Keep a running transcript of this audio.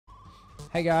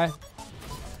Hey, guy.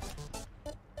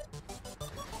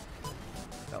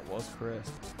 That was Chris.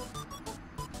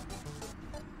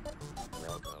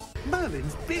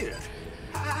 Merlin's beard.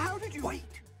 How did you... Wait.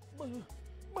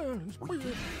 Merlin's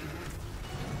beard.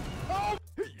 Oh,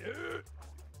 yeah.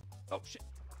 Oh, shit.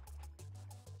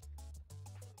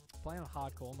 Playing on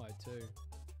hardcore mode, too.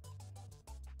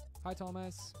 Hi,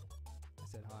 Thomas. I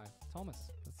said hi. Thomas.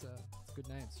 That's a good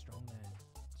name. Strong name.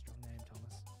 Strong name,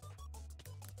 Thomas.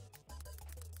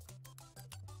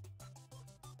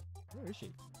 Where is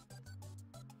she?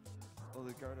 Oh,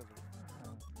 the guard over there.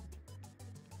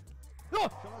 Oh!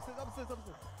 Upstairs.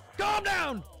 Calm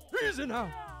down! Reason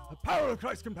now! The power of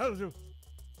Christ compels you!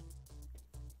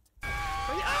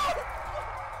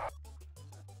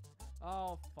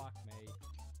 Oh, fuck me.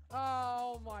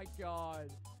 Oh my god.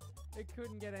 It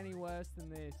couldn't get any worse than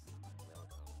this.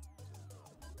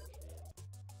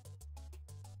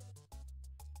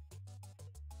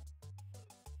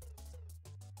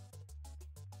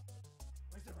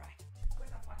 Where's the rat?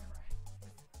 Where's the fucking rat?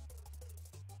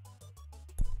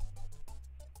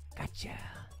 Gotcha.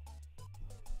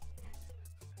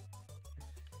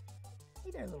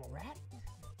 Hey there, little rat.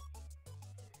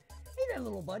 Hey there,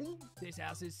 little buddy. This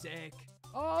house is sick.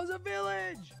 Oh, it's a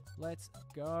village! Let's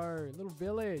go. Little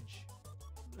village.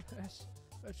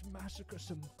 Let's massacre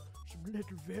some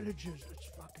little villagers. Let's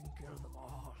fucking kill them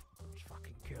all. Let's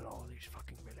fucking kill all these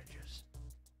fucking villagers.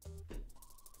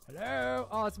 Hello?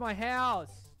 Oh, it's my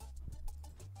house.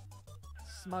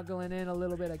 Smuggling in a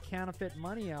little bit of counterfeit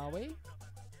money, are we?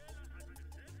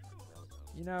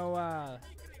 You know,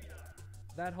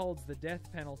 that holds the death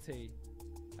penalty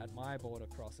at my border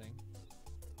crossing.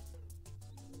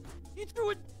 You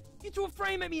threw a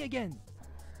frame at me again!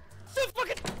 So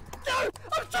fucking... No!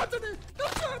 I'm trapped in it!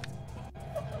 I'm trapped!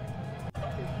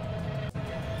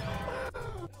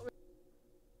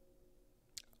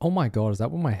 Oh my god, is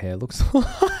that what my hair looks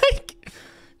like?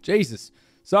 Jesus.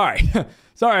 Sorry.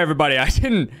 Sorry, everybody. I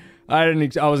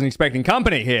wasn't expecting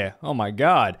company here. Oh my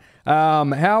god.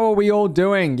 How are we all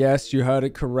doing? Yes, you heard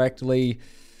it correctly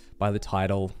by the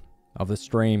title of the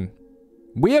stream.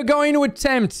 We are going to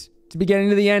attempt to be getting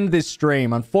to the end of this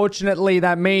stream. Unfortunately,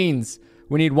 that means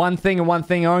we need one thing and one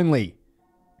thing only.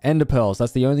 Ender pearls.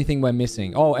 That's the only thing we're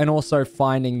missing. Oh, and also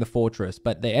finding the fortress.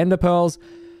 But the ender pearls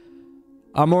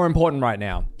are more important right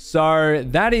now. So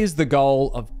that is the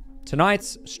goal of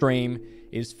tonight's stream,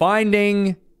 is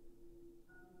finding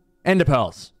ender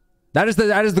pearls. That is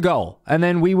the goal. And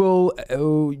then we will,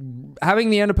 having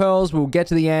the ender pearls, we'll get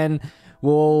to the end.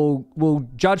 We'll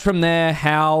judge from there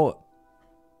how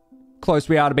close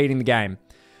we are to beating the game.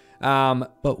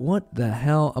 But what the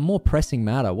hell? A more pressing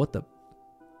matter. What the...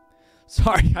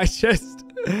 Sorry, I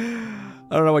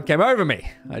don't know what came over me.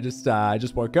 I just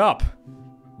woke up.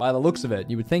 By the looks of it,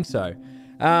 you would think so.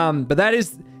 But that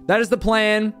is the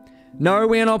plan. No,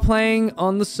 we are not playing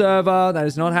on the server. That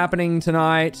is not happening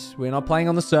tonight. We're not playing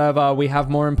on the server. We have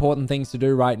more important things to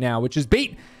do right now, which is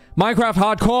beat Minecraft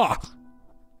Hardcore.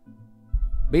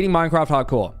 Beating Minecraft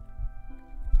Hardcore.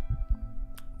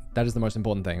 That is the most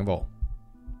important thing of all.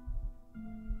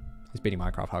 Is beating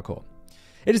Minecraft Hardcore.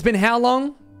 It has been how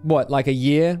long? What, like a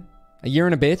year? A year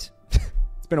and a bit?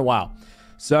 It's been a while.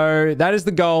 So that is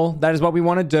the goal. That is what we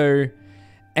want to do.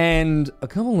 And a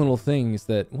couple little things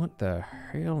that... What the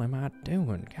hell am I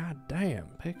doing? God damn.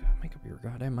 Make up your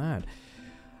goddamn mind.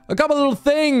 A couple little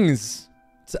things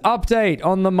to update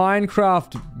on the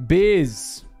Minecraft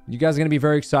biz. You guys are going to be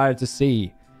very excited to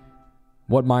see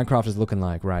what Minecraft is looking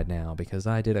like right now, because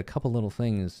I did a couple little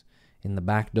things in the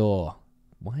back door.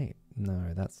 Wait,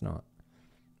 no, that's not...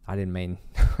 I didn't mean...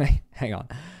 Wait, hang on.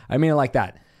 I didn't mean it like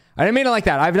that.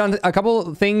 I've done a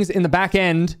couple things in the back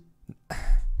end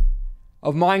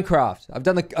of Minecraft. I've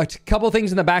done a couple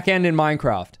things in the back end in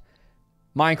Minecraft.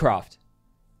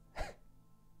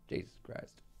 Jesus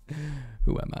Christ.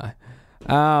 Who am I?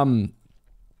 And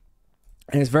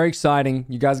it's very exciting.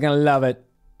 You guys are going to love it.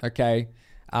 Okay.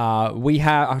 We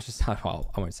have... I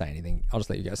won't say anything. I'll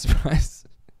just let you guys surprise.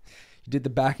 You did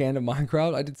the back end of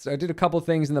Minecraft? I did a couple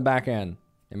things in the back end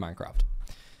in Minecraft.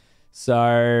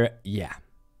 So, yeah.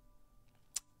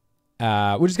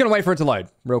 We're just going to wait for it to load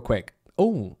real quick.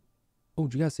 Oh,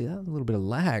 did you guys see that? A little bit of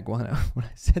lag when I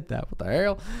said that. What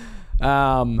the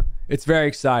hell? It's very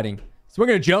exciting. So we're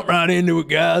going to jump right into it,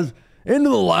 guys. Into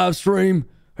the live stream.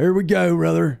 Here we go,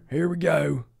 brother. Here we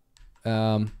go.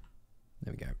 There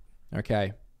we go.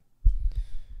 Okay.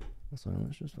 So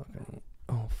let's just fucking...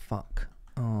 Oh, fuck.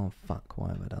 Oh, fuck. Why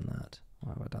have I done that?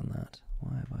 Why have I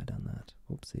done that?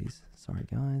 Oopsies. Sorry,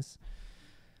 guys.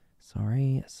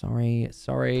 Sorry.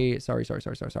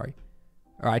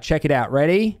 All right, check it out.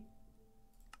 Ready?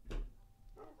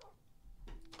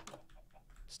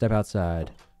 Step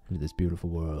outside into this beautiful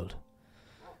world.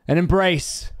 And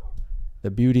embrace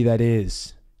the beauty that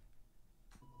is.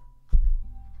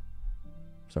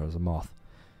 Sorry, it was a moth.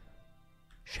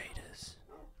 Shaders.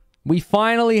 We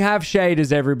finally have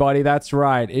shaders, everybody. That's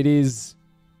right. It is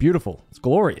beautiful. It's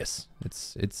glorious.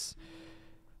 It's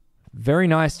very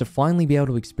nice to finally be able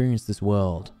to experience this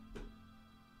world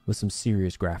with some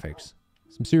serious graphics.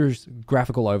 Some serious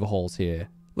graphical overhauls here.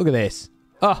 Look at this.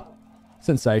 Oh,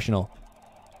 sensational.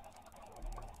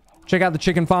 Check out the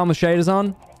chicken farm with shaders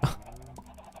on.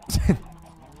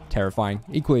 Terrifying.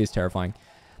 Equally as terrifying.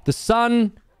 The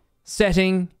sun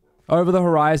setting over the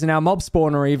horizon. Our mob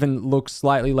spawner even looks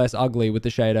slightly less ugly with the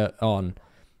shader on.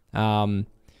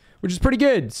 Which is pretty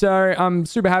good. So I'm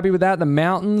super happy with that. The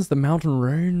mountains, the mountain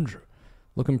range,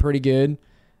 looking pretty good.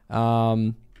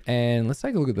 And let's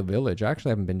take a look at the village. I actually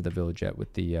haven't been to the village yet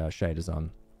with the shaders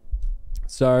on.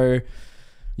 So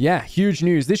yeah, huge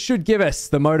news. This should give us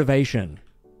the motivation,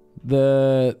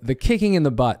 the kicking in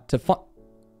the butt to find.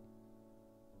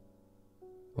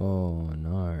 Oh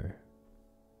no.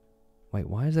 Wait,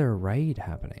 why is there a raid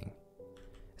happening?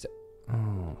 Is it...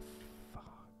 Oh,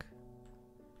 fuck.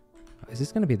 Is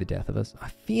this going to be the death of us? I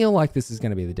feel like this is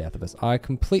going to be the death of us. I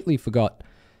completely forgot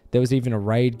there was even a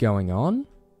raid going on.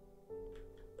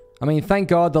 I mean, thank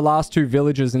God the last 2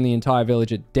 villagers in the entire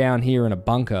village are down here in a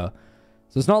bunker.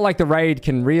 So it's not like the raid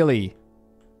can really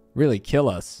kill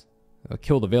us. Or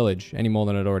kill the village any more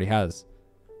than it already has.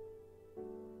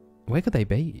 Where could they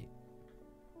be?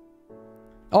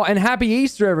 Oh, and happy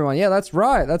Easter, everyone. Yeah, that's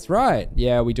right. That's right.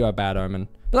 Yeah, we do have bad omen.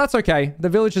 But that's okay. The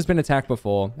village has been attacked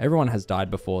before. Everyone has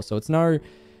died before. So it's no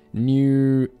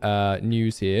new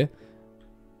news here.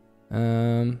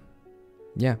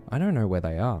 Yeah, I don't know where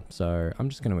they are. So I'm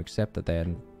just going to accept that they're,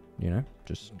 you know,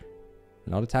 just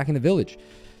not attacking the village.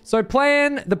 So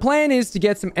the plan is to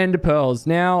get some ender pearls.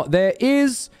 Now, there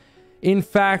is, in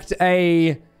fact,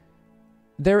 maybe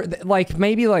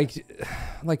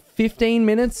 15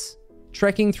 minutes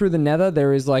trekking through the nether.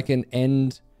 There is like an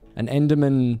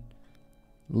enderman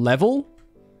level.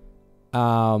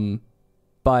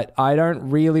 But I don't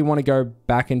really want to go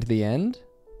back into the end.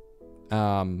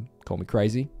 Call me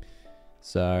crazy.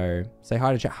 So say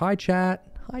hi to chat. Hi chat.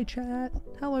 Hi chat.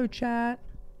 Hello chat.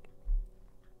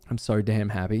 I'm so damn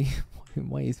happy.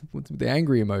 What's with the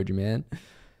angry emoji, man?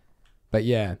 But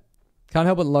yeah, can't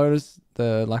help but notice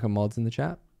the lack of mods in the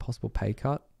chat. Possible pay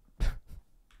cut.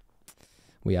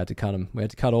 We had to cut them. We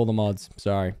had to cut all the mods.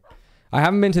 Sorry. I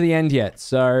haven't been to the end yet.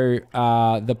 So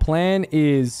the plan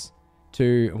is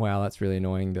to... Wow, that's really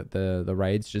annoying that the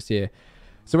raid's just here.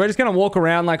 So we're just going to walk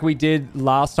around like we did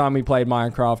last time we played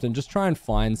Minecraft and just try and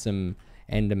find some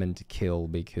endermen to kill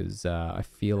because I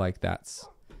feel like that's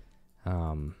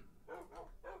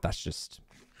just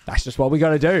what we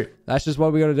got to do. That's just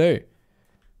what we got to do.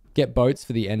 Get boats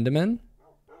for the endermen.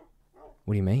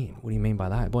 What do you mean? What do you mean by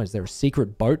that? Boy, is there a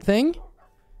secret boat thing?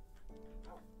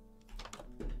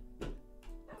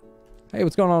 Hey,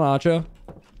 what's going on, Archer?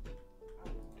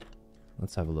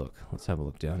 Let's have a look. Let's have a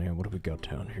look down here. What have we got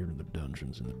down here in the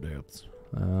dungeons in the depths?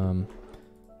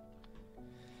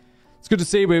 It's good to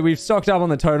see we've stocked up on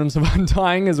the totems of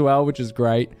undying as well, which is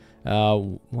great.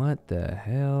 What the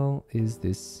hell is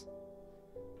this?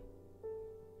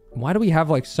 Why do we have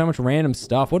like so much random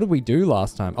stuff? What did we do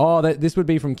last time? Oh, this would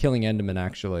be from killing endermen,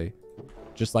 actually.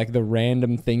 Just like the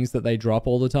random things that they drop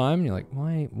all the time. You're like,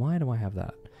 why do I have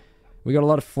that? We got a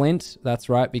lot of flint. That's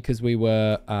right, because we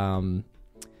were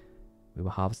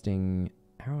harvesting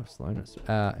arrow of slowness.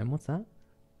 And what's that?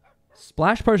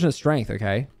 Splash potion of strength.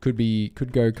 Okay, could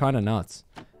go kind of nuts.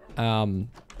 When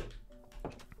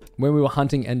we were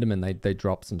hunting endermen, they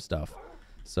dropped some stuff.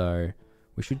 So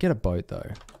we should get a boat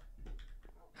though.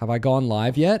 Have I gone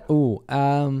live yet? Oh,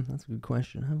 that's a good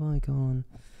question. Have I gone?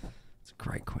 It's a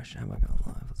great question. Have I gone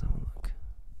live? Let's have a look.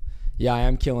 Yeah, I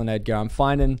am killing Edgar. I'm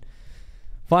finding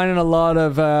a lot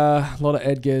of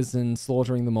Edgars and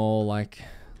slaughtering them all like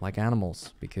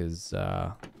animals because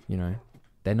you know,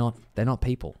 they're not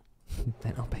people.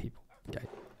 They're not people. Okay.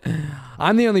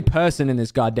 I'm the only person in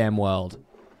this goddamn world.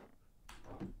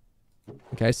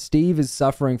 Okay, Steve is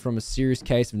suffering from a serious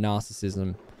case of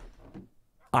narcissism.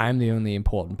 I am the only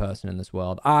important person in this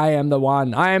world. I am the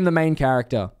one. I am the main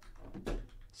character.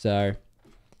 So,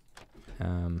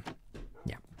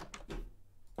 yeah.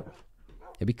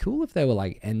 It'd be cool if there were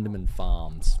like enderman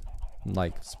farms,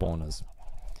 like spawners,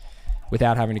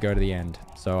 without having to go to the end.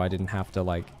 So I didn't have to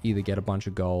like either get a bunch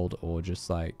of gold or just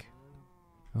like,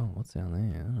 oh, what's down there?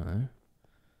 I don't know.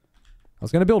 I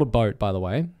was going to build a boat, by the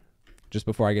way, just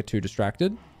before I get too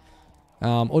distracted.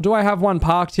 Or do I have one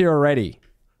parked here already?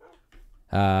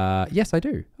 Yes, I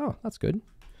do. Oh, that's good.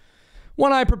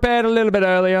 One I prepared a little bit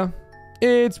earlier.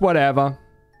 It's whatever.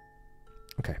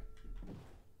 Okay.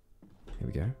 Here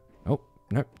we go. Oh,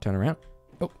 nope. Turn around.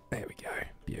 Oh, there we go.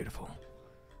 Beautiful.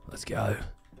 Let's go.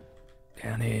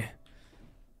 Down here.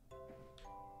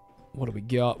 What do we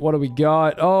got? What do we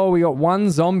got? Oh, we got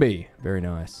one zombie. Very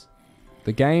nice.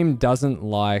 The game doesn't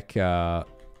like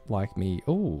me.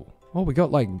 Oh, we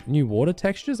got like new water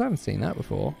textures. I haven't seen that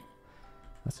before.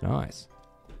 That's nice.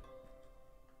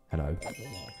 Hello.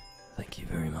 Thank you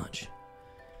very much.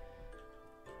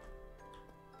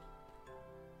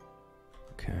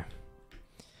 Okay.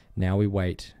 Now we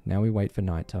wait. Now we wait for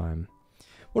nighttime.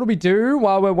 What do we do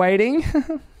while we're waiting?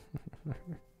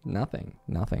 Nothing.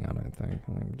 Nothing, I don't think.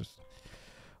 I think just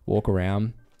walk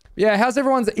around. Yeah, how's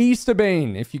everyone's Easter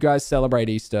been? If you guys celebrate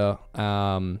Easter.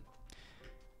 Because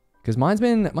mine's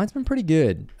been pretty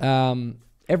good.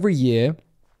 Every year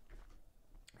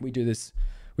we do this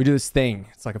thing.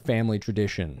 It's like a family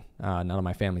tradition. None of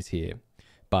my family's here,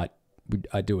 but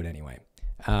I do it anyway.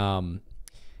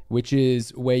 Which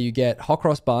is where you get hot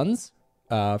cross buns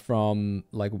from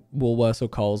like Woolworths or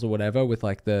Coles or whatever with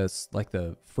like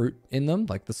the fruit in them,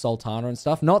 like the sultana and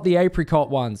stuff. Not the apricot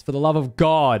ones. For the love of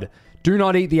God, do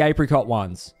not eat the apricot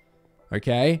ones.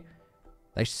 Okay?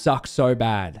 They suck so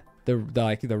bad. The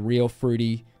real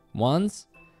fruity ones.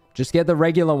 Just get the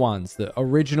regular ones, the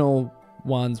original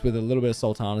ones with a little bit of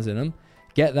sultanas in them.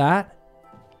 Get that.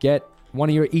 Get one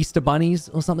of your Easter bunnies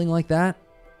or something like that.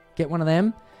 Get one of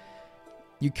them.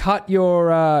 You cut your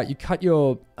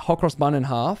hot cross bun in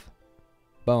half.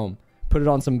 Boom. Put it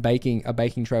on a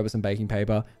baking tray with some baking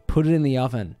paper. Put it in the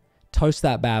oven. Toast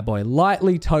that bad boy.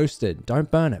 Lightly toasted. Don't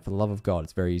burn it, for the love of God.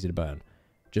 It's very easy to burn.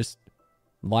 Just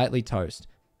lightly toast.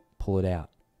 Pull it out.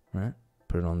 Right?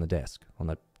 Put it on the desk. On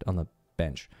the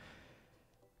bench.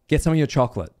 Get some of your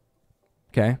chocolate.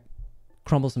 Okay?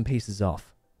 Crumble some pieces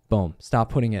off. Boom. Start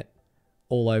putting it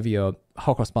all over your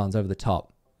hot cross buns over the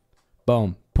top.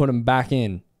 Boom. Put them back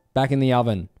in the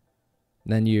oven.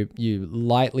 Then you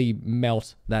lightly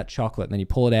melt that chocolate. Then you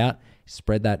pull it out.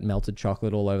 Spread that melted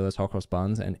chocolate all over those hot cross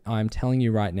buns. And I'm telling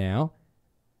you right now,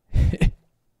 it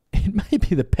may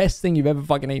be the best thing you've ever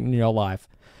fucking eaten in your life.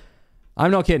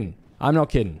 I'm not kidding.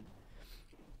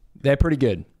 They're pretty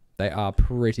good. They are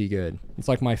pretty good. It's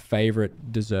like my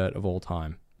favorite dessert of all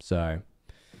time. So,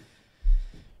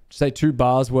 say 2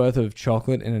 bars worth of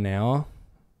chocolate in an hour.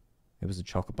 It was a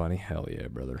chocolate bunny. Hell yeah,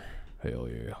 brother. Hell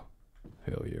yeah.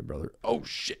 Hell yeah, brother. Oh,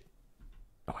 shit.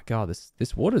 Oh, my God.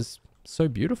 This water's so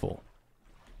beautiful.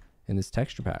 In this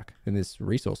texture pack. In this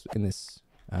resource. In this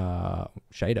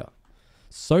shader.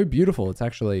 So beautiful. It's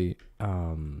actually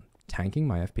tanking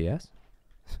my FPS.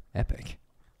 Epic.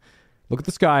 Look at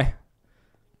the sky.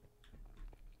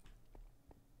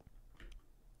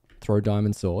 Throw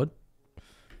diamond sword.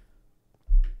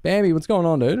 Bambi, what's going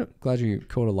on, dude? Glad you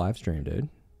caught a live stream, dude.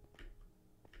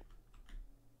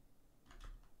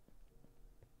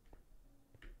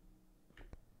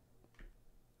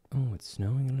 Oh, it's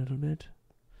snowing a little bit.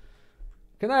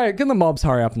 Can the mobs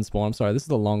hurry up and spawn? I'm sorry, this is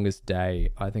the longest day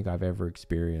I think I've ever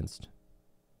experienced.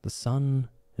 The sun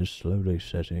is slowly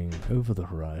setting over the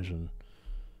horizon.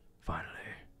 Finally.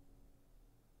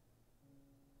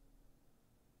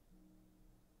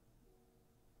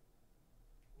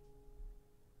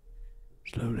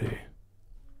 Slowly,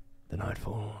 the night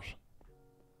falls.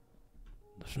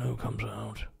 The snow comes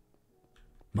out.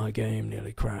 My game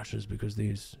nearly crashes because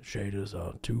these shaders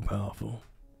are too powerful.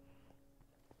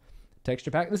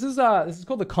 Texture pack. This is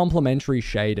called the complementary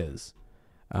shaders,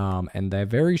 and they're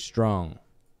very strong,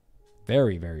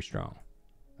 very very strong.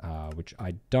 Which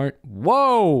I don't.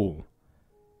 Whoa!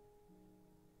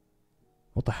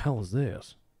 What the hell is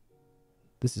this?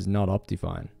 This is not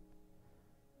Optifine.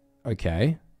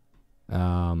 Okay.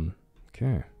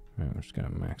 Okay. I'm just gonna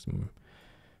maximum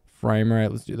frame rate.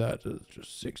 Let's do that.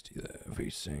 Just 60 there.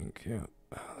 VSync. Yep.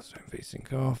 Let's turn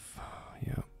VSync off.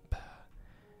 Yep.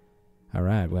 All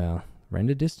right. Well,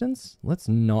 render distance. Let's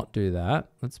not do that.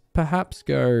 Let's perhaps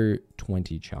go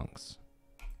 20 chunks.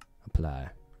 Apply.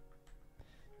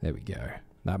 There we go.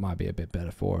 That might be a bit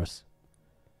better for us.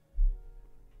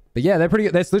 But yeah, they're pretty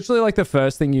good. That's literally like the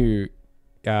first thing you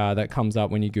that comes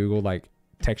up when you Google like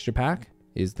texture pack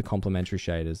is the complementary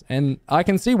shaders. And I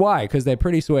can see why, because they're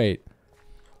pretty sweet.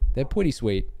 They're pretty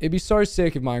sweet. It'd be so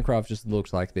sick if Minecraft just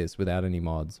looked like this without any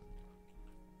mods.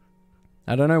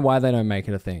 I don't know why they don't make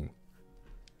it a thing.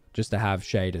 Just to have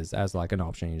shaders as like an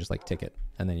option. You just like tick it.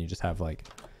 And then you just have like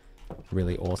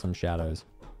really awesome shadows.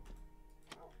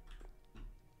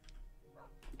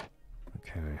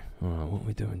 Okay. Alright, what are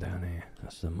we doing down here?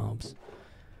 That's the mobs.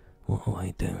 What are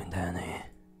we doing down here?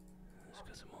 Let's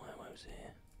got some more arrows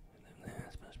here. There,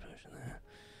 smash potion there.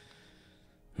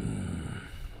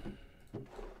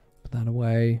 that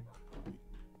away.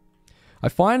 I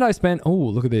find I spent... Oh,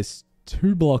 look at this.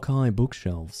 2 block high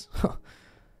bookshelves.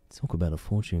 Talk about a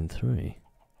fortune 3.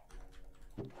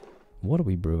 What are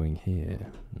we brewing here?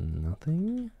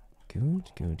 Nothing. Good,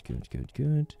 good, good, good,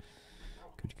 good.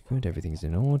 Good, good. Everything's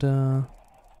in order.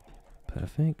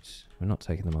 Perfect. We're not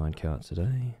taking the minecart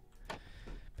today.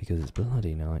 Because it's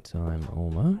bloody night time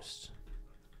almost.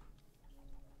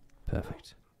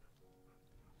 Perfect.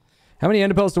 How many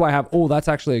ender pearls do I have? Oh, that's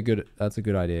actually a good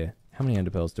idea. How many ender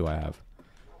pearls do I have?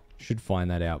 Should find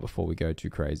that out before we go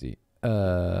too crazy.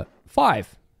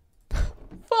 5.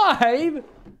 5?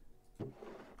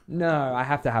 No, I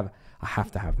have to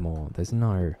have more. There's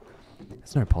no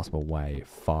possible way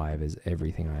 5 is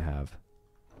everything I have.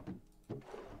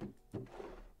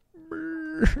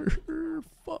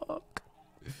 Fuck.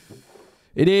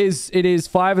 It is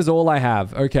 5 is all I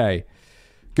have. Okay.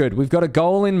 Good. We've got a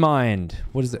goal in mind.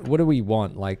 What is it? What do we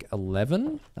want? Like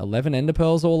 11? 11 ender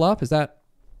pearls all up? Does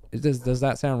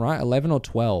that sound right? 11 or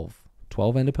 12?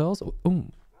 12 ender pearls? Oh,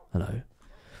 hello.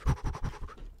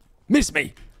 Miss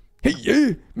me. Hey,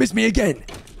 you. Miss me again.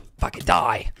 Fucking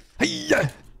die. Hey, yeah.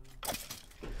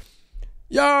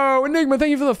 Yo, Enigma,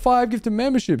 thank you for the 5 gifted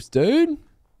memberships, dude.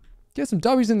 Get some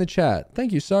W's in the chat.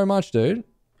 Thank you so much, dude.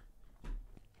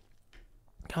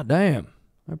 God damn.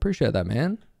 I appreciate that,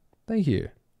 man. Thank you.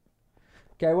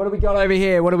 Okay, what do we got over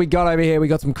here? What do we got over here? We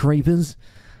got some creepers.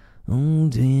 Oh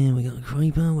dear, we got a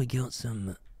creeper. We got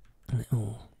some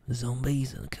little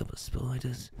zombies and a couple of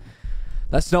spiders.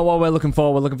 That's not what we're looking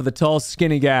for. We're looking for the tall,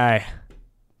 skinny guy.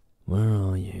 Where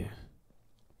are you?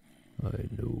 I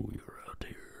know you're out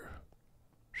here.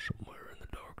 Somewhere in the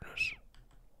darkness.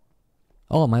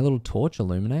 Oh, my little torch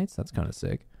illuminates? That's kind of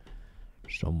sick.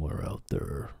 Somewhere out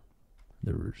there,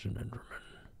 there is an Enderman.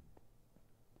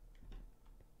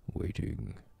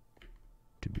 Waiting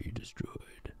to be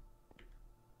destroyed.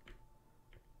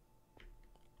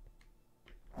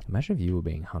 Imagine if you were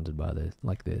being hunted by this,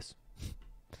 like this.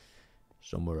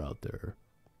 Somewhere out there.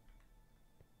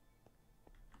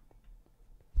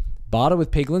 Barter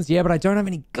with piglins? Yeah, but I don't have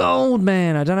any gold,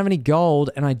 man. I don't have any gold,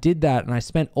 and I did that, and I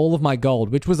spent all of my gold,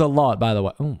 which was a lot, by the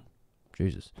way. Oh,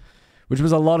 Jesus. Which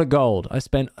was a lot of gold. I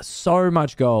spent so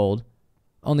much gold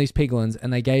on these piglins,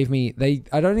 and they gave me...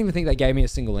 I don't even think they gave me a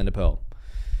single ender pearl.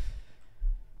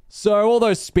 So all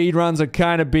those speed runs are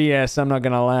kind of BS, I'm not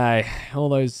gonna lie. All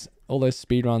those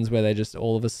speed runs where they just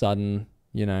all of a sudden,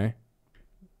 you know,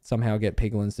 somehow get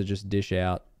piglins to just dish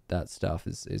out that stuff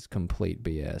is complete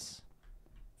BS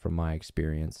from my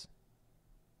experience.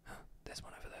 There's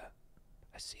one over there.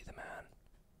 I see the man.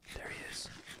 There he is.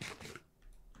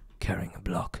 Carrying a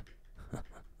block.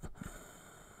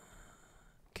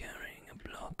 Carrying a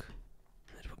block.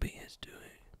 That will be his doing.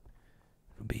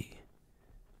 It'll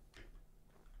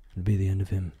be the end of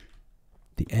him.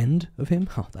 The end of him?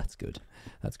 Oh, that's good.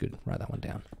 That's good. Write that one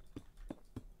down.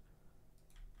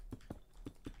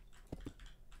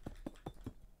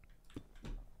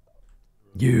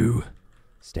 You.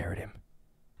 Stare at him.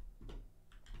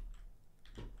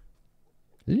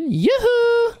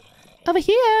 Yoo-hoo! Over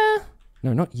here!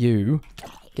 No, not you.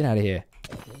 Get out of here.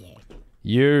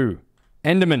 You.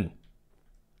 Enderman.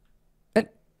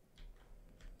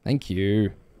 Thank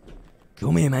you.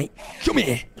 Come here, mate. Come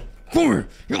here. Come here.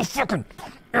 You're fucking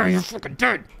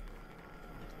dead.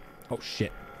 Oh,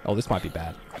 shit. Oh, this might be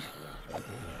bad.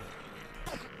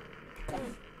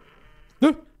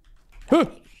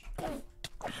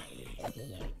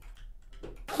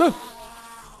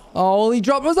 All he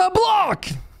dropped was a block!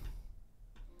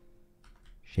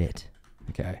 Shit.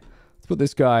 Okay. Let's put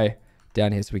this guy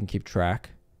down here so we can keep track.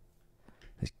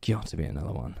 There's got to be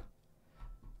another one.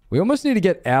 We almost need to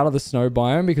get out of the snow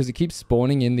biome because it keeps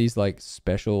spawning in these, like,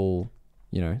 special,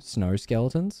 you know, snow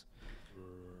skeletons.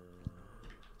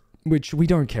 Which we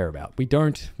don't care about. We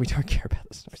don't care about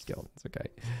the snow skeletons, okay?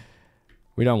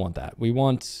 We don't want that. We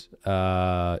want,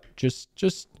 just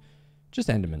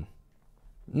Enderman.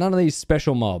 None of these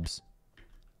special mobs.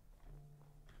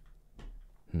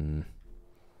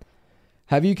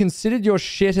 Have you considered your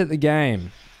shit at the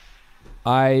game?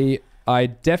 I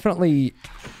definitely...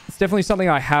 It's definitely something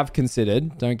I have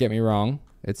considered. Don't get me wrong.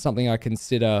 It's something I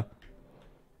consider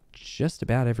just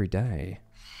about every day.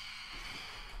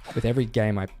 With every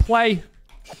game I play.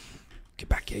 Get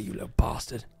back here, you little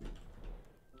bastard.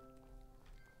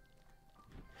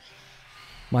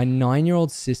 My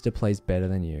 9-year-old sister plays better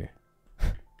than you.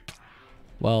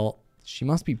 Well, she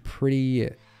must be pretty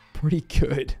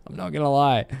good. I'm not gonna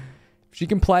lie. If she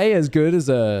can play as good as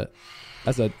an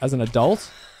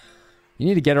adult, you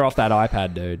need to get her off that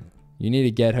iPad, dude. You need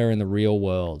to get her in the real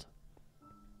world.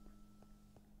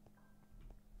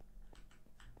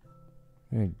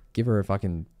 I'm gonna give her a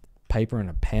fucking paper and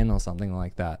a pen or something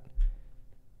like that.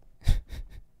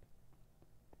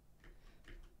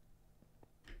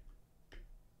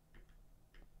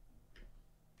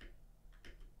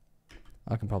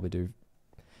 I can probably do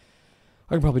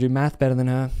math better than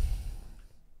her.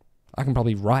 I can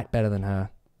probably write better than her.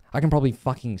 I can probably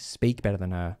fucking speak better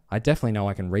than her. I definitely know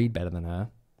I can read better than her.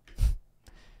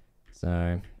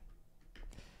 So,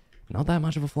 not that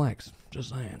much of a flex.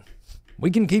 Just saying.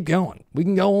 We can keep going. We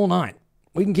can go all night.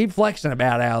 We can keep flexing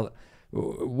about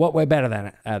what we're better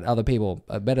than at other people.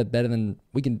 Better than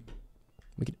we can.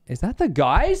 Is that the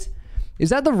guys? Is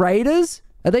that the raiders?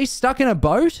 Are they stuck in a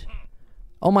boat?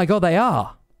 Oh my god, they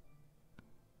are.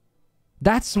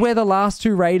 That's where the last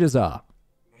two raiders are.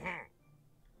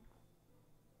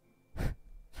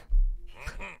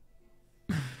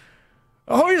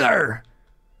 Ahoy there!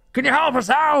 Can you help us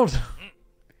out?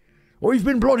 We've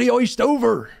been bloody iced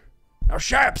over. Now,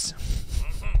 chaps.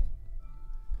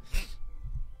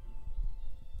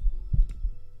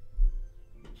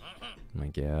 Oh my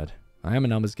god. I am a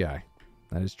numbers guy.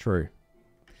 That is true.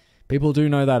 People do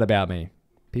know that about me.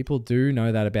 People do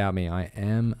know that about me. I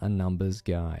am a numbers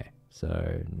guy.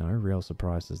 So, no real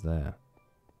surprises there.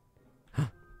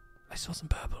 I saw some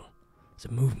purple. There's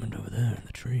a movement over there in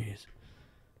the trees.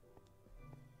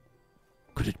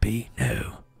 Could it be?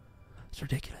 No. It's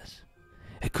ridiculous.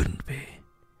 It couldn't be.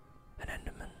 An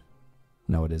Enderman.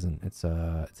 No, it isn't. It's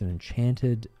an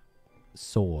enchanted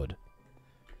sword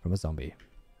from a zombie.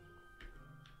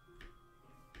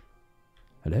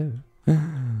 Hello?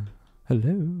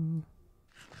 Hello?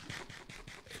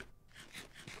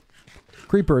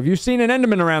 Creeper, have you seen an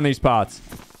Enderman around these parts?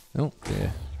 Oh,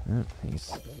 dear. Oh,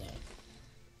 he's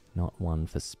not one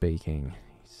for speaking.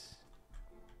 He's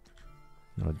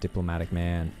not a diplomatic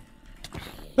man.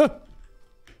 Ah!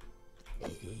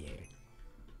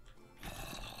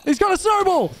 He's got a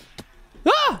snowball!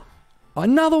 Ah!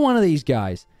 Another one of these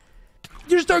guys.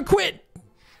 You just don't quit!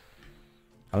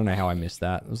 I don't know how I missed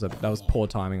that. That was poor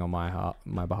timing on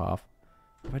my behalf.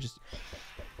 If I just...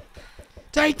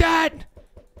 Take that!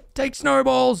 Take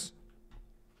snowballs!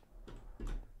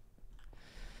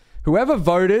 Whoever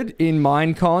voted in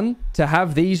Minecon to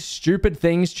have these stupid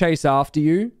things chase after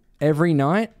you every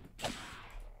night,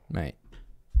 mate,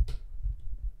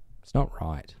 it's not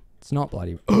right. It's not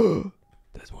bloody...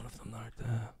 There's one of them right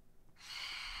there.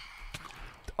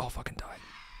 Oh, fucking die.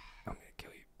 I'm gonna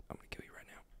kill you. I'm gonna kill you right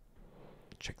now.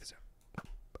 Check this out.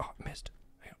 Oh, I missed.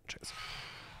 Hang on, check this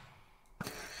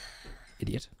out.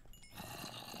 Idiot.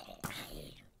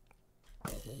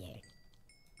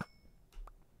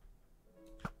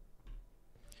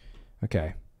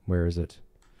 Okay, where is it?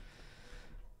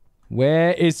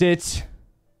 Where is it?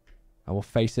 I will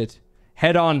face it.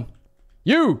 Head on.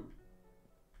 You!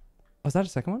 Oh, is that a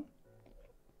second one?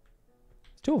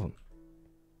 There's two of them.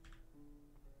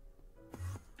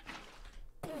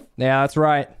 Yeah, that's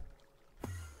right. A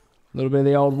little bit of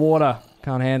the old water.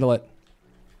 Can't handle it.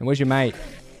 And where's your mate?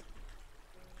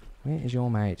 Where is your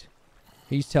mate?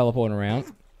 He's teleporting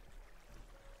around.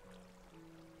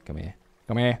 Come here.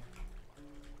 Come here.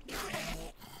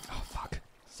 Oh, fuck.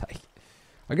 Sake.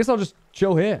 I guess I'll just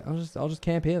chill here. I'll just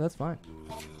camp here. That's fine.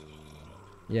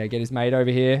 Yeah, get his mate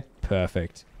over here.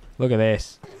 Perfect. Look at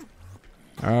this.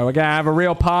 Alright, we're gonna have a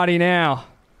real party now.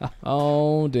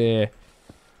 Oh, dear.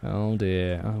 Oh,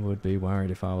 dear. I would be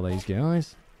worried if I were these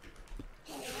guys.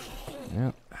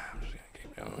 Yep. I'm just gonna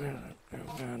keep going.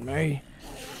 Don't me.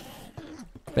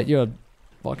 Bet your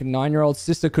fucking 9-year-old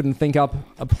sister couldn't think up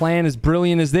a plan as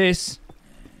brilliant as this.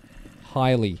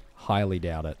 Highly, highly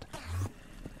doubt it.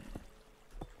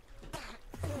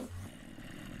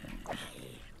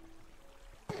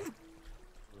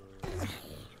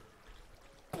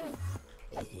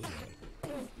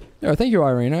 Yeah, thank you,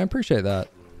 Irene. I appreciate that.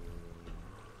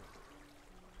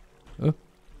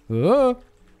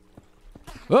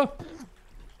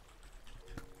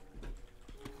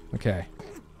 Okay.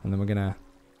 And then we're gonna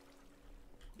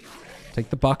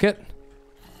take the bucket.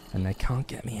 And they can't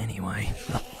get me anyway.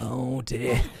 Oh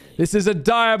dear. This is a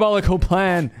diabolical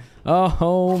plan.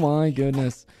 Oh my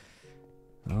goodness.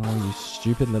 Oh, you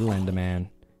stupid little Enderman.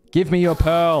 Give me your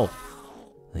pearl.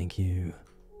 Thank you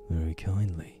very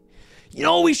kindly. You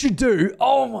know what we should do?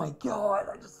 Oh my god.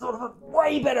 I just thought of a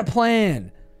way better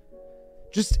plan.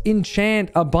 Just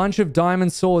enchant a bunch of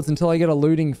diamond swords until I get a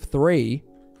looting 3.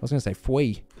 I was going to say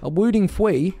fwee. A looting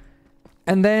fwee.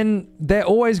 And then they're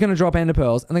always going to drop ender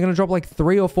pearls. And they're going to drop like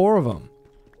 3 or 4 of them.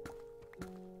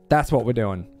 That's what we're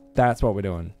doing. That's what we're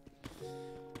doing.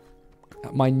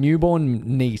 My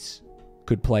newborn niece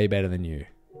could play better than you.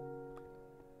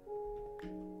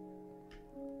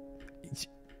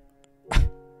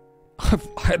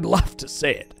 I'd love to see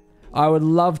it. I would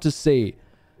love to see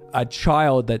a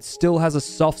child that still has a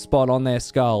soft spot on their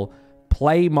skull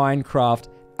play Minecraft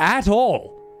at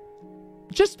all.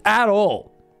 Just at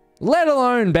all. Let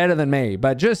alone better than me,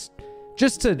 but just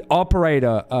to operate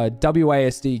a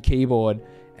WASD keyboard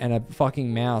and a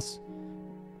fucking mouse.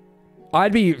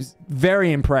 I'd be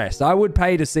very impressed. I would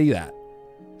pay to see that.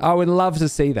 I would love to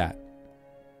see that.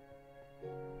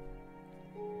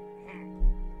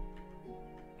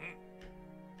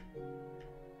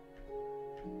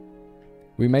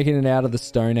 We making it out of the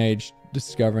Stone Age,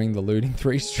 discovering the looting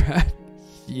 3 strat.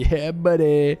 Yeah,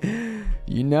 buddy.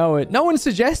 You know it. No one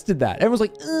suggested that. Everyone's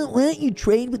like, why don't you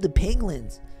trade with the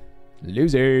penguins?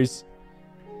 Losers.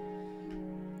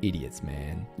 Idiots,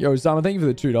 man. Yo, Simon, thank you for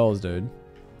the $2, dude.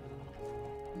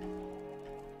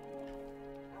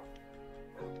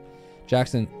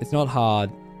 Jackson, it's not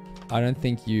hard. I don't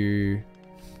think you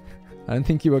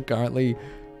are currently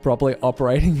properly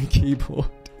operating a keyboard.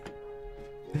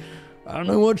 I don't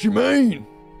know what you mean.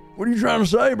 What are you trying to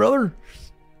say, brother?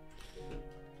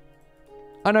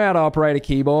 I know how to operate a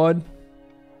keyboard.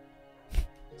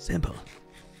 Simple.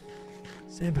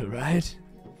 Simple, right?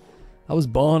 I was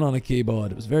born on a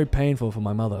keyboard. It was very painful for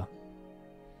my mother.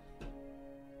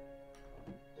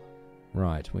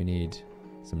 Right, we need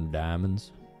some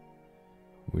diamonds.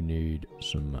 We need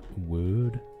some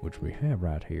wood, which we have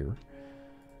right here.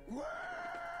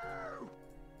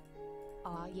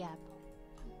 Aw, yep.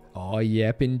 Oh,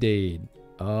 yep, indeed.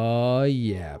 Oh,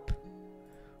 yep.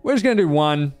 We're just going to do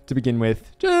one to begin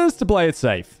with, just to play it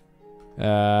safe. We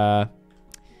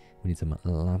need some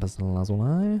lapis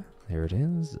lazuli. There it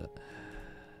is.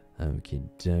 Okie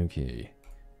dokie.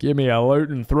 Give me a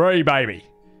looting 3, baby.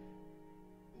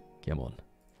 Come on.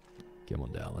 Come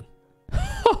on, darling.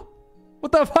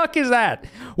 What the fuck is that?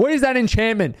 What is that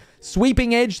enchantment?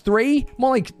 Sweeping Edge 3? More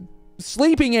like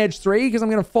Sleeping Edge 3, because I'm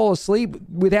going to fall asleep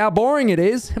with how boring it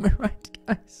is. Am I right,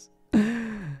 guys?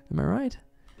 Am I right?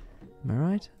 Am I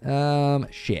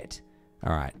right? Shit.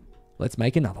 All right. Let's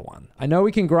make another one. I know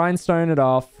we can grindstone it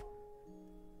off.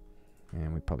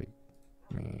 And we probably...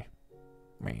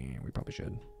 we probably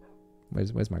should.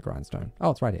 Where's my grindstone? Oh,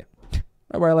 it's right here.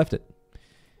 Right where I left it.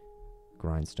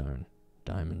 Grindstone.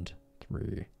 Diamond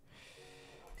 3.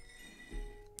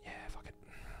 Yeah, fuck it.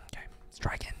 Okay. Let's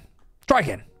try again. Try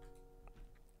again.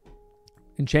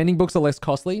 Enchanting books are less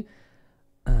costly.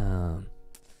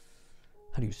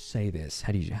 How do you say this?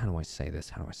 How do I say this?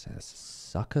 How do I say this?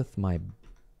 Sucketh my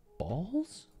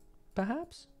balls?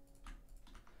 Perhaps?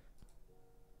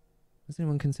 Does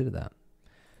anyone consider that?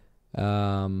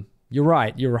 You're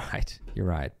right. You're right. You're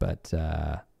right. But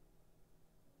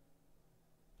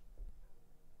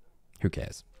who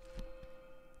cares?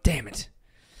 Damn it.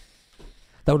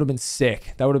 That would have been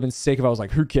sick. That would have been sick if I was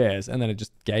like, who cares? And then it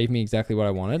just gave me exactly what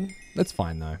I wanted. That's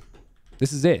fine, though.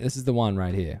 This is it. This is the one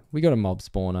right here. We got a mob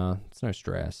spawner. It's no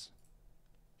stress.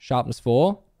 Sharpness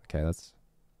 4. Okay, that's...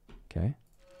 Okay.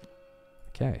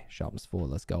 Okay, sharpness 4.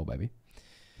 Let's go, baby.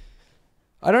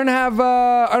 I don't have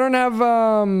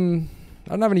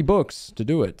any books to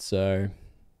do it, so...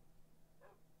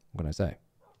 What can I say?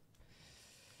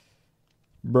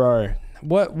 Bro,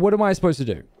 what am I supposed to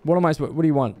do? What do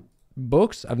you want?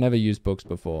 Books? I've never used books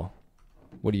before.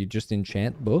 What, do you just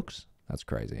enchant books? That's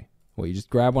crazy. Well, you just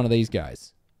grab one of these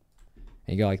guys.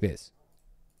 And you go like this.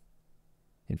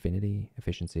 Infinity,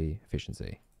 efficiency,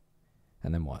 efficiency.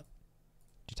 And then what?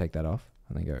 Do you take that off?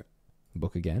 And then go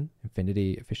book again?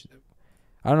 Infinity, efficiency.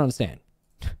 I don't understand.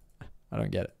 I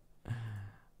don't get it.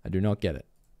 I do not get it.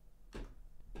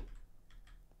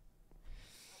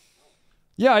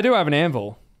 Yeah, I do have an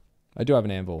anvil. I do have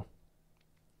an anvil.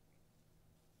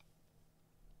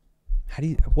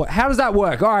 How does that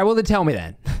work? All right, well, then tell me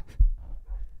then.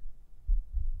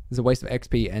 It's a waste of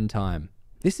XP and time.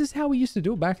 This is how we used to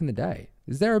do it back in the day.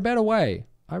 Is there a better way?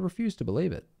 I refuse to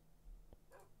believe it.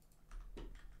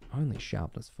 Only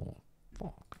sharpness 4.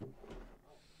 Fuck.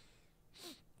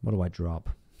 What do I drop?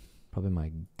 Probably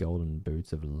my golden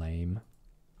boots of lame.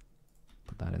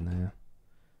 Put that in there.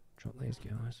 Drop these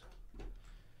guys.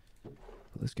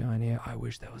 Put this guy in here. I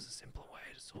wish there was a simpler way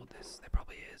to sort this. There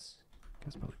probably is. You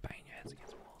guys are probably banging your heads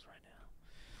against walls right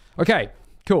now. Okay,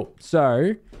 cool.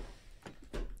 So...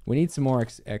 we need some more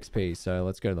XP, so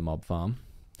let's go to the mob farm.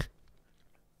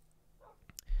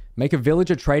 Make a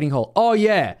villager trading hall. Oh,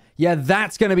 yeah. Yeah,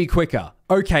 that's going to be quicker.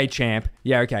 Okay, champ.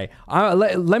 Yeah, okay.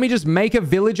 Let me just make a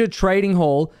villager trading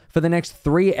hall for the next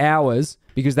 3 hours,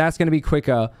 because that's going to be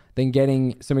quicker than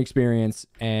getting some experience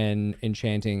and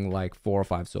enchanting like 4 or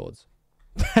 5 swords.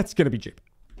 That's going to be cheap.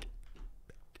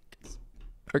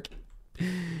 Okay.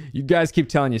 You guys keep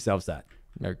telling yourselves that.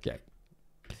 Okay.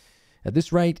 At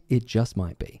this rate, it just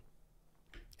might be.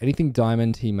 Anything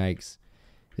diamond he makes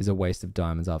is a waste of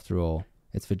diamonds after all.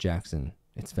 It's for Jackson.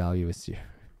 Its value is zero.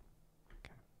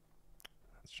 Okay.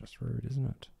 That's just rude, isn't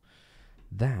it?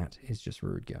 That is just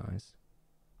rude, guys.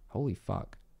 Holy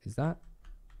fuck. Is that...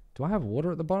 Do I have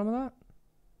water at the bottom of that?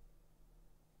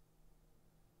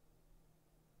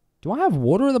 Do I have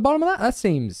water at the bottom of that? That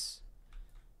seems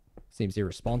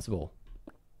irresponsible.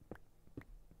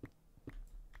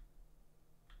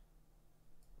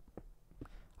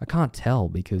 I can't tell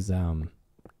because I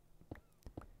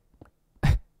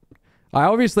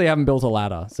obviously haven't built a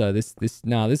ladder, so this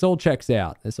all checks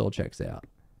out. This all checks out.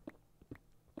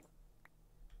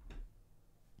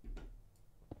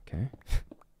 Okay.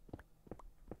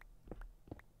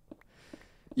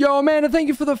 Yo, Amanda, thank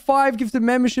you for the 5 gifted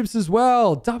memberships as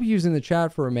well. W's in the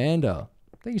chat for Amanda.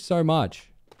 Thank you so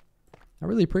much. I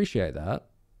really appreciate that.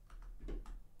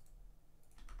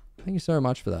 Thank you so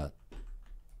much for that.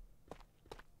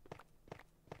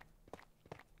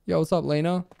 Yo, what's up,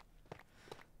 Lena?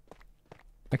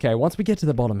 Okay, once we get to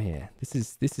the bottom here,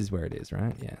 this is where it is,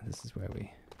 right? Yeah, this is where we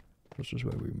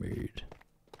made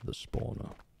the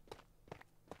spawner.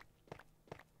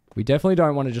 We definitely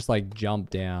don't want to just like jump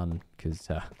down because,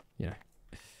 you know,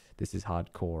 this is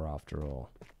hardcore after all.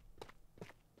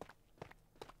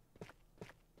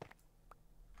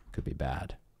 Could be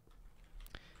bad.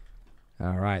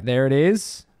 All right, there it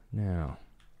is. Now,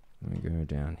 let me go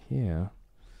down here.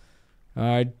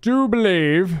 I do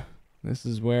believe this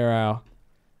is where our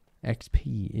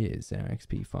XP is, our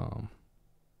XP farm.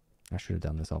 I should have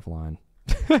done this offline.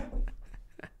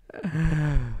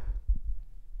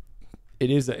 It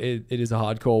is a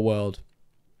hardcore world.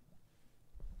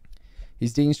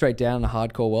 He's digging straight down in a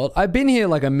hardcore world. I've been here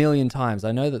like a million times.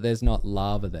 I know that there's not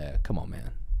lava there. Come on,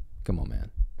 man. Come on, man.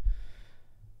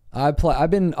 I've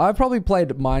probably played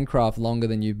Minecraft longer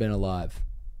than you've been alive.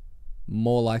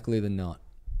 More likely than not.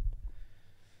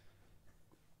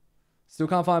 Still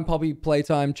can't find Poppy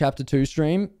Playtime Chapter 2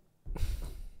 stream.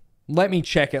 Let me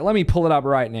check it. Let me pull it up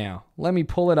right now. Let me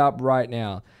pull it up right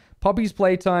now. Poppy's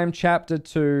Playtime Chapter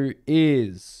 2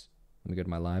 is... Let me go to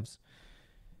my lives.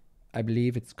 I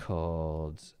believe it's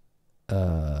called... It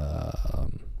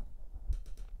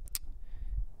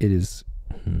is...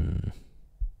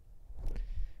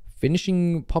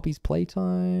 Finishing Poppy's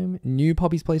Playtime. New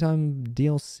Poppy's Playtime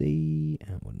DLC.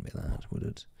 It wouldn't be that, would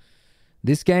it?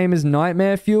 This game is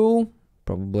Nightmare Fuel.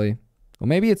 Probably. Or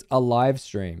maybe it's a live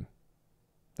stream.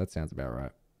 That sounds about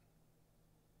right.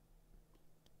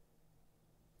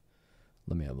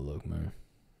 Let me have a look, Mo.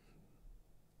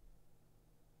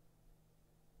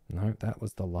 No, that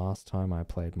was the last time I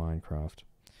played Minecraft.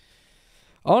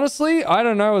 Honestly, I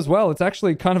don't know as well. It's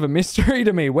actually kind of a mystery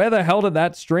to me. Where the hell did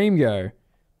that stream go?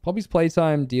 Poppy's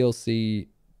Playtime DLC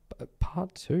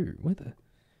Part 2. Where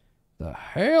the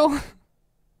hell?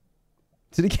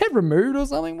 Did it get removed or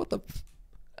something? What the...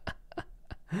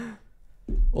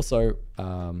 Also,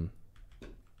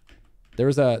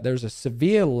 there's a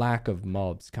severe lack of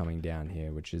mobs coming down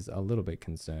here, which is a little bit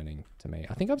concerning to me.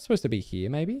 I think I'm supposed to be here,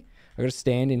 maybe? I gotta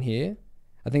stand in here.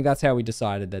 I think that's how we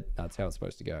decided that that's how it's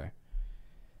supposed to go.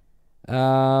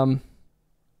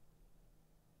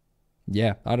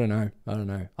 Yeah, I don't know.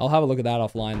 I'll have a look at that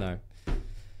offline,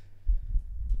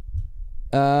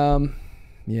 though.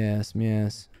 Yes.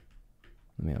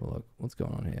 Let me have a look. What's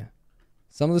going on here?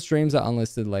 Some of the streams are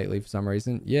unlisted lately for some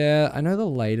reason. Yeah, I know the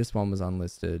latest one was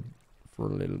unlisted for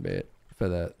a little bit. For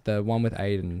the one with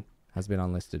Aiden has been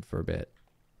unlisted for a bit.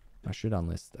 I should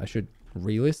unlist. I should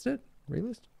relist it?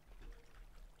 Relist?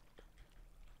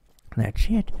 That's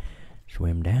it.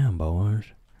 Swim down, boys.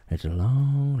 It's a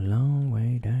long, long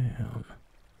way down.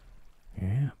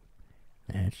 Yeah,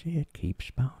 that's it. Keep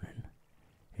spawning.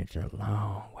 It's a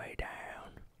long way down.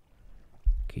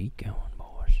 Keep going,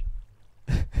 boys.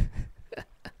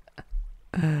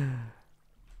 I'm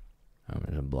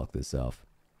gonna block this off.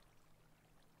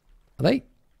 Are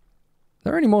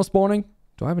there any more spawning?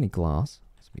 Do I have any glass?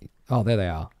 Oh, there they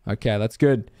are. Okay, that's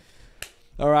good.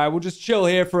 All right, we'll just chill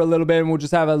here for a little bit and we'll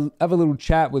just have a little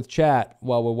chat with chat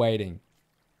while we're waiting.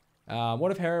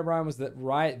 What if Herobrine was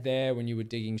right there when you were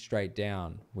digging straight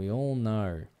down? We all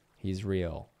know he's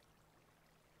real.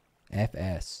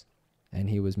 FS. And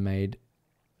he was made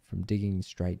from digging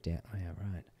straight down. Oh, yeah,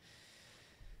 right.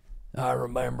 I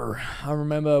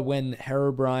remember when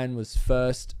Herobrine was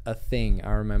first a thing.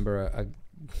 I remember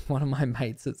one of my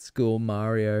mates at school,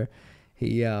 Mario,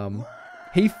 he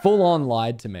full on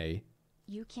lied to me.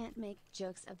 You can't make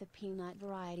jokes of the peanut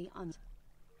variety on...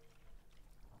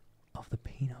 Of the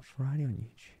peanut variety on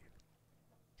YouTube?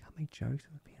 Can't make jokes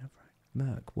of the peanut variety?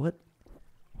 Merc, what?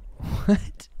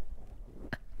 What?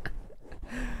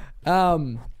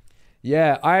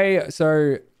 Yeah, I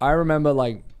remember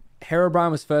like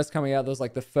Herobrine was first coming out. There was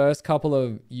like the first couple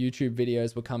of YouTube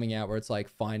videos were coming out where it's like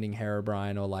finding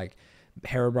Herobrine or like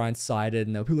Herobrine sighted,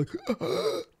 and they'll be like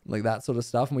like that sort of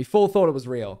stuff. And we full thought it was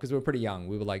real because we were pretty young.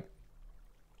 We were like,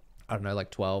 I don't know,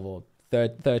 like 12 or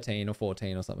 13 or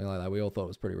 14 or something like that. We all thought it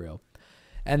was pretty real.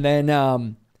 And then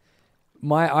I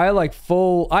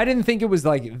didn't think it was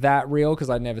like that real because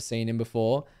I'd never seen him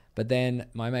before. But then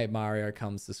my mate Mario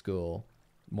comes to school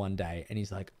one day and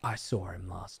he's like, I saw him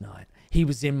last night. He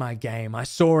was in my game. I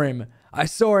saw him.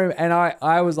 And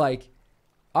I was like,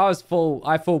 I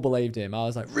full believed him. I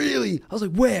was like, really? I was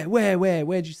like,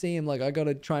 where'd you see him? Like, I got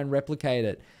to try and replicate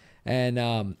it. And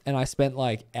I spent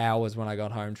like hours when I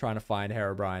got home trying to find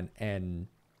Herobrine, and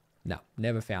no,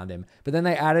 never found him. But then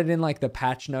they added in like the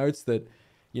patch notes that,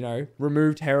 you know,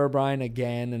 removed Herobrine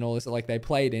again and all this. Like they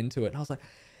played into it. And I was like,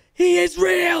 he is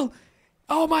real.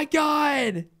 Oh my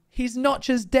God. He's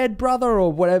Notch's dead brother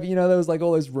or whatever. You know, there was like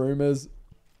all those rumors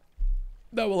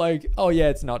that were like, oh yeah,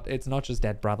 it's Notch's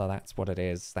dead brother. That's what it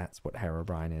is. That's what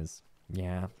Herobrine is.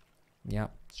 Yeah. Yeah,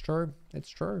 it's true. It's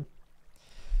true.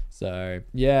 So,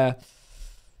 yeah.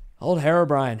 Old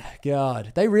Herobrine.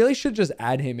 God. They really should just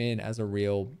add him in as a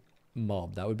real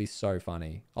mob. That would be so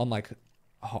funny. On like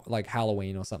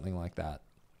Halloween or something like that.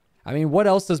 I mean, what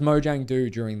else does Mojang do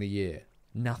during the year?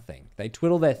 Nothing. They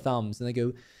twiddle their thumbs and they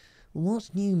go, what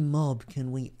new mob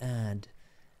can we add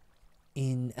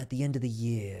in at the end of the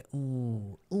year?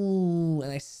 Ooh. And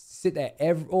they sit there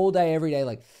all day, every day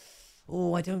like,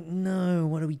 oh, I don't know.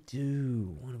 What do we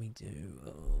do?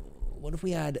 Oh. What if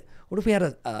we had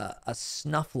a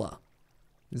snuffler?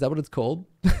 Is that what it's called?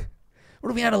 What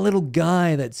if we had a little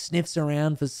guy that sniffs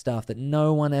around for stuff that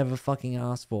no one ever fucking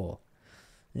asked for?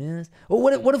 Yes. Or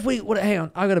hang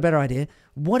on, I got a better idea.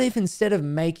 What if instead of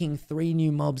making 3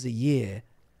 new mobs a year,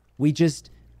 we just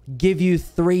give you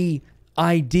 3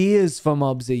 ideas for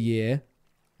mobs a year?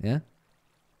 Yeah.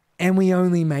 And we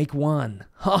only make 1.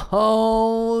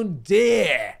 Oh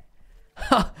dear.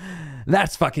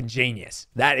 That's fucking genius.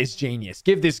 That is genius.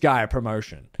 Give this guy a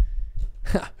promotion.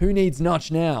 Who needs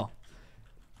Notch now?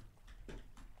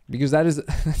 Because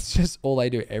that's just all they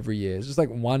do every year. It's just like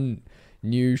 1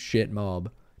 new shit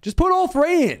mob. Just put all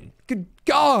 3 in. Good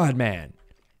God, man.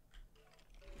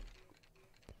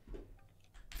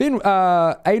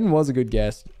 Aiden was a good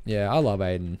guest. Yeah, I love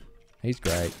Aiden. He's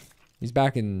great. He's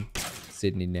back in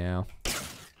Sydney now.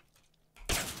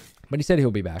 But he said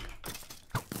he'll be back.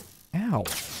 Ow.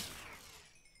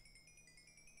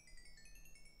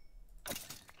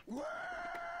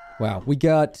 Wow, we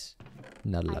got...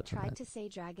 Not a lot. I tried to say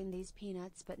dragon these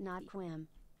peanuts, but not Quim.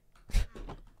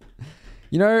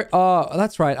 You know,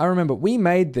 that's right. I remember we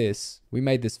made this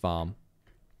farm.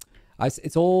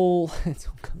 It's all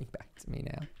coming back to me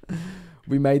now.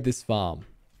 We made this farm,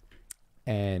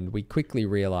 and we quickly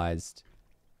realized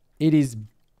it is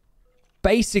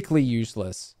basically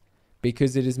useless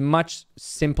because it is much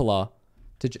simpler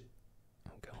to.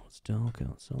 Oh God, it's dark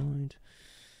outside.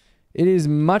 It is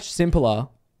much simpler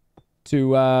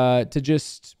to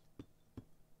just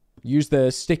use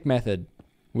the stick method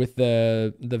with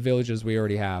the villagers we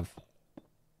already have.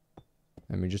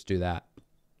 And we just do that.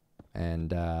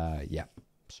 And yeah,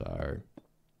 so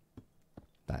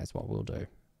that is what we'll do.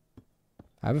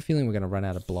 I have a feeling we're going to run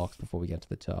out of blocks before we get to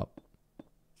the top.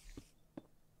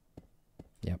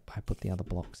 Yep, I put the other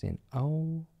blocks in.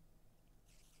 Oh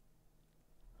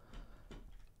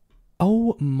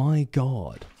my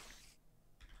God.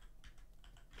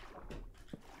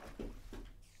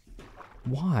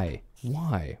 Why?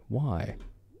 Why? Why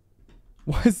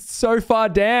is it so far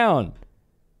down?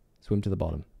 Swim to the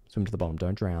bottom. Swim to the bottom.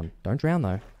 Don't drown. Don't drown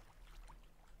though.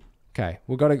 Okay,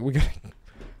 we gotta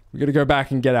go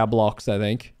back and get our blocks, I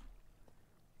think.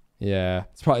 Yeah,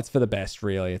 it's for the best,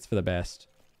 really. It's for the best.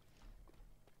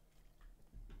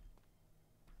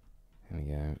 Here we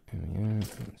go. Here we go.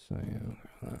 So yeah,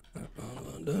 what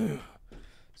I'll do.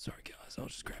 Sorry guys, I'll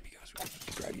just grab you guys.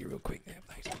 Grab you real quick. Yeah,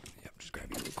 thanks. Yep, just grab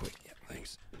you real quick. Yep,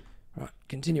 thanks. Right,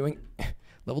 continuing.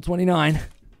 Level 29.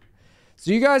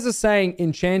 So you guys are saying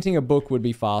enchanting a book would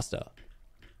be faster.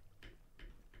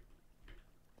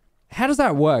 How does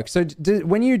that work? So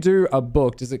when you do a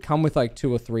book, does it come with like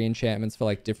 2 or 3 enchantments for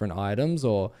like different items?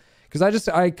 Or because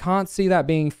I can't see that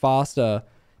being faster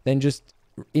than just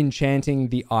enchanting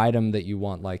the item that you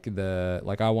want. Like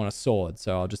I want a sword,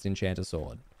 so I'll just enchant a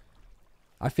sword.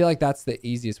 I feel like that's the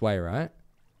easiest way, right?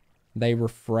 They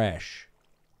refresh.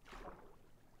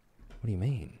 What do you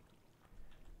mean?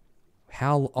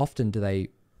 How often do they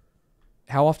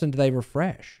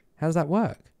refresh? How does that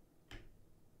work?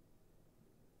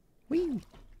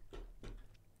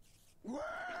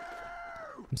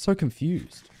 I'm so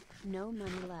confused. No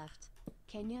money left.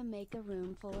 Can you make a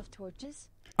room full of torches?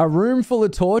 A room full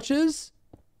of torches?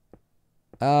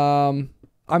 I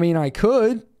mean, I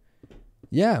could.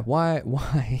 Yeah, why?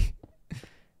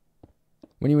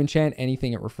 When you enchant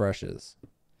anything, it refreshes.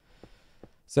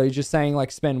 So you're just saying,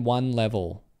 like, spend one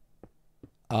level.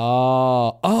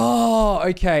 Oh,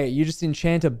 okay. You just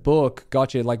enchant a book.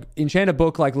 Gotcha. Like, enchant a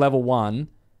book, like, level 1.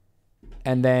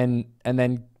 And then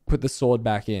put the sword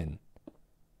back in.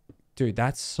 Dude,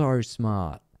 that's so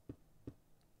smart.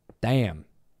 Damn.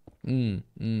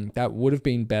 That would have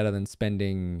been better than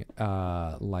spending,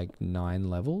 like, 9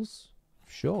 levels.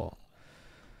 Sure.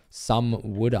 Some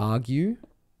would argue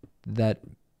that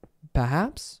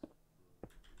perhaps.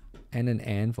 And an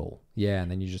anvil. Yeah, and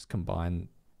then you just combine.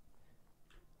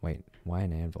 Wait, why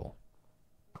an anvil?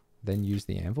 Then use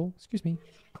the anvil? Excuse me.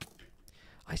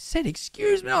 I said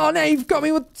excuse me. Oh, now you've got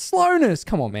me with slowness.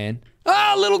 Come on, man.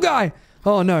 Ah, little guy.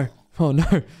 Oh, no. Oh,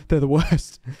 no. They're the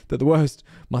worst. They're the worst.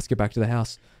 Must get back to the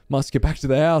house. Must get back to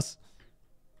the house.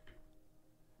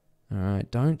 All right.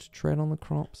 Don't tread on the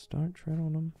crops. Don't tread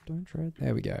on them. Don't tread.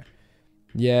 There we go.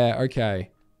 Yeah,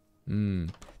 okay.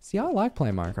 See, I like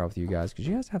playing Minecraft with you guys because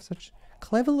you guys have such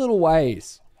clever little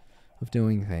ways of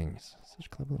doing things. Such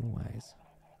clever little ways.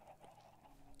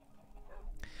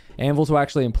 Anvil to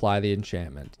actually imply the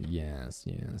enchantment. Yes.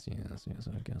 I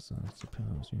guess I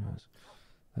suppose, yes.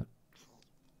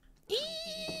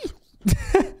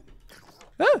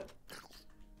 Ah!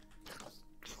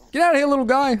 Get out of here, little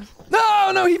guy.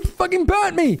 No, he fucking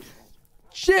burnt me.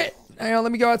 Shit. Hang on,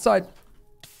 let me go outside.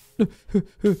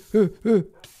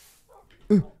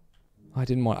 I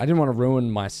didn't want to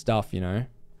ruin my stuff, you know. All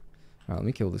right, let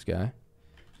me kill this guy.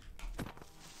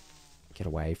 Get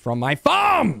away from my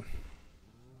farm.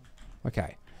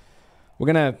 Okay.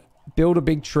 We're going to build a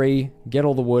big tree, get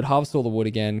all the wood, harvest all the wood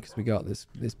again because we got this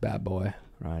bad boy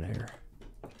right here.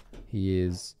 He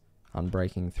is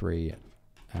Unbreaking 3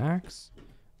 axe.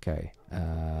 Okay.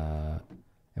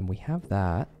 And we have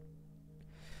that.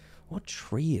 What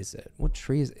tree is it? What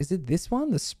tree is it this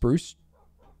one? The spruce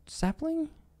sapling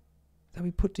that we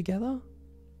put together?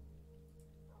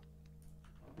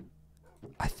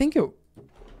 I think it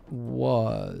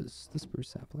was the spruce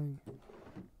sapling.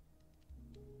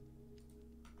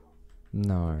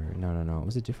 No. It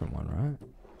was a different one, right?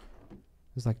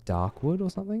 It was like dark wood or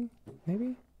something,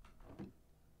 maybe?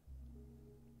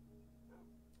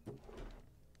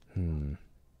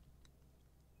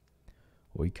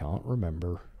 We can't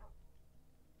remember.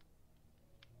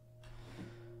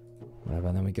 Whatever,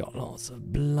 and then we got lots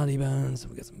of bloody bones.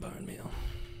 We got some bone meal.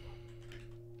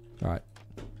 Alright.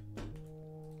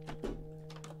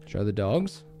 Show the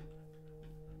dogs.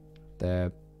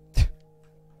 There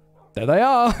they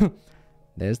are.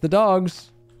 There's the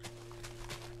dogs.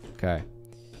 Okay.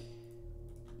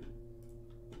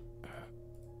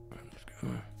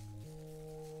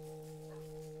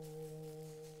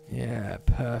 Yeah,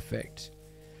 perfect.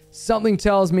 Something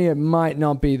tells me it might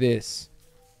not be this.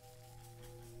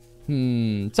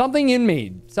 Something in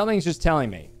me. Something's just telling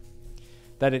me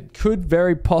that it could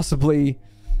very possibly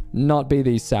not be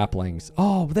these saplings.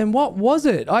 Oh, then what was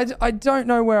it? I don't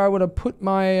know where I would have put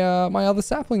my my other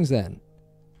saplings then.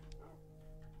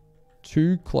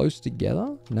 Too close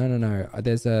together? No.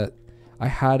 I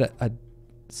had a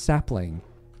sapling.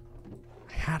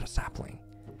 I had a sapling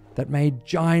that made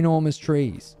ginormous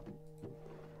trees.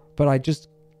 But I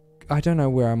don't know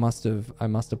where I must have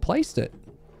placed it.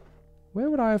 Where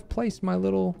would I have placed my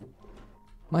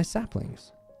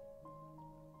saplings?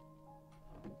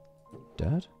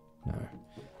 Dirt? No.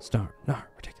 Stone? No.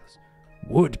 Ridiculous.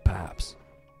 Wood, perhaps?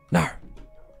 No.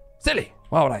 Silly.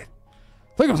 Why would I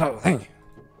think of such a thing?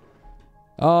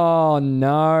 Oh,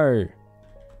 no.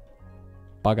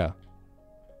 Bugger.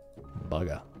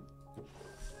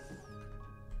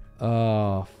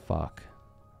 Oh, fuck.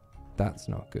 That's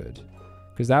not good.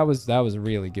 Because that was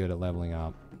really good at leveling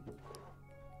up.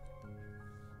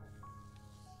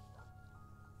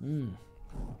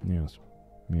 Yes.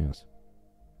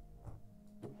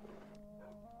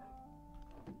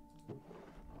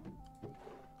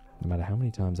 No matter how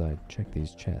many times I check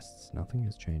these chests, nothing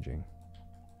is changing.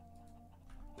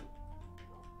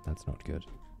 That's not good.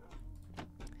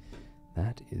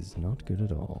 That is not good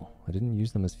at all. I didn't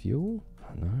use them as fuel?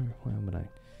 Oh, no. Why would I?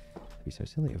 It'd be so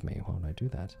silly of me. Why would I do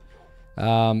that?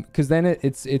 Because then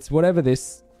it's whatever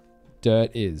this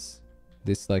dirt is.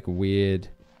 This like weird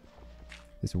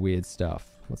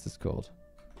stuff. What's this called?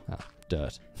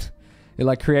 Dirt. It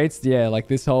like creates, like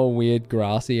this whole weird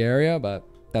grassy area, but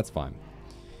that's fine.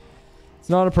 It's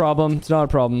not a problem. It's not a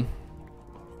problem.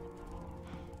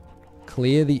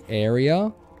 Clear the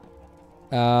area.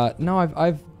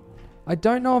 No, I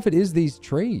don't know if it is these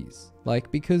trees.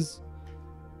 Like, because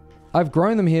I've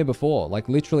grown them here before. Like,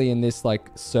 literally in this, like,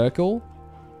 circle.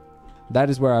 That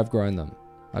is where I've grown them.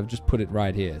 I've just put it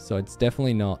right here. So it's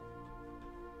definitely not...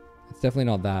 It's definitely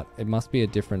not that. It must be a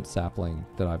different sapling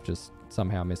that I've just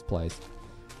somehow misplaced.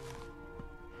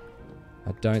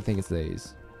 I don't think it's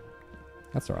these.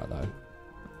 That's alright, though.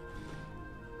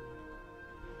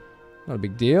 Not a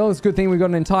big deal. It's a good thing we got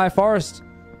an entire forest.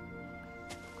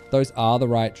 Those are the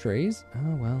right trees?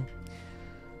 Oh, well.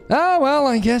 Oh, well,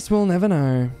 I guess we'll never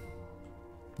know.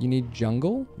 You need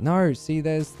jungle? No, see,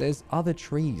 there's other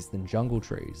trees than jungle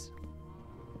trees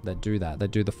that do that.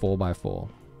 That do the 4x4.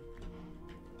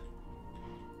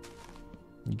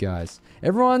 You guys.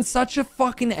 Everyone's such a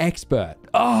fucking expert.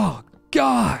 Oh,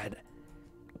 God.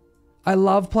 I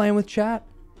love playing with chat,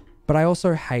 but I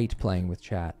also hate playing with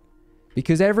chat.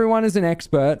 Because everyone is an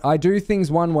expert. I do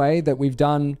things one way that we've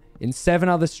done in 7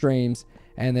 other streams,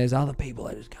 and there's other people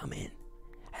that just come in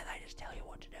and they just tell you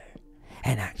what to do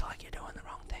and act like you're doing the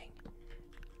wrong thing.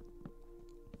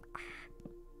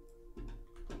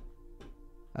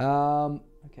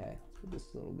 Okay, let's put this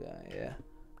little guy here.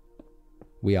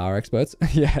 We are experts.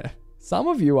 Yeah, some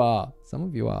of you are. Some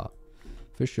of you are,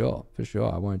 for sure. For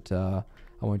sure. I won't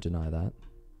deny that.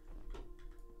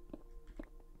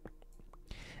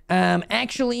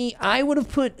 Actually, I would have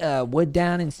put wood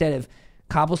down instead of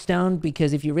cobblestone,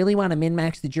 because if you really want to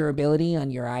min-max the durability on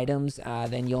your items,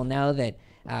 then you'll know that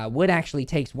wood actually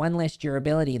takes 1 less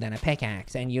durability than a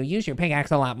pickaxe, and you'll use your pickaxe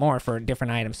a lot more for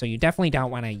different items, so you definitely don't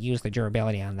want to use the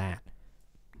durability on that.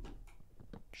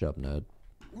 Shut up, nerd.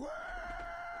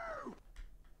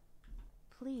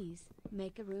 Please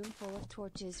make a room full of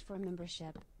torches for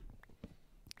membership.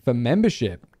 For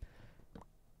membership?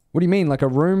 What do you mean? Like a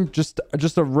room, just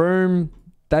a room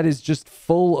that is just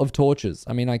full of torches?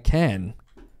 I mean, I can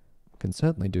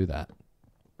certainly do that.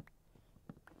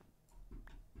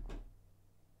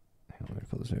 Hang on, let me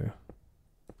put this here.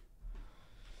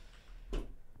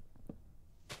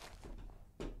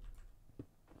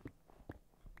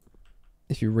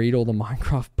 If you read all the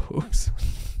Minecraft books.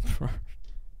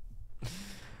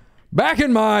 Back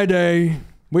in my day,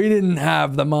 we didn't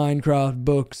have the Minecraft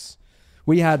books.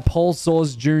 We had Paul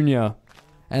Source Jr.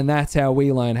 And that's how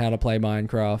we learned how to play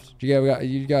Minecraft.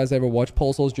 You guys ever watch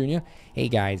Paul Source Jr.? Hey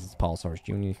guys, it's Paul Source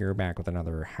Jr. here, back with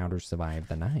another How to Survive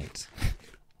the Night.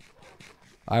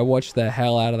 I watched the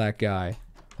hell out of that guy.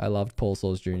 I loved Paul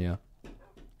Source Jr.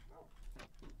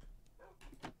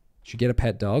 Should get a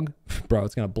pet dog? Bro,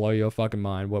 it's going to blow your fucking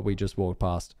mind what we just walked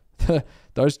past.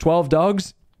 Those 12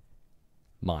 dogs?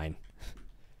 Mine.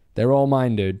 They're all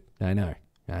mine, dude. I know.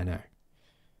 I know.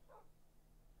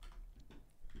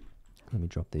 Let me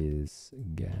drop this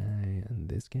guy and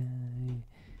this guy.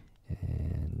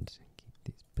 And keep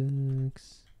these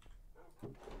books.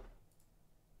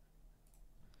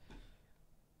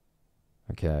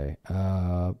 Okay.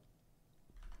 Oh,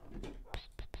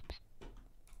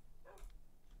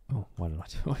 why did I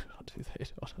do that?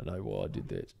 I don't know why I did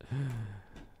that.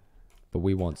 But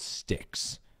we want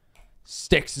sticks.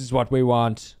 Sticks is what we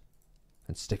want.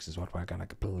 And sticks is what we're gonna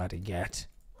bloody get.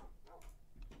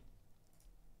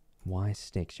 Why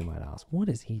sticks, you might ask? What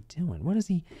is he doing? What is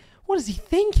he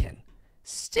thinking?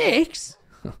 Sticks?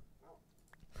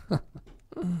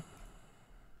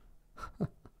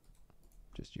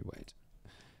 Just you wait.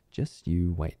 Just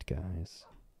you wait, guys.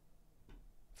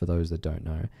 For those that don't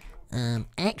know.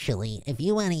 Actually, if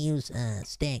you want to use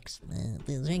sticks,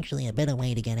 there's actually a better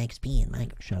way to get XP in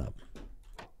Minecraft. Shut up.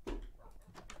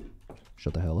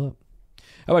 Shut the hell up.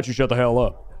 How about you shut the hell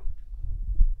up?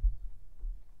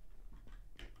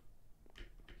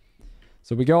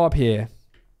 So we go up here.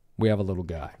 We have a little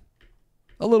guy.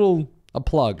 A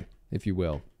plug, if you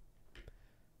will.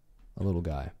 A little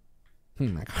guy. I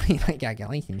can't even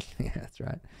calculations. Yeah, that's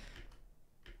right.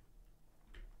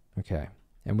 Okay.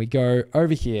 And we go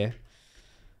over here.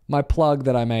 My plug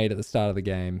that I made at the start of the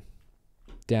game.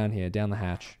 Down here, down the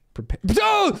hatch. Prepare.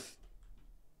 Oh!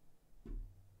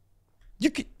 You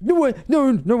can, no, wait.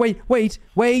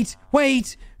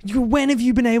 When have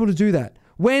you been able to do that?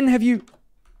 When have you...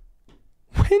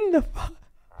 When the fuck?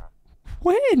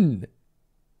 When?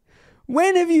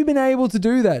 When have you been able to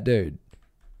do that, dude?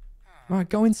 Alright,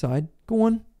 go inside. Go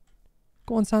on.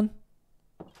 Go on, son.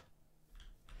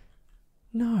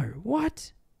 No,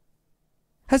 what?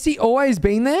 Has he always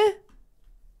been there?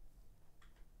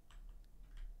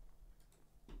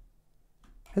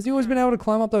 Has he always been able to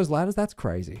climb up those ladders? That's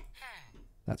crazy.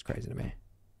 That's crazy to me.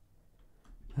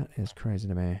 That is crazy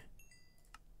to me.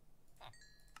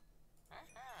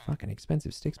 Fucking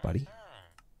expensive sticks, buddy.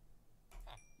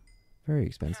 Very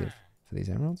expensive for these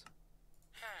emeralds.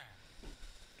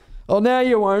 Oh, now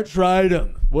you won't trade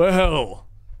them. Well,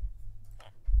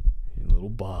 you little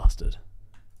bastard.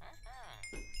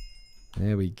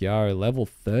 There we go. Level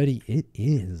 30 it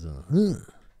is.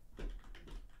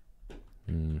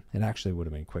 It actually would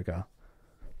have been quicker.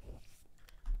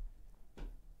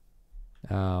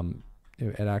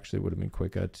 It actually would have been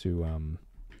quicker to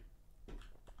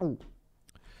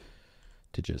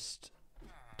just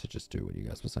do what you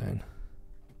guys were saying.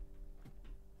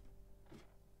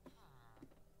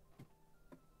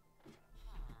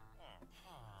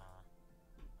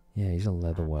 Yeah, he's a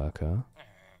leather worker.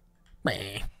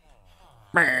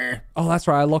 Oh, that's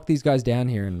right. I locked these guys down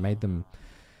here and made them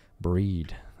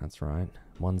breed. That's right.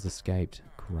 One's escaped.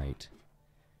 Great.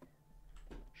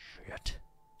 Shit.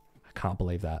 I can't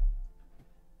believe that.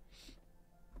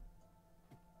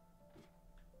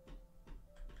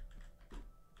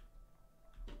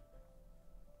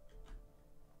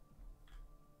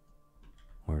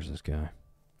 Where's this guy?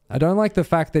 I don't like the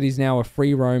fact that he's now a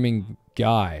free roaming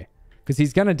guy. Because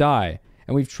he's going to die.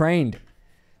 And we've trained.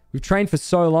 We've trained for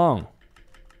so long.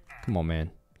 Come on, man.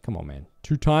 Come on, man.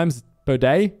 2 times per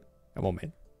day? Come on,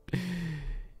 man.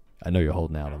 I know you're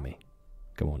holding out on me.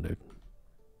 Come on, dude.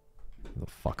 Little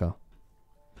fucker.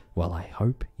 Well, I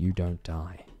hope you don't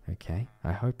die. Okay?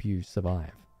 I hope you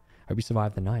survive. Hope you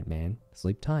survive the night, man.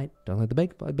 Sleep tight. Don't let the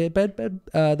bed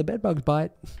bugs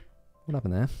bite. What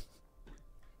happened there?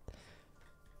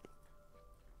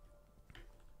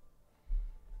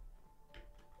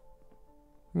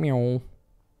 Meow.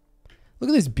 Look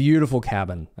at this beautiful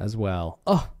cabin as well.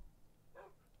 Oh.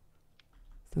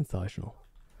 Sensational.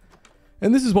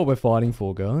 And this is what we're fighting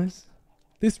for, guys.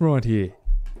 This right here.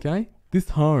 Okay?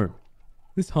 This home.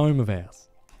 This home of ours.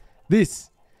 This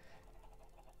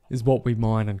is what we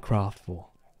mine and craft for.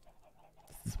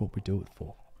 This is what we do it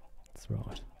for. That's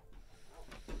right.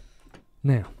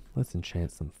 Now, let's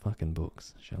enchant some fucking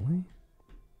books, shall we?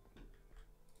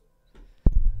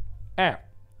 Ow.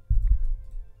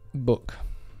 Book.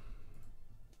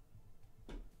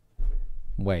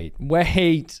 Wait a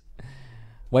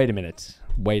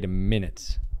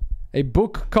minute. A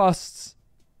book costs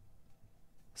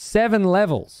 7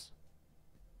 levels.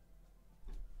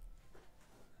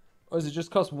 Or does it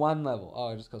just cost 1 level?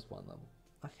 Oh, it just costs 1 level.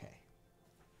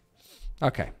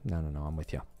 Okay. No, I'm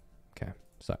with you. Okay,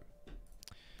 so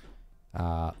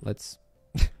let's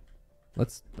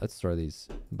throw these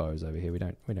bows over here. We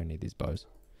don't need these bows.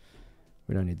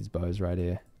 We don't need these bows right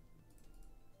here.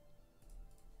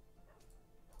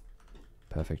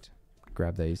 Perfect.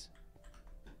 Grab these.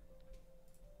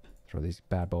 Throw these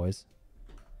bad boys.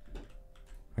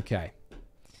 Okay.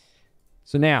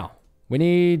 So now we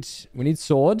need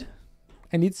sword.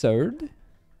 I need sword.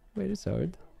 Wait a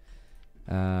sword.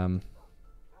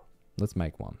 Let's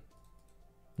make one.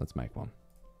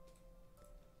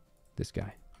 This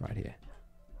guy right here.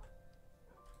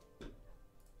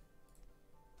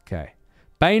 Okay.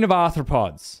 Bane of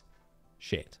arthropods.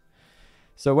 Shit.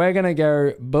 So we're going to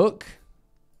go book.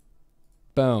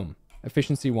 Boom.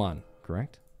 Efficiency 1.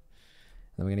 Correct?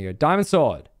 Then we're going to go diamond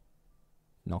sword.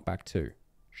 Knockback 2.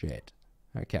 Shit.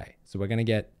 Okay. So we're going to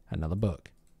get another book.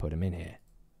 Put him in here.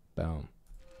 Boom.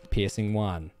 Piercing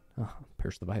 1. Oh,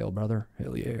 pierce the veil, brother.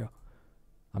 Hell yeah.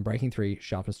 I'm breaking 3.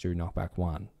 Sharpness 2. Knockback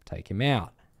 1. Take him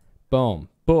out. Boom.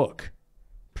 Book.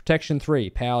 Protection 3.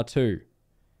 Power 2.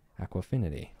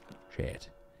 Aquafinity. Shit.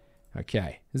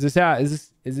 Okay. Is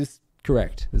this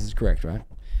correct? This is correct, right?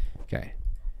 Okay.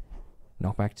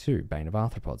 Knockback 2. Bane of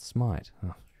arthropods. Smite.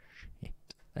 Oh, shit.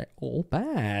 They're all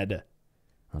bad.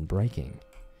 Unbreaking.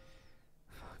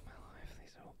 Fuck my life.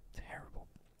 These are all terrible.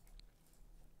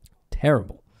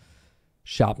 Terrible.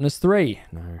 Sharpness 3.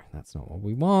 No, that's not what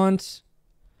we want.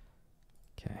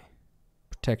 Okay.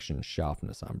 Protection,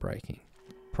 sharpness, unbreaking.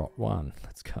 Prot 1.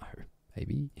 Let's go,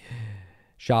 baby.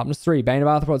 Sharpness 3. Bane of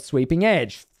arthropods, sweeping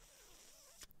edge.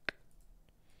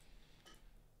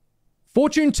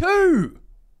 Fortune 2.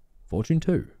 Fortune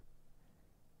 2.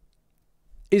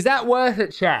 Is that worth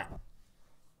it, chat?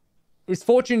 Is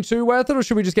Fortune 2 worth it, or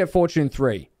should we just get Fortune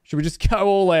 3? Should we just go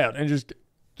all out and just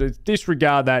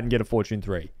disregard that and get a Fortune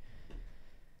 3?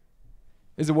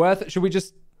 Is it worth it? Should we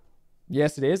just...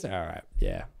 Yes, it is? All right.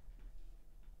 Yeah.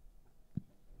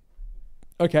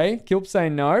 Okay. Kilp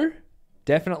saying no.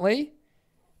 Definitely.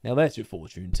 Now that's your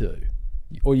Fortune 2.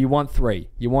 Or you want 3.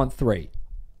 You want 3.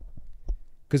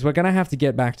 Because we're going to have to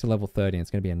get back to level 30 and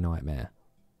it's going to be a nightmare.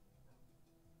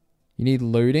 You need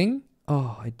looting?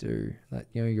 Oh, I do. That,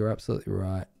 you're absolutely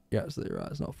right. You're absolutely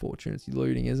right. It's not Fortune. It's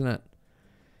looting, isn't it?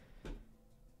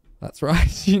 That's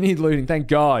right. You need looting. Thank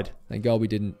God. Thank God we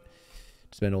didn't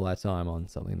spend all that time on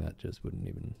something that just wouldn't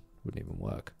even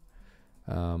work.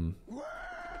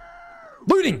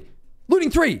 Looting! Looting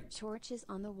 3! Torches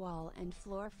on the wall and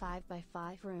floor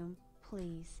 5x5 room,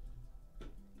 please.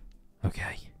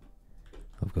 Okay.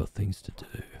 I've got things to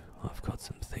do. I've got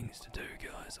some things to do,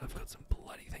 guys. I've got some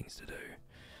bloody things to do.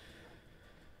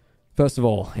 First of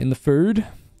all, in the food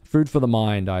for the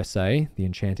mind, I say. The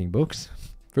enchanting books.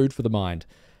 Food for the mind.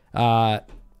 We're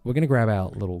going to grab our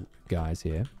little guys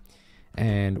here.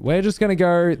 And we're just going to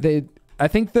go... I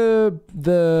think doing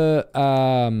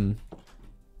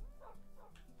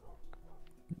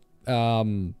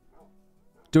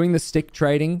the stick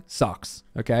trading sucks,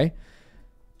 okay?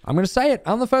 I'm going to say it.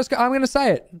 I'm the first guy. I'm going to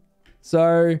say it.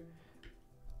 So,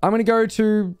 I'm going to go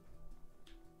to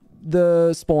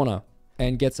the spawner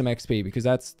and get some XP because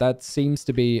that seems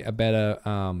to be a better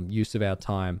use of our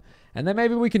time. And then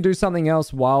maybe we can do something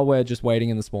else while we're just waiting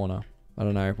in the spawner. I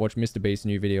don't know. Watch Mr. Beast's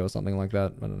new video or something like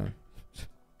that. I don't know.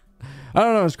 I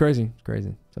don't know. It's crazy. It's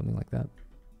crazy. Something like that.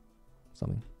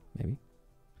 Something. Maybe.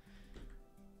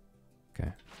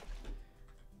 Okay.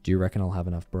 Do you reckon I'll have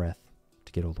enough breath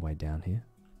to get all the way down here?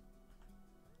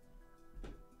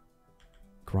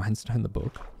 Grindstone the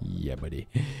book? Yeah, buddy.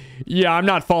 Yeah, I'm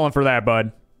not falling for that,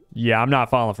 bud. Yeah, I'm not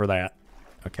falling for that.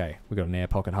 Okay, we got an air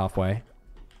pocket halfway.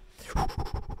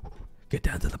 Get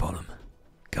down to the bottom.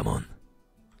 Come on.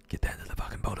 Get down to the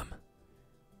fucking bottom.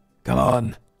 Come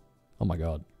on. Oh my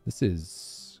god. This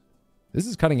is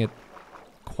cutting it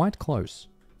quite close.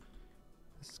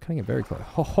 This is cutting it very close.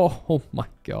 Oh my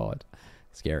god.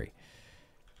 Scary.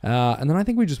 And then I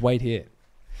think we just wait here.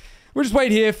 We'll just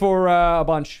wait here for a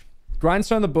bunch.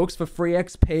 Grindstone the books for free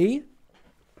XP.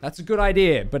 That's a good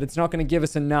idea, but it's not going to give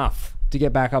us enough to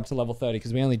get back up to level 30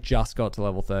 because we only just got to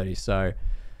level 30. So,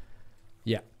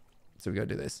 yeah. So we got to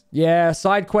do this. Yeah,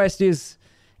 side quest is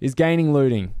gaining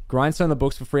looting. Grindstone the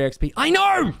books for free XP. I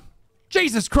know!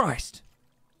 Jesus Christ.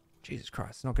 Jesus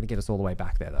Christ. It's not going to get us all the way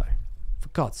back there, though. For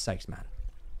God's sakes, man.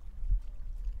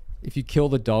 If you kill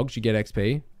the dogs, you get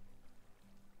XP.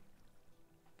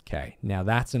 Okay, now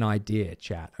that's an idea,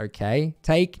 chat, okay?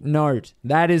 Take note.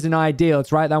 That is an idea.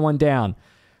 Let's write that one down.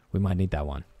 We might need that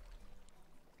one.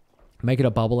 Make it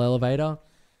a bubble elevator.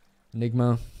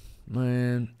 Enigma.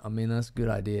 Man, I mean, that's a good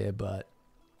idea, but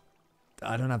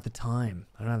I don't have the time.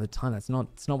 I don't have the time. It's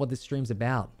not what this stream's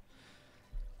about.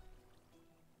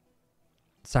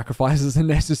 Sacrifices are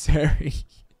necessary.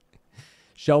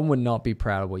 Sheldon would not be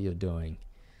proud of what you're doing.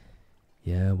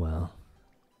 Yeah, well.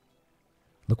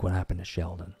 Look what happened to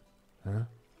Sheldon. Huh? Am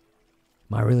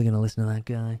I really going to listen to that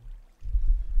guy?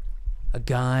 A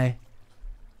guy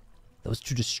that was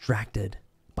too distracted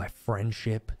by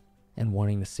friendship and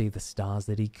wanting to see the stars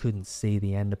that he couldn't see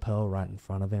the ender pearl right in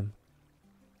front of him.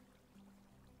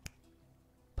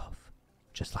 Puff.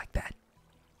 Just like that.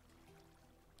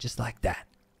 Just like that.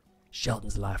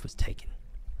 Sheldon's life was taken.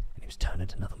 And he was turned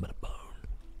into nothing but a bone.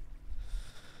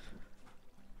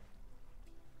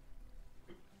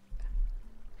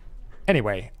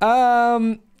 Anyway,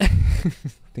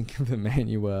 think of the man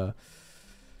you were.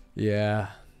 Yeah,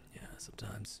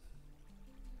 sometimes.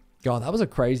 God, that was a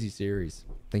crazy series.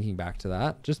 Thinking back to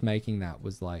that, just making that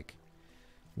was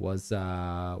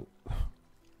an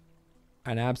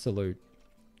absolute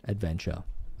adventure,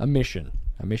 a mission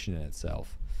in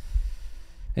itself.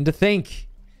 And to think,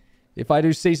 if I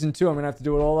do season 2, I'm gonna have to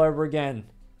do it all over again.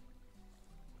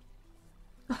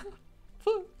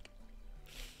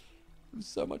 It was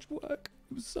so much work.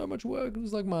 It was so much work. It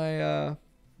was like my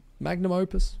magnum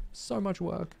opus. So much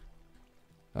work.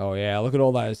 Oh yeah, look at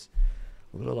all those.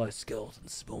 Look at all those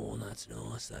skeletons spawn. That's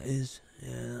nice. That is.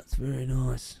 Yeah, that's very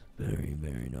nice. Very,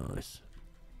 very nice.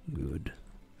 Good.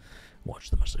 Watch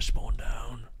them as they spawn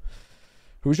down.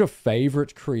 Who's your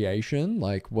favorite creation?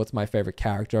 Like, what's my favorite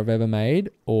character I've ever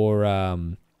made? Or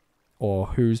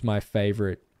who's my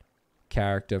favorite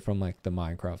character from like the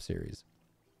Minecraft series?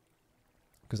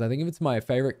 Because I think if it's my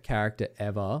favorite character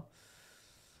ever...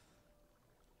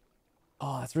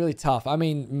 Oh, that's really tough. I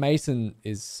mean, Mason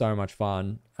is so much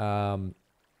fun. I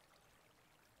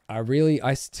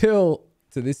still,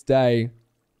 to this day,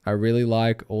 I really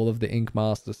like all of the Ink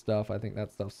Master stuff. I think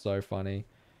that stuff's so funny.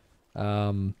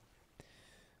 God,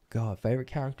 favorite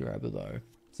character ever, though.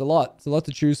 It's a lot. It's a lot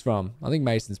to choose from. I think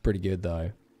Mason's pretty good,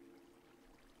 though.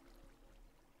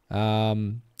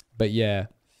 But yeah.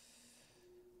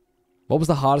 What was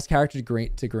the hardest character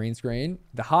to green screen?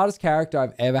 The hardest character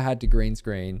I've ever had to green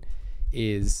screen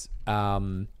is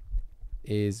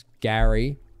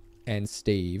Gary and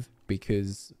Steve,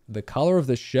 because the color of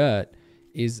the shirt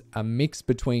is a mix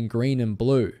between green and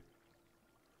blue.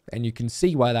 And you can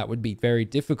see why that would be very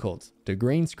difficult to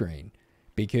green screen,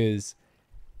 because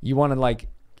you want to like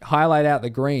highlight out the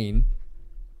green,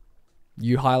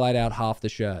 you highlight out half the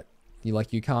shirt.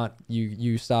 You can't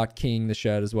you start keying the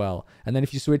shirt as well. And then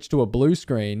if you switch to a blue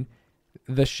screen,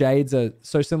 the shades are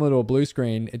so similar to a blue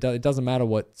screen. It doesn't matter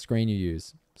what screen you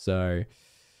use. So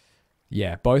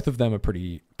yeah, both of them are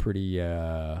pretty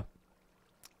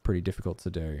difficult to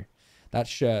do. That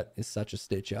shirt is such a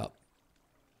stitch up.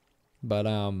 But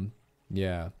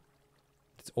yeah,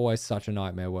 it's always such a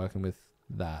nightmare working with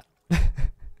that.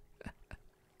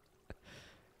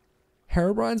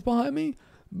 Herobrine's behind me?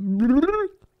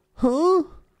 Huh?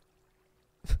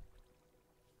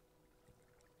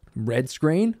 Red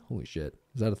screen? Holy shit.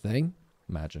 Is that a thing?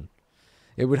 Imagine.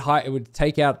 It would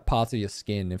take out parts of your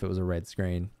skin if it was a red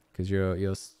screen, because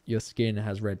your skin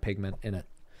has red pigment in it.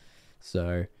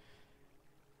 So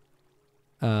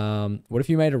what if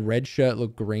you made a red shirt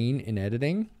look green in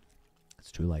editing?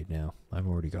 It's too late now. I've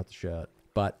already got the shirt.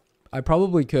 But I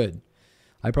probably could.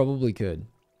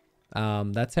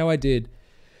 That's how I did.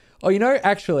 Oh, you know,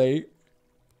 actually,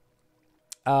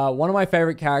 one of my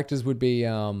favorite characters would be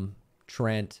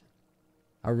Trent.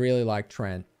 I really like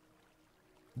Trent,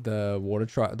 the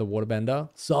waterbender.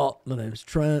 Salt, my name's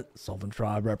Trent. Sylvan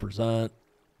Tribe represent.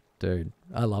 Dude,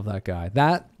 I love that guy.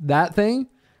 That thing,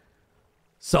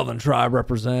 Southern Tribe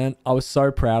represent. I was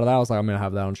so proud of that. I was like, I'm gonna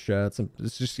have that on shirts, and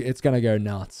it's gonna go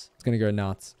nuts. It's gonna go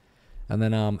nuts. And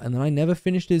then I never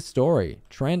finished his story.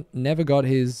 Trent never got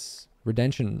his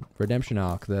redemption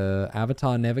arc. The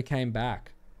Avatar never came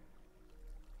back.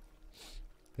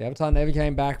 The Avatar never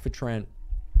came back for Trent.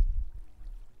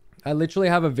 I literally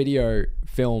have a video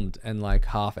filmed and like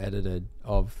half edited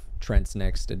of Trent's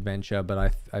next adventure,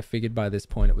 but I figured by this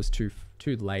point it was too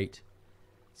late,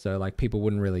 so like people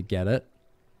wouldn't really get it.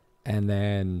 And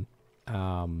then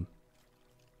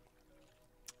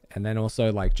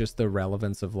also like just the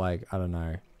relevance of like, I don't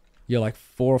know, you're like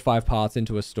 4 or 5 parts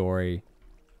into a story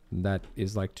that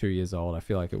is like 2 years old. I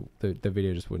feel like the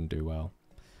video just wouldn't do well.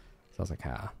 So I was like,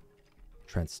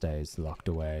 Trent stays locked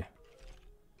away.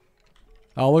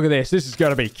 Oh, look at this. This is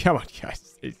going to be, come on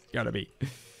guys. It's going to be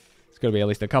at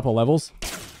least a couple levels.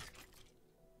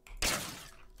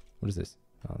 What is this?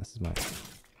 Oh, this is my...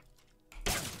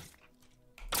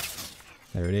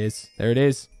 There it is. There it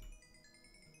is.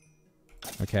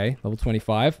 Okay, level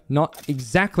 25. Not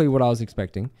exactly what I was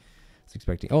expecting.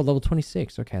 Oh, level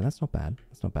 26. Okay, that's not bad.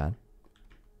 That's not bad.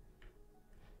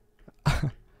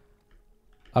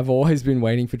 I've always been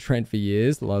waiting for Trent for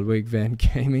years. Ludwig Van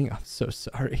Gaming. I'm so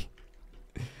sorry.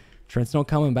 Trent's not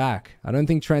coming back. I don't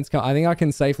think Trent's I think I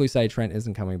can safely say Trent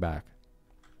isn't coming back.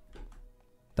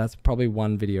 That's probably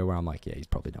one video where I'm like, yeah, he's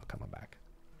probably not coming back.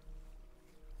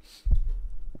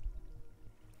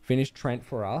 Finish Trent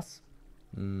for us.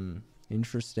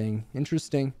 Interesting.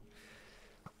 Interesting.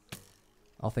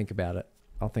 I'll think about it.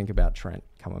 I'll think about Trent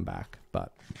coming back,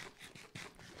 but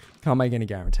can't make any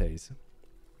guarantees.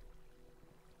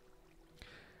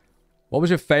 What was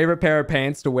your favorite pair of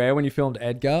pants to wear when you filmed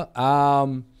Edgar?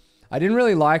 I didn't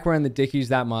really like wearing the Dickies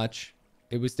that much.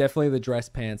 It was definitely the dress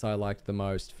pants I liked the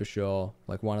most, for sure.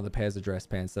 Like one of the pairs of dress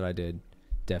pants that I did.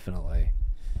 Definitely.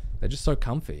 They're just so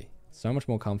comfy. So much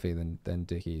more comfy than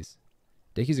Dickies.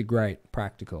 Dickies are great,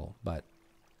 practical, but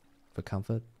for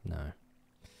comfort, no.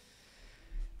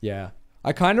 Yeah.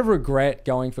 I kind of regret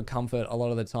going for comfort a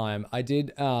lot of the time. I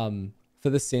did, for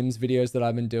the Sims videos that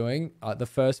I've been doing, the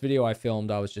first video I filmed,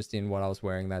 I was just in what I was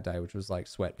wearing that day, which was like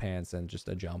sweatpants and just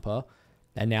a jumper.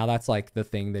 And now that's like the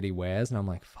thing that he wears. And I'm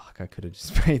like, fuck, I could have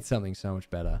just made something so much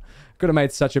better. Could have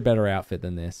made such a better outfit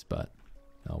than this, but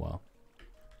oh well.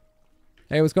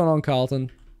 Hey, what's going on,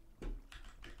 Carlton?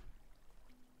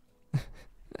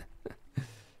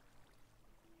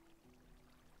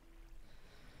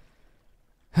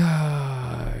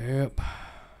 Yep.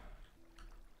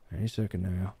 Any second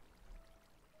now.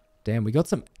 Damn, we got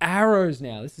some arrows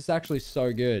now. This is actually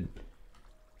so good.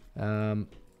 You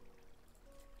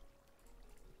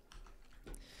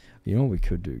know what we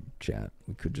could do, chat?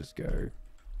 We could just go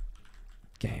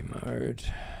game mode.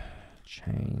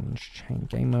 Change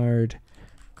game mode.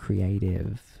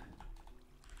 Creative.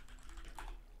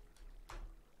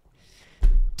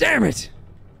 Damn it!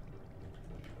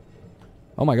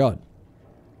 Oh my god.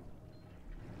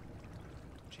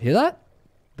 Did you hear that?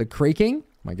 The creaking?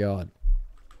 My god.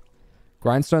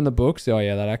 Grindstone the books. Oh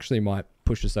yeah, that actually might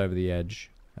push us over the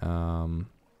edge. We'll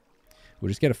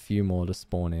just get a few more to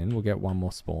spawn in. We'll get one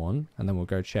more spawn, and then we'll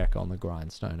go check on the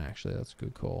grindstone, actually. That's a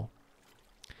good call.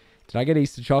 Did I get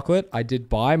Easter chocolate? I did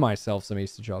buy myself some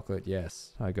Easter chocolate,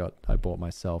 yes. I bought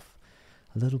myself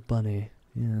a little bunny,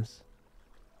 yes.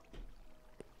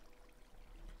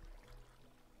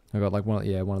 I got like one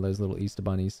of those little Easter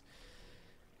bunnies.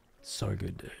 So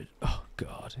good, dude. Oh,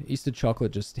 God. Easter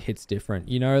chocolate just hits different.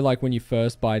 You know, like when you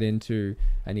first bite into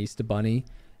an Easter bunny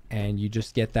and you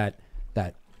just get that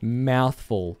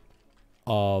mouthful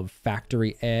of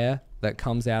factory air that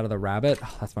comes out of the rabbit.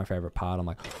 Oh, that's my favorite part. I'm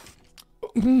like,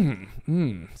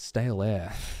 stale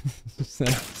air.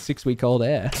 6-week-old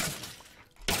air.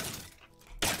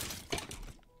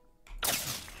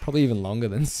 Probably even longer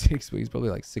than 6 weeks.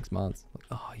 Probably like 6 months.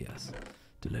 Oh, yes.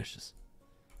 Delicious.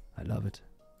 I love it.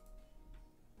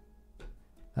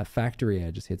 That factory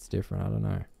air just hits different. I don't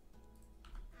know.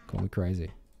 Call me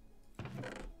crazy.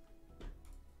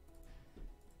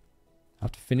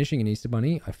 After finishing an Easter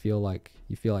bunny, I feel like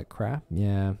you feel like crap.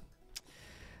 Yeah.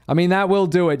 I mean, that will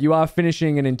do it. You are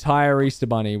finishing an entire Easter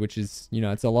bunny, which is, you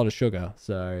know, it's a lot of sugar.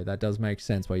 So that does make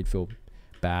sense why you'd feel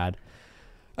bad.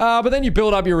 But then you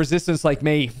build up your resistance like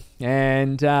me,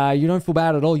 and you don't feel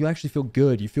bad at all. You actually feel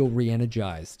good. You feel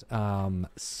re-energized.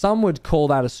 Some would call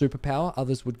that a superpower.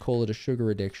 Others would call it a sugar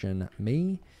addiction.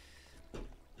 Me,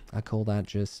 I call that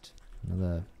just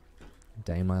another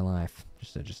day in my life.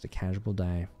 Just a casual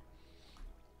day.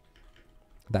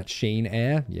 That sheen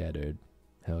air? Yeah, dude.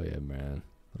 Hell yeah, man.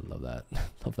 I love that.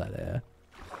 Love that air.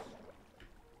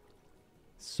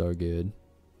 So good.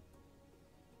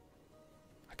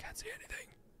 I can't see anything.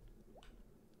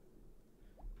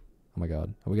 Oh my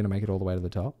god. Are we gonna make it all the way to the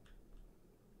top?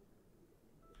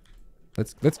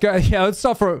 Let's go. Yeah, let's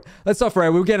stop for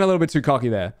air. We were getting a little bit too cocky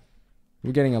there.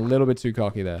 We're getting a little bit too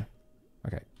cocky there.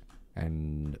 Okay.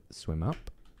 And swim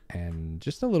up. And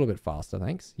just a little bit faster,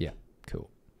 thanks. Yeah, cool.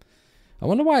 I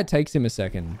wonder why it takes him a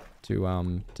second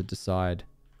to decide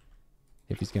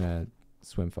if he's gonna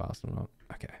swim fast or not.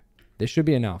 Okay. There should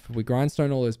be enough. If we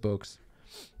grindstone all those books,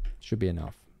 should be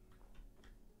enough.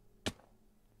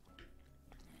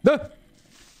 Okay.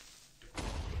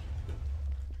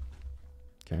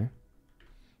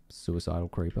 Suicidal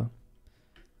creeper.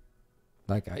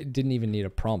 Like, I didn't even need a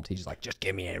prompt. He's just like, just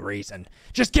give me a reason.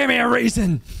 Just give me a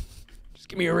reason. Just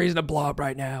give me a reason to blow up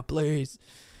right now, please.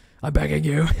 I'm begging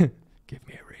you. Give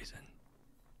me a reason.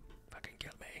 Fucking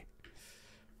kill me.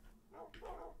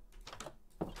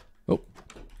 Oh.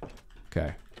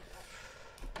 Okay.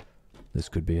 This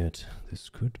could be it. This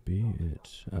could be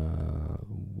it.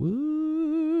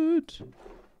 Wood.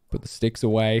 Put the sticks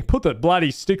away. Put the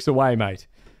bloody sticks away, mate.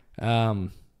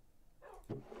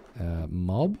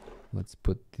 Mob. Let's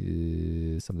put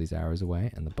some of these arrows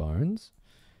away and the bones.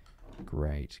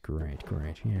 Great, great,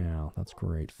 great. Yeah, that's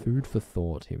great. Food for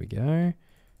thought. Here we go.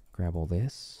 Grab all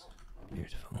this.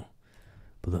 Beautiful.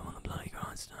 Put them on the bloody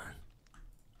grindstone.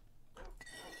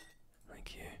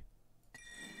 Thank you.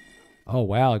 Oh,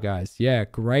 wow, guys. Yeah,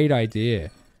 great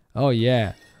idea. Oh,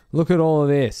 yeah. Look at all of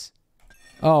this.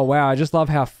 Oh, wow. I just love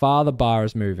how far the bar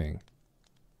is moving.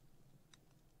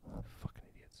 Fucking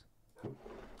idiots.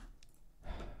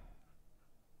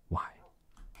 Why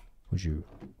would you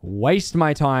waste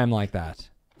my time like that?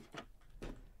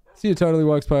 See, it totally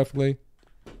works perfectly.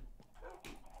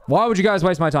 Why would you guys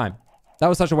waste my time? That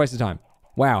was such a waste of time.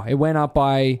 Wow, it went up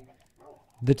by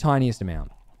the tiniest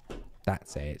amount.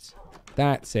 That's it.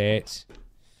 That's it.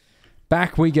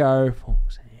 Back we go.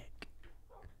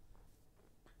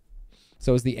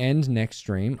 So is the end next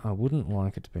stream? I wouldn't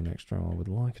like it to be next stream. I would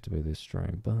like it to be this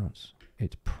stream, but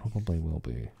it probably will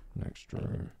be next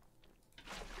stream.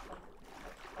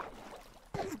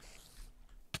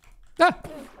 Ah!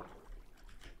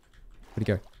 Where'd he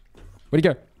go? Where'd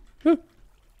he go? Ah!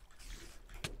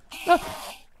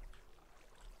 Ah!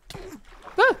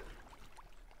 Ah!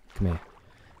 Come here.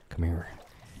 Come here.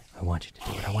 I want you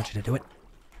to do it. I want you to do it.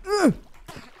 Fucking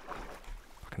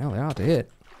hell, they are to hit.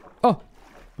 Oh!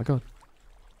 My god.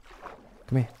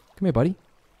 Come here. Come here, buddy.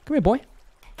 Come here, boy.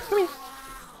 Come here.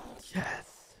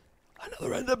 Yes.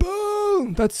 Another ender.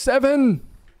 Boom! That's 7.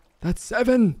 That's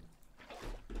 7.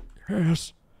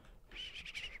 Yes.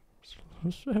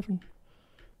 7.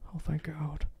 Oh, thank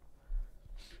God.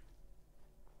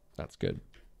 That's good.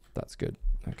 That's good.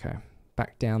 Okay.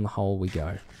 Back down the hole we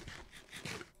go.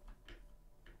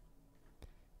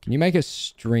 Can you make a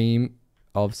stream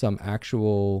of some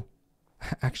actually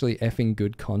effing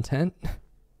good content?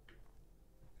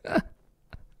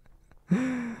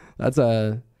 That's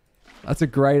a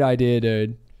great idea,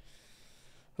 dude.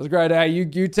 That's a great idea.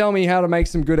 You tell me how to make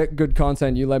some good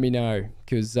content. You let me know,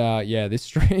 because yeah, this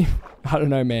stream, I don't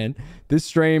know, man. This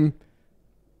stream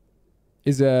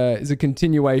is a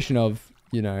continuation of,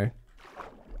 you know,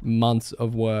 months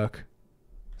of work.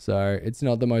 So it's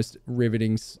not the most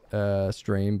riveting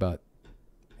stream, but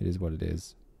it is what it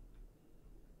is.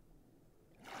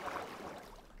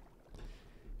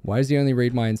 Why does he only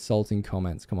read my insulting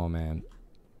comments? Come on, man.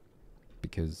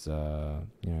 Because, you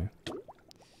know,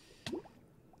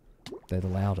 They're the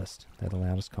loudest. They're the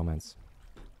loudest comments.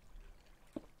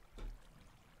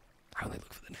 I only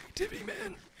look for the negativity,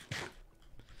 man.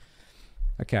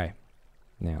 Okay.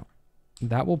 Now,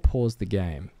 that will pause the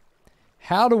game.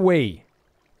 How do we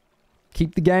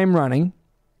keep the game running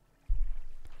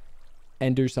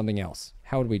and do something else?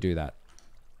 How would we do that?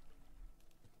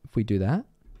 If we do that,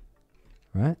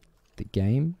 right? The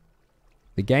game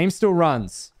still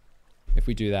runs if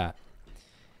we do that.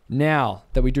 Now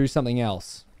that we do something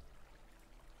else,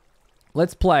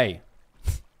 let's play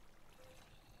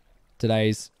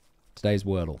today's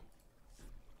Wordle.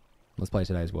 Let's play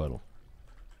today's Wordle.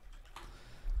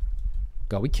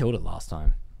 God, we killed it last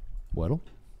time. Wordle.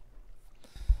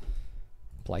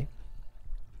 Play.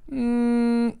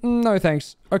 No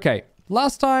thanks. Okay,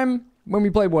 last time when we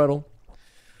played Wordle,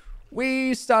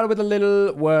 we started with a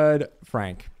little word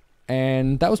Frank,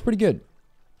 and that was pretty good.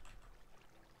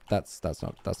 That's not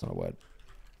a word.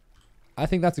 I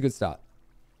think that's a good start.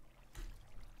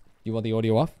 You want the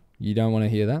audio off? You don't want to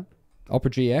hear that?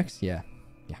 Opera GX? Yeah.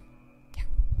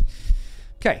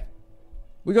 Okay.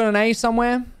 We got an A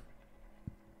somewhere.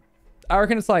 I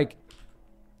reckon it's like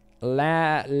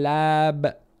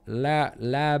labig. Is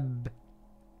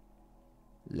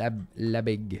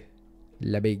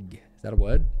that a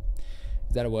word?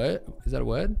 Is that a word? Is that a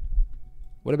word?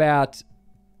 What about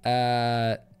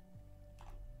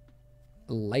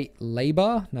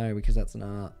labor? No, because that's an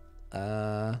R.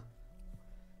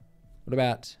 What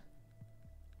about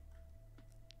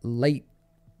labor?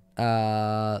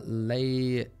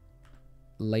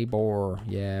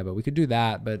 Yeah, but we could do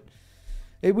that, but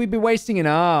we'd be wasting an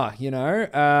R, you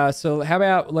know? So how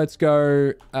about let's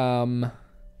go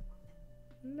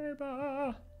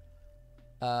labor.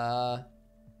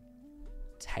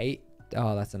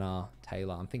 Oh, that's an R.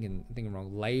 Taylor. I'm thinking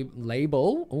wrong.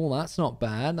 Label. Oh, that's not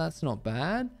bad. That's not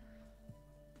bad.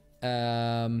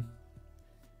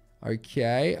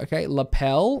 Okay.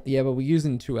 Lapel. Yeah, but we're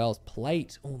using two L's.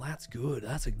 Plate. Oh, that's good.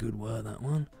 That's a good word, that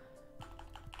one.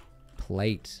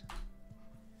 Plate.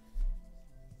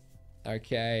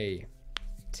 Okay.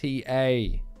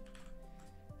 TA.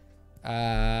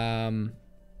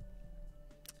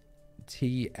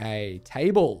 TA.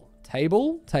 Table.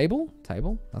 Table.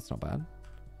 That's not bad.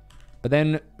 But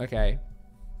then, okay.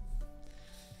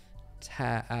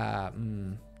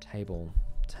 Table.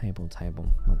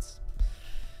 Let's...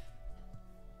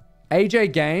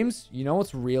 AJ Games, you know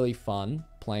what's really fun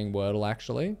playing Wordle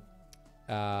actually?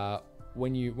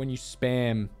 When you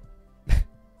spam... when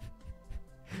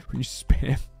you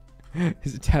spam...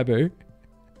 Is it taboo?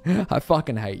 I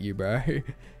fucking hate you, bro.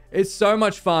 It's so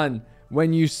much fun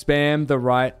when you spam the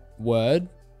right word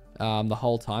the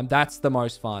whole time. That's the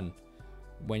most fun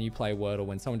when you play Wordle,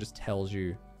 when someone just tells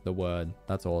you the word.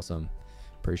 That's awesome.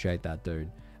 Appreciate that, dude.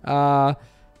 Ban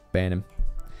him.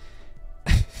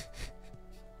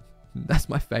 That's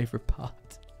my favorite part.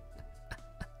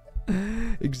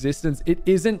 Existence. It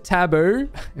isn't taboo.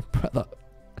 Brother.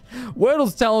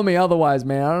 Wordle's telling me otherwise,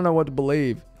 man. I don't know what to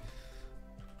believe.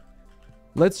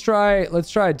 Let's try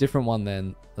a different one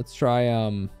then. Let's try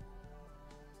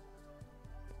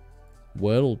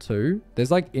Wordle 2.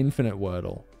 There's like infinite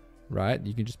Wordle, right?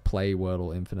 You can just play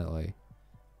Wordle infinitely.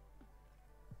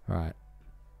 All right.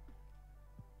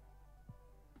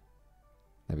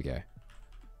 There we go.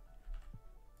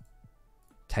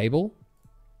 Table.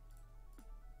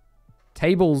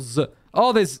 Tables.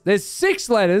 Oh, there's 6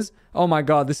 letters. Oh my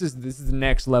god, this is the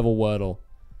next level Wordle.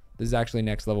 This is actually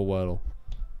next level Wordle.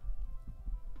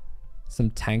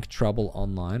 Some tank trouble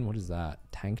online. What is that?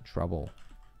 Tank trouble.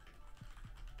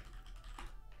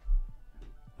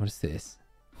 What is this?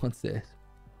 What's this?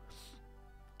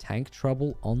 Tank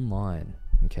trouble online.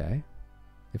 Okay.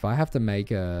 If I have to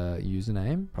make a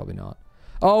username, probably not.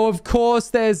 Oh, of course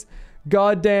there's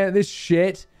goddamn this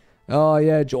shit. Oh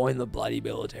yeah, join the bloody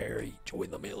military.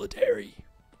 Join the military.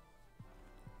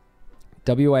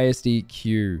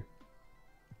 WASD-Q.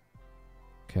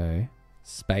 Okay.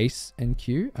 Space and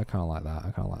Q. I kind of like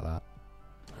that.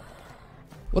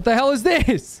 What the hell is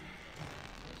this?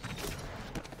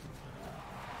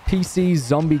 PC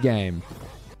zombie game.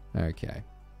 Okay.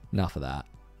 Enough of that.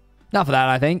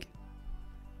 I think.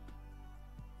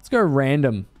 Let's go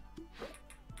random.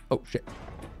 Oh, shit.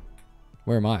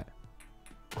 Where am I?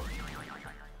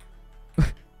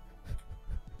 What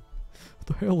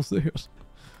the hell is this?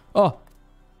 Oh.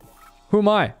 Who am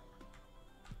I?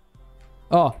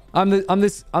 Oh, I'm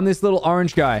this little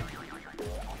orange guy.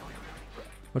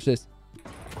 Watch this.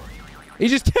 He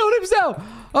just killed himself.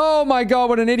 Oh my god,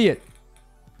 what an idiot.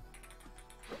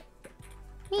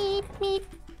 Meep, meep.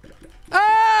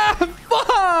 Ah,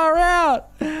 far out.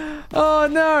 Oh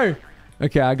no.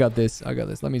 Okay, I got this. I got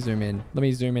this. Let me zoom in. Let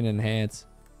me zoom in and enhance.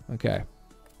 Okay.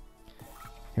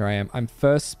 Here I am. I'm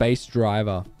first space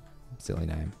driver. Silly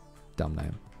name. Dumb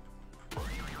name.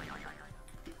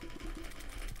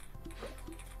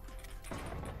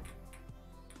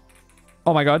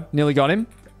 Oh my god. Nearly got him.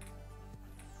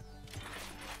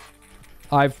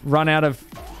 I've run out of...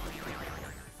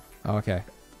 Oh, okay.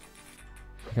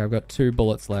 Okay, I've got 2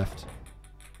 bullets left.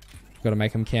 Got to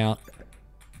make them count.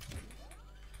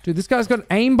 Dude, this guy's got an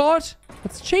aimbot?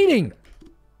 That's cheating.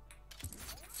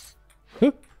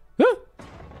 Huh? Huh?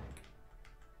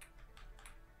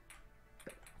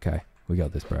 Okay, we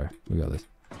got this, bro. We got this.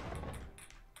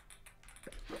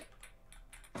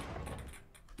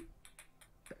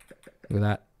 Look at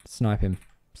that. Snipe him.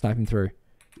 Snipe him through.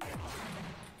 The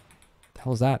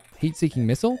hell is that? Heat-seeking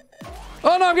missile?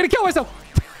 Oh no, I'm gonna kill myself!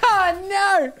 Ah,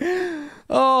 no!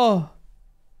 Oh.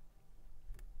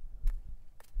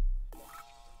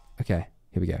 Okay,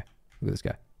 here we go. Look at this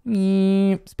guy.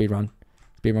 Speed run.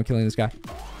 Speed run killing this guy.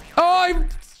 Oh,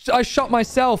 I shot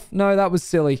myself. No, that was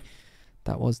silly.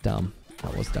 That was dumb.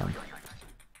 That was dumb.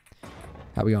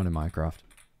 How we going in Minecraft?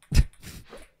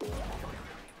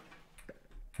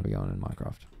 How we going in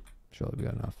Minecraft? Surely we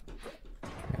got enough.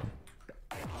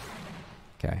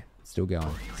 Okay, still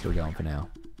going. Still going for now.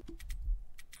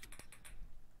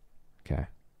 Okay,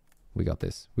 we got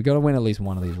this. We got to win at least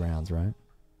one of these rounds, right?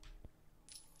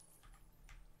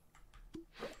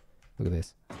 Look at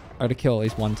this. I got to kill at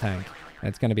least one tank. And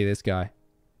it's going to be this guy.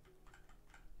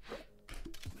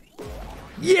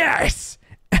 Yes!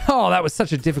 Oh, that was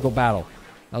such a difficult battle.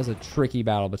 That was a tricky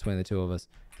battle between the two of us.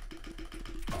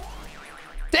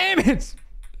 Damn it!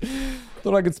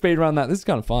 Thought I could speedrun that. This is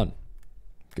kind of fun.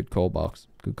 Good call, Box.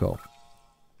 Good call.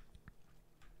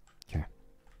 Okay.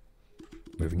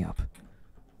 Moving up.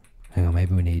 Hang on,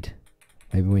 maybe we need...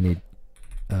 Maybe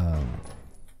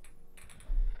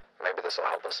this will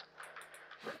help us.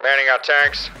 Manning our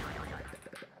tanks.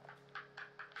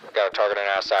 Got a target in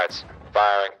our sights.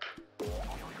 Firing.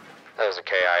 That was a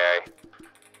KIA.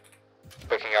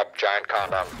 Picking up giant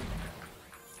condom.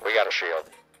 We got a shield.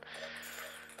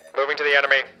 Moving to the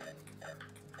enemy.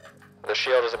 The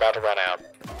shield is about to run out.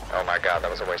 Oh my god,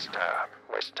 that was a waste of time.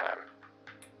 Waste of time.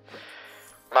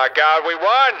 My god, we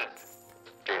won!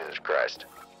 Jesus Christ.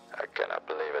 I cannot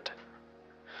believe it.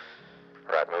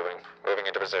 Right, moving. Moving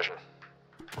into position.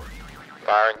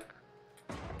 Firing.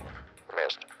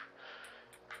 Missed.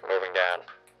 Moving down.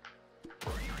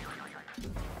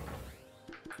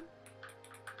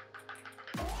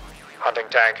 Hunting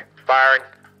tank. Firing.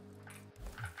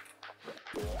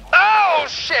 Oh,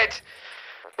 shit!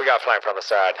 We got flanked from the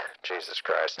side. Jesus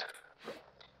Christ.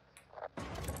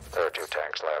 There are 2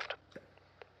 tanks left.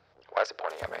 Why is it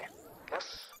pointing at me?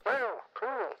 Yes. Oh,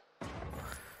 cool.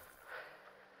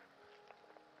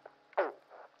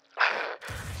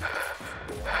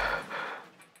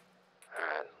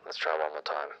 Alright, let's try one more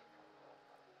time.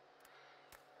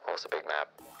 What's the big map?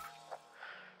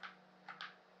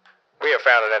 We have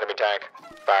found an enemy tank.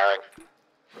 Firing.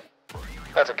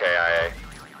 That's a KIA.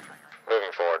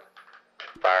 Moving forward.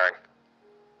 Firing.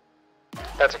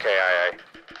 That's a KIA.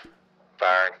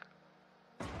 Firing.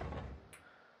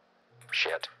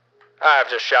 Shit. I've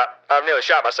nearly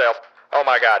shot myself. Oh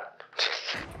my god.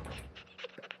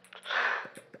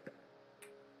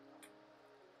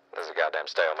 This is a goddamn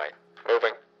stalemate.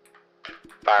 Moving.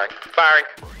 Firing. Firing.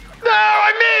 No,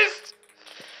 I missed!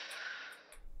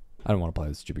 I don't want to play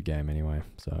this stupid game anyway,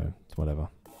 so it's whatever.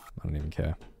 I don't even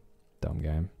care. Dumb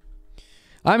game.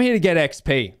 I'm here to get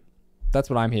XP. That's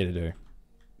what I'm here to do.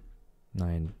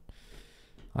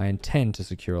 I intend to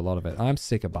secure a lot of it. I'm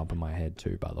sick of bumping my head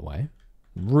too, by the way.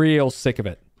 Real sick of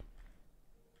it.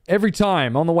 Every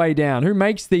time on the way down. Who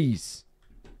makes these?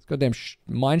 It's goddamn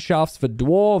mine shafts for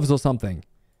dwarves or something.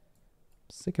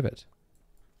 Sick of it.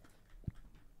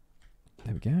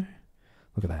 There we go.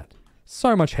 Look at that.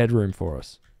 So much headroom for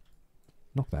us.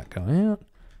 Knock that guy out.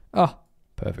 Ah,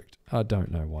 perfect. I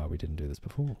don't know why we didn't do this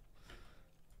before.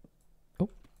 Oh,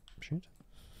 shit.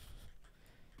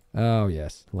 Oh,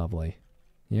 yes. Lovely.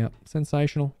 Yep.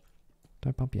 Sensational.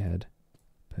 Don't bump your head.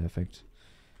 Perfect.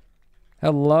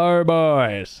 Hello,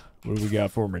 boys. What do we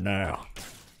got for me now?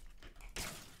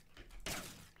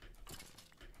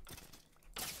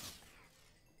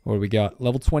 What do we got?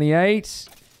 Level 28.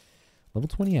 Level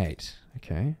 28.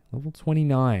 Okay. Level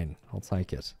 29. I'll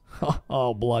take it.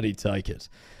 I'll bloody take it.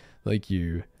 Thank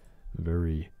you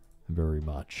very, very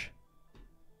much.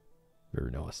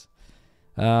 Very nice.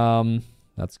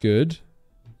 That's good.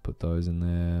 Put those in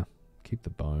there. Keep the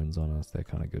bones on us. They're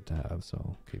kind of good to have, so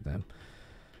I'll keep them.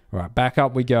 All right, back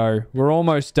up we go. We're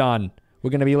almost done. We're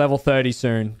going to be level 30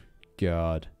 soon.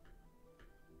 God.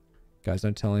 Guys,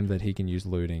 don't tell him that he can use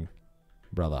looting.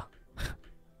 Brother.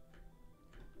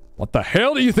 What the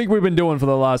hell do you think we've been doing for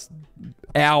the last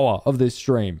hour of this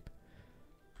stream?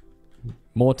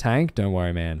 More tank? Don't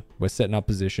worry, man. We're setting up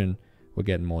position. We're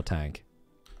getting more tank.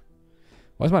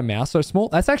 Why is my mouse so small?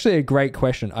 That's actually a great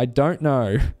question. I don't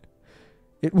know.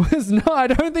 It was not. I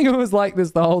don't think it was like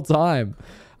this the whole time.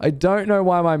 I don't know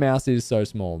why my mouse is so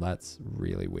small. That's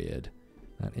really weird.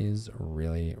 That is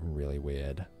really, really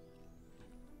weird.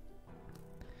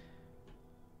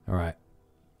 All right.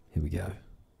 Here we go.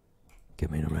 Get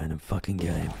me in a random fucking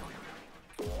game.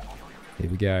 Here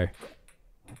we go.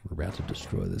 We're about to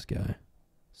destroy this guy.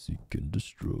 Seek and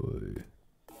destroy.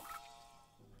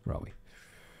 Where are we?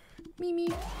 Me.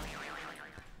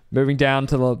 Moving down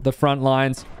to the front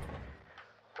lines.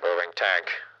 Moving tank.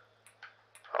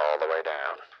 All the way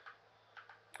down.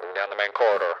 Moving down the main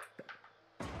corridor.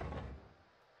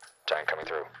 Tank coming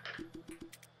through.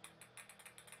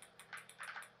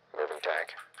 Moving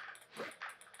tank.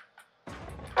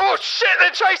 Oh shit,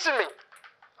 they're chasing me!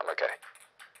 I'm okay.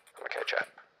 I'm okay, chat.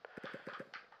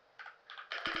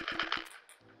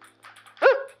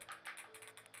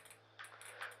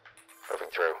 Moving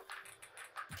through.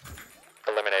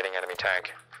 Eliminating enemy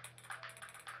tank.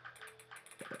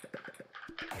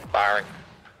 Firing.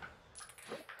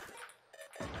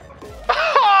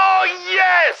 Oh,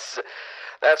 yes!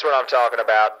 That's what I'm talking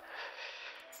about.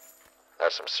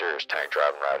 That's some serious tank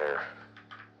driving right here.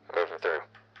 Moving through.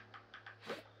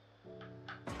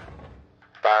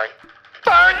 Firing.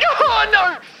 Firing! Oh,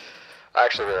 no! I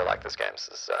actually really like this game.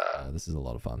 This is a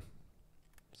lot of fun.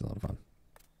 It's a lot of fun.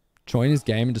 Join his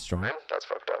game and destroy him? That's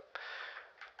fucked up.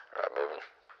 Alright, moving.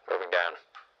 Moving down.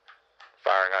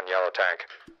 Firing on yellow tank.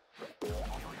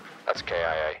 That's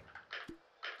KIA.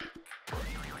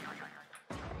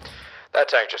 That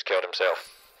tank just killed himself.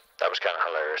 That was kind of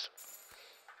hilarious.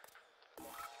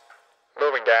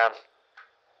 Moving down.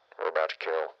 We're about to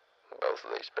kill both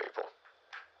of these people.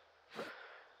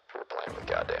 We're playing with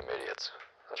goddamn idiots.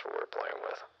 That's what we're playing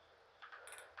with.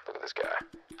 Look at this guy.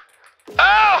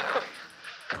 Oh!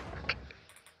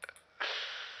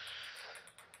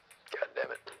 God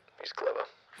damn it. He's clever.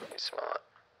 He's smart.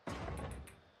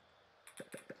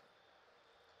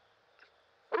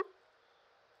 Oop.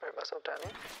 Move myself down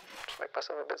here. Just make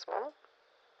myself a bit smaller.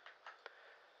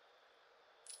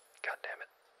 God damn it.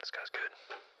 This guy's good.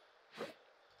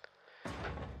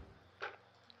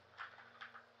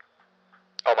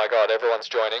 Oh my god, everyone's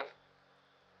joining.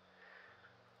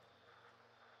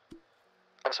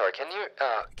 I'm sorry, can you,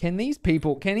 can these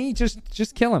people, can he just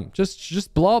kill him?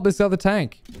 Just blow up this other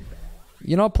tank.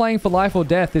 You're not playing for life or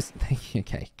death. This,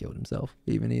 okay, he killed himself.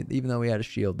 Even though he had a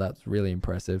shield, that's really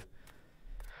impressive.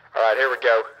 Alright, here we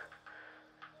go.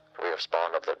 We have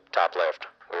spawned up the top left.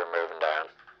 We are moving down.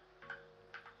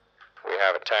 We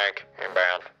have a tank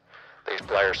inbound. These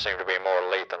players seem to be more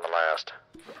elite than the last.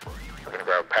 We're gonna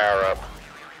grab power up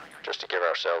just to give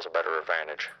ourselves a better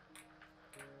advantage.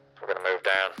 We're gonna move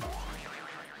down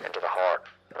into the heart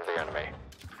of the enemy.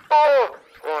 Oh!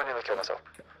 Oh, I nearly killed myself.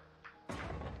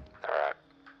 Alright.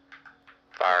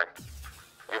 Firing.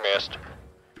 You missed.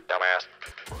 Dumbass.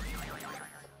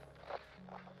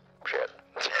 Shit.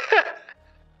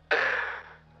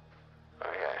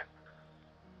 Okay.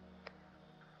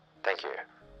 Thank you,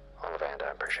 Ollivander.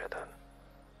 I appreciate that.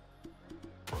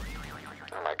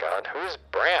 Oh my god, who's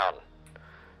Brown?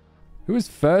 Who is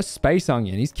first Space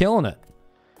Onion? He's killing it.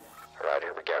 Alright,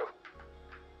 here we go.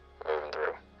 Moving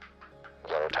through.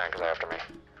 Yellow tank is after me.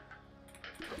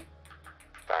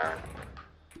 Firing.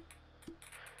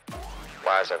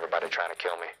 Why is everybody trying to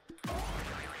kill me?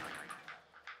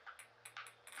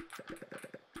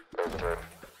 Moving through.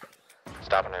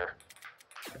 Stopping here.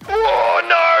 Oh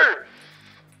no!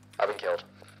 I've been killed.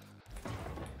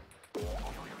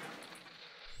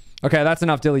 Okay, that's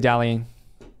enough dilly-dallying.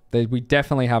 We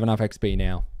definitely have enough XP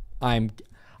now. I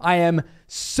am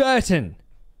certain.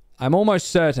 I'm almost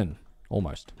certain.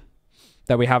 Almost.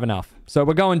 That we have enough. So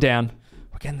we're going down.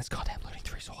 We're getting this goddamn looting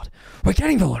 3 sword. We're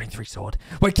getting the looting 3 sword.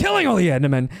 We're killing all the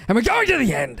endermen. And we're going to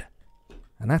the end.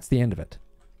 And that's the end of it.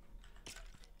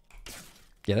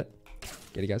 Get it?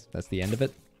 Get it, guys? That's the end of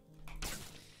it.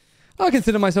 I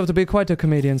consider myself to be quite a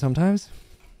comedian sometimes.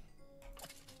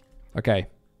 Okay.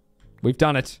 We've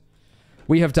done it.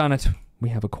 We have done it. We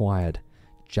have acquired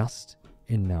just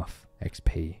enough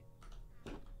XP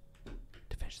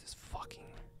to finish this fucking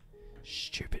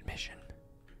stupid mission.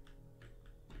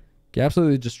 Get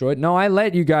absolutely destroyed. No, I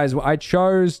let you guys. I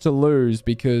chose to lose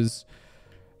because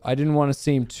I didn't want to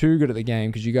seem too good at the game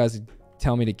because you guys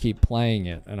tell me to keep playing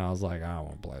it. And I was like, I don't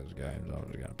want to play this game. So I'm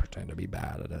just going to pretend to be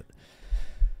bad at it.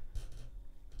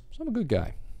 So I'm a good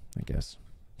guy, I guess.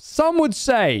 Some would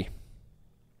say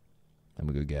I'm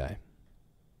a good guy.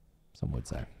 Some would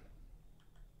say.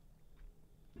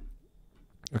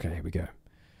 Okay, here we go.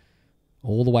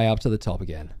 All the way up to the top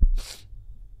again.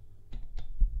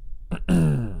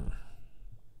 Nearly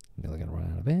gonna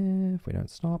run out of air if we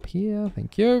don't stop here.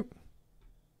 Thank you.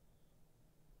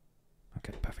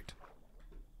 Okay, perfect.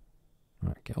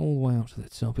 Alright, get all the way up to the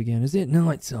top again. Is it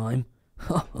night time?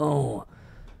 Oh,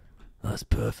 that's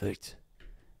perfect.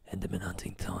 Enderman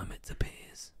hunting time, it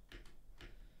appears.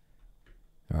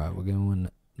 Alright, we're going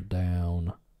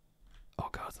down. Oh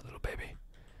god, it's a little baby.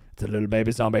 It's a little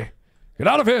baby zombie. Get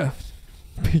out of here!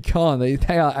 We can't. They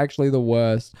are actually the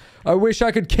worst. I wish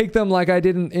I could kick them like I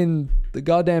did in the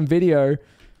goddamn video.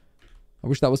 I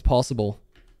wish that was possible,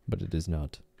 but it is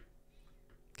not.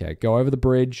 Okay, go over the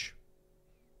bridge.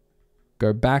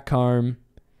 Go back home.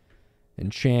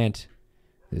 Enchant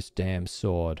this damn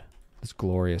sword. This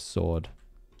glorious sword.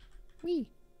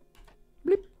 Whee.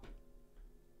 Blip.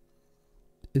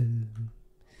 Here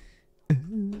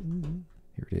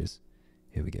it is.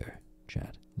 Here we go.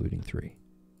 Chat. Looting 3.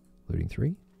 Looting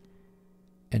 3.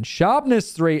 And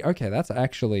sharpness 3. Okay, that's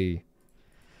actually...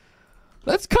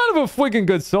 That's kind of a freaking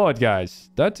good sword, guys.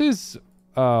 That is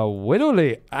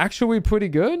literally actually pretty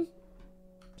good.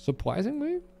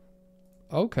 Surprisingly.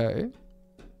 Okay.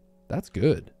 That's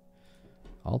good.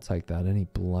 I'll take that any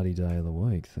bloody day of the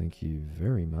week. Thank you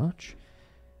very much.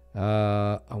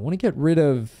 I want to get rid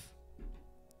of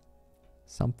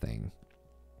something.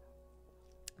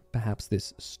 Perhaps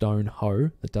this stone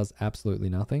hoe that does absolutely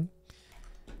nothing.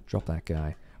 Drop that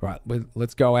guy. All right,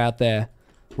 let's go out there.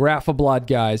 We're out for blood,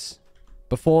 guys.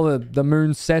 Before the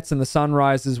moon sets and the sun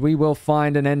rises, we will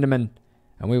find an Enderman.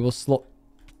 And we will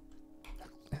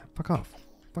Fuck off.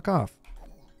 Fuck off.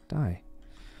 Die.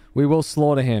 We will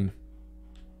slaughter him.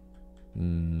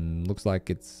 Looks like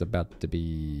it's about to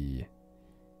be...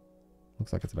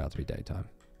 Looks like it's about to be daytime.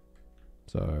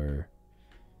 So,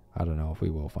 I don't know if we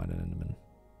will find an Enderman.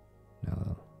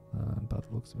 Now, by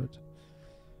the looks of it.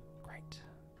 Great.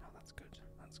 Oh, that's good.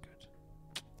 That's good.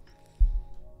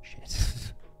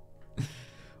 Shit.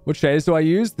 What shaders do I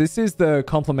use? This is the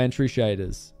complementary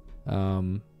shaders.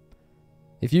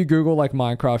 If you Google like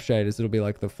Minecraft shaders, it'll be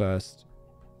like the first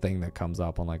thing that comes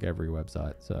up on like every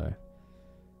website. So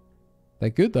they're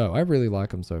good though. I really like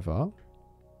them so far.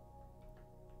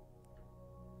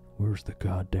 Where's the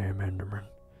goddamn Enderman?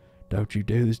 Don't you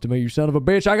do this to me, you son of a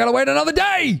bitch. I gotta wait another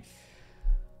day.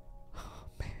 Oh,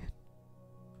 man.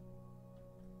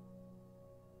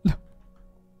 No.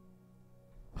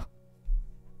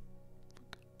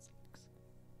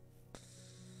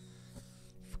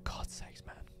 For God's sakes,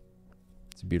 man.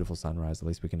 It's a beautiful sunrise. At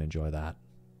least we can enjoy that.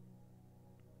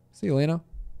 See you, Lena.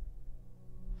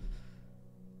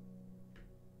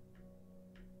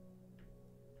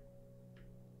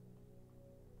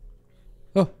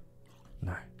 Oh.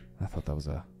 No. I thought that was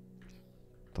an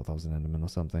Enderman or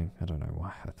something. I don't know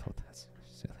why I thought that's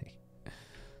silly.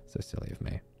 So silly of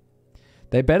me.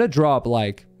 They better drop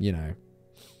like, you know,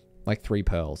 like 3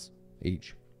 pearls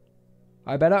each.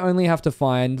 I better only have to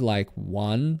find like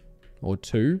 1 or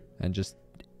 2 and just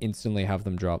instantly have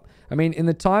them drop. I mean, in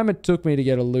the time it took me to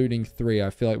get a looting 3, I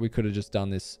feel like we could have just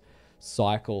done this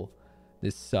cycle,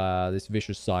 this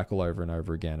vicious cycle over and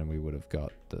over again, and we would have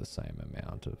got the same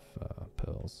amount of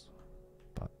pearls.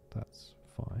 But that's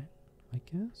fine, I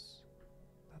guess.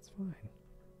 That's fine.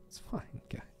 It's fine,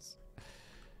 guys.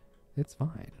 It's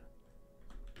fine.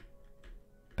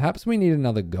 Perhaps we need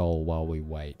another goal while we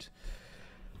wait.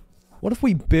 What if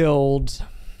we build...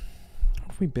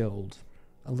 What if we build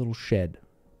a little shed?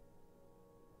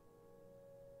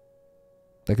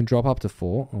 They can drop up to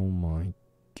 4. Oh my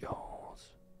god.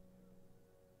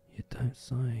 You don't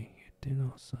say. You do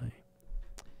not say.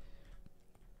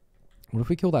 What if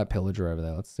we kill that pillager over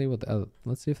there? Let's see what the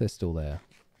let's see if they're still there.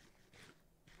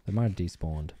 They might have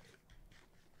despawned.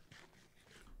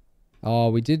 Oh,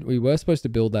 we were supposed to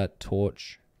build that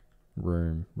torch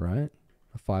room, right?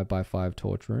 A 5x5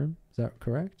 torch room. Is that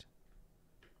correct?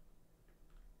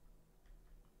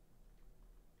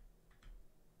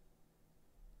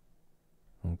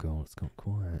 Oh god, it's got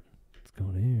quiet. It's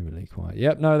got eerily quiet.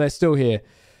 Yep, no, they're still here.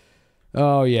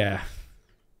 Oh yeah.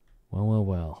 Well, well,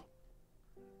 well.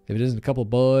 If it isn't a couple of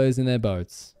boys in their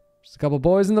boats. Just a couple of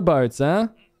boys in the boats, huh?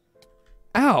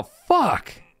 Ow,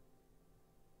 fuck!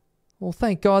 Well,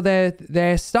 thank God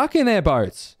they're stuck in their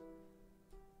boats.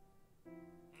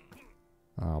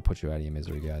 Oh, I'll put you out of your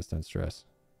misery, guys. Don't stress.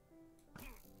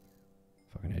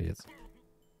 Fucking idiots.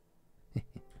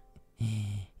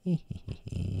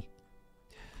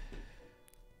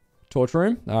 Torch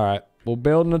room? Alright. We'll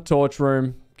build in a torch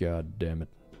room. God damn it.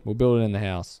 We'll build it in the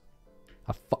house.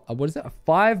 What is it? A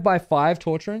 5x5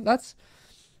 torture room?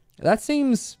 That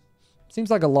seems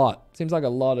like a lot. Seems like a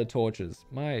lot of torches.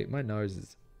 My nose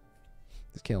is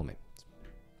killing me.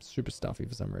 It's super stuffy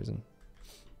for some reason.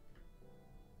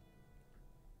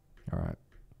 All right.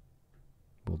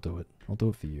 We'll do it. I'll do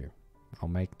it for you. I'll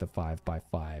make the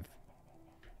 5x5.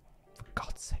 For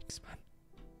God's sakes,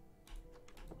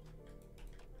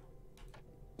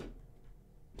 man.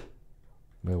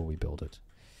 Where will we build it?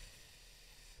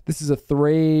 This is a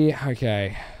 3.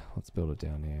 Okay. Let's build it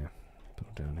down here. Build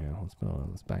it down here.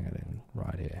 Let's bang it in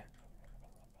right here.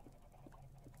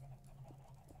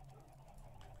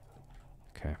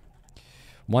 Okay.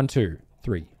 1, 2,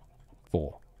 3,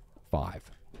 4,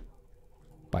 5.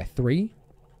 By 3,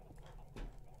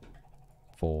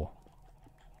 4,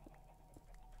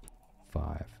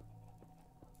 5.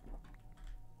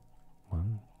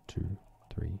 1, 2,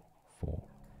 3, 4,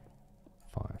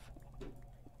 5.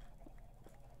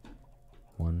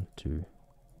 1, 2,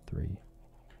 3,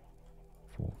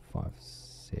 4, 5,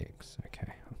 6.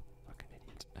 Okay. I'm a fucking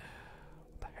idiot.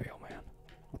 What the hell, man?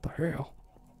 What the hell?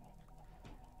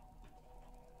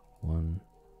 1,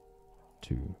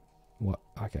 2. What?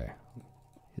 Okay.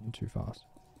 Hitting too fast.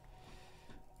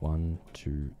 1,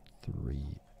 2,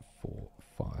 3, 4,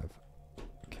 5.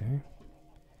 Okay.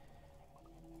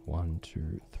 1,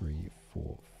 2, 3,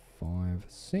 4, 5,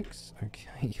 6.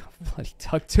 Okay, I've bloody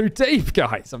dug too deep,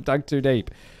 guys. I've dug too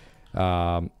deep.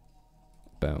 Boom.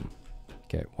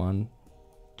 Okay, 1,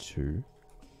 2,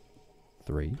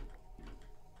 3,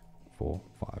 4,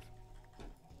 5.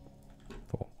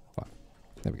 4, 5.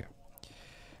 There we go.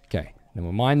 Okay, then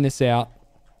we'll mine this out.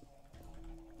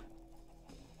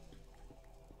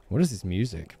 What is this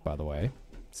music, by the way?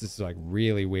 This is like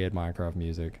really weird Minecraft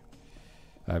music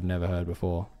I've never heard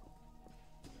before.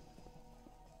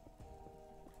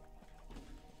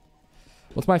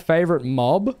 What's my favorite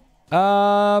mob?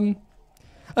 A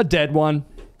dead one.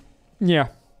 Yeah.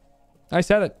 I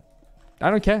said it. I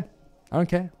don't care. I don't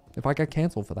care if I get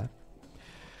cancelled for that.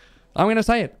 I'm going to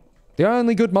say it. The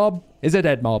only good mob is a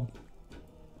dead mob.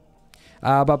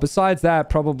 But besides that,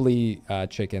 probably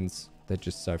chickens. They're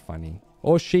just so funny.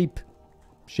 Or sheep.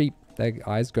 Sheep. Their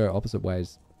eyes go opposite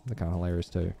ways. They're kind of hilarious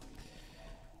too.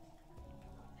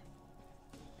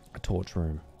 A torch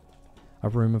room. A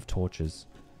room of torches.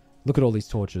 Look at all these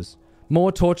torches.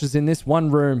 More torches in this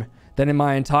one room than in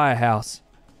my entire house.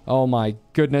 Oh my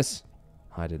goodness.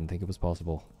 I didn't think it was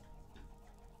possible.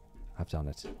 I've done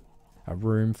it. A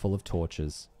room full of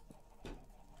torches.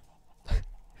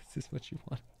 Is this what you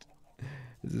wanted?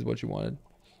 Is this what you wanted?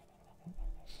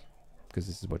 Because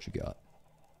this is what you got.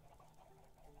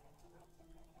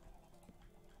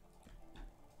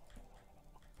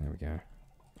 There we go.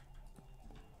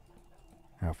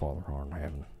 How far are in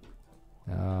heaven?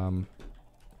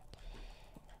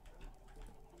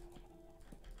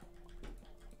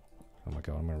 Oh my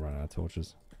god, I'm gonna run out of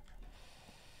torches.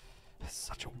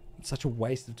 It's such a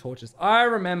waste of torches. I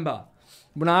remember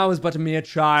when I was but a mere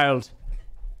child.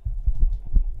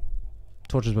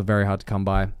 Torches were very hard to come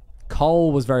by.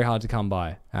 Coal was very hard to come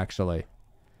by, actually.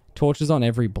 Torches on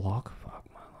every block. Fuck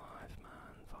my life, man.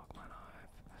 Fuck my life.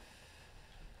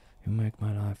 You make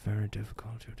my life very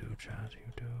difficult. You do, Chad.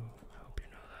 You do. I hope you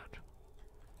know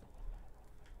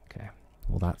that. Okay.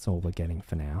 Well, that's all we're getting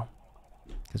for now.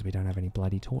 Because we don't have any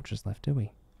bloody torches left, do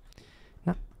we?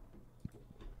 No.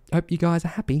 Hope you guys are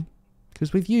happy.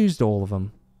 Because we've used all of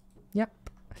them. Yep.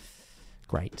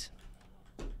 Great.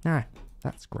 No,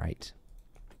 that's great.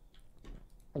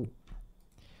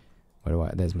 Where do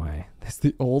I... There's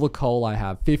all the coal I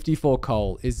have. 54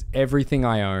 coal is everything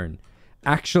I own.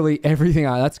 Actually, everything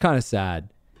that's kind of sad.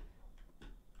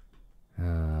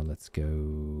 Let's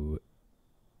go...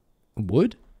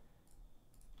 Wood?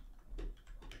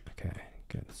 Okay,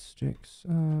 get sticks.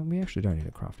 We actually don't need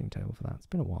a crafting table for that. It's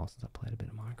been a while since I played a bit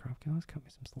of Minecraft, guys. Cut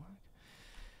me some slack.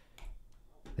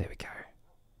 There we go.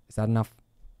 Is that enough?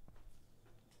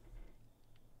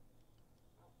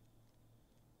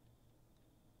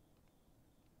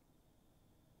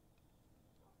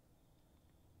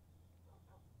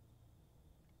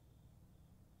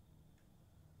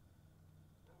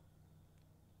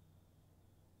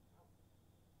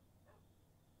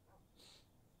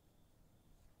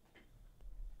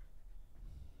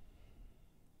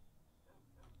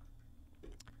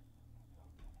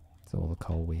 All the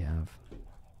coal we have.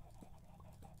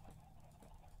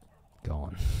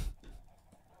 Gone.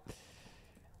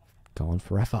 Gone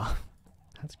forever.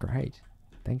 That's great.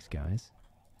 Thanks, guys.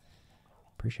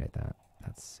 Appreciate that.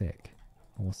 That's sick.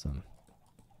 Awesome.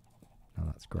 Oh,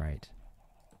 that's great.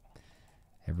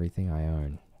 Everything I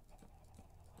own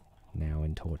now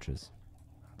in torches.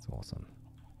 That's awesome.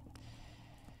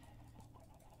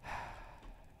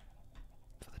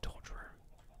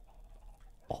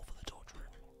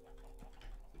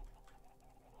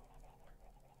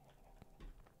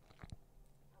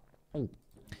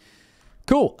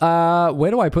 Cool. Where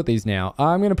do I put these now?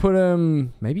 I'm going to put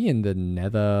them maybe in the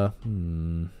nether.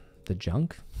 The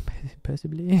junk,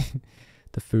 possibly.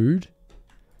 The food.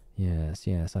 Yes.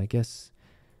 I guess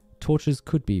torches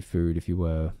could be food if you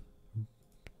were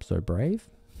so brave.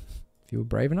 If you were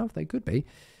brave enough, they could be.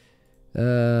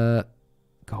 God,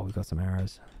 we've got some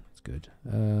arrows. That's good.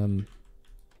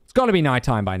 It's got to be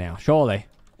nighttime by now, surely.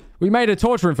 We made a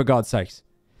torch room, for God's sakes.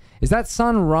 Is that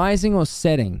sun rising or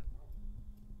setting?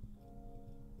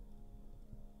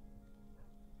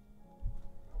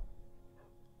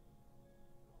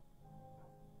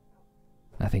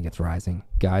 I think it's rising.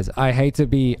 Guys, I hate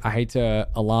to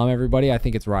alarm everybody. I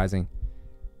think it's rising.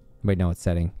 Wait, no, it's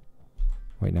setting.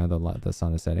 Wait, no, the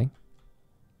sun is setting.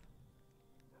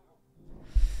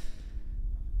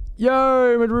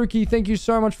 Yo, Madruki, thank you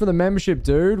so much for the membership,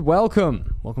 dude.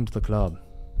 Welcome. Welcome to the club.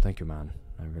 Thank you, man.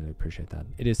 I really appreciate that.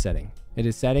 It is setting. It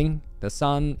is setting. The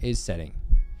sun is setting.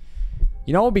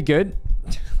 You know what would be good?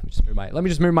 Let me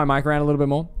just move my mic around a little bit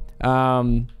more.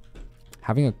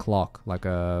 Having a clock, like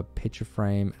a picture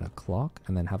frame and a clock,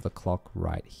 and then have the clock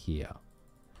right here.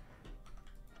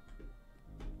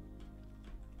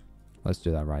 Let's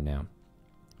do that right now.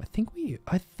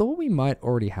 I thought we might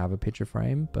already have a picture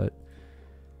frame, but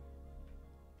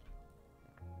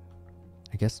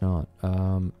I guess not.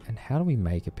 And how do we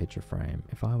make a picture frame?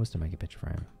 If I was to make a picture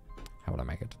frame, how would I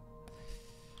make it?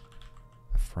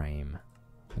 A frame,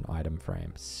 an item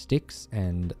frame, sticks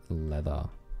and leather.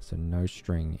 So no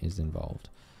string is involved.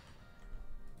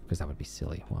 Because that would be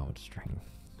silly. Why would string?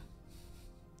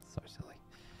 So silly.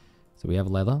 So we have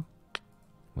leather.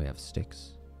 We have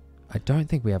sticks. I don't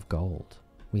think we have gold.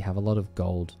 We have a lot of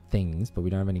gold things, but we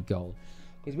don't have any gold.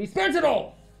 Because we spent it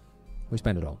all! We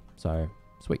spent it all. So,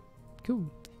 sweet. Cool.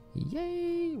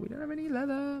 Yay! We don't have any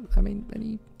leather. I mean,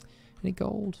 any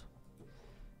gold.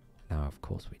 No, of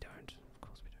course we don't.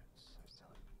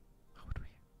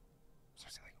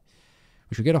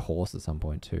 We should get a horse at some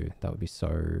point too. That would be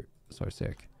so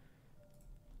sick.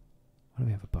 Why do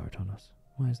we have a boat on us?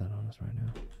 Why is that on us right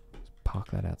now? Let's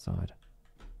park that outside.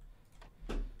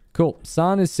 Cool.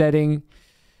 Sun is setting.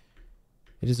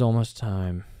 It is almost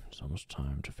time. It's almost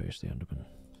time to face the Enderman.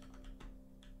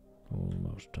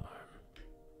 Almost time.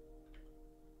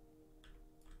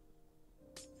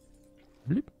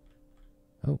 Bloop.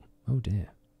 Oh dear.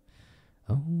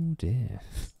 Oh dear.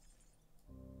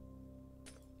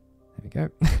 There we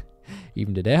go.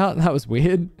 Evened it out. That was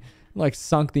weird. Like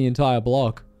sunk the entire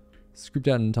block. Scooped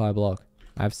out an entire block.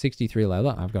 I have 63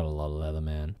 leather. I've got a lot of leather,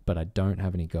 man. But I don't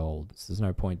have any gold. So there's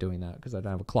no point doing that because I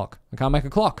don't have a clock. I can't make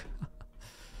a clock.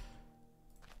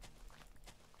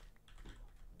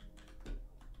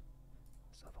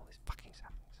 Stop all these fucking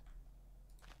saplings.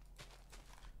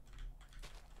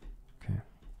 Okay.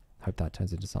 Hope that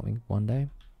turns into something one day.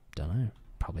 Don't know.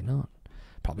 Probably not.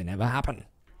 Probably never happen.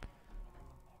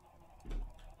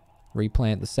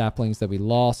 Replant the saplings that we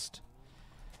lost.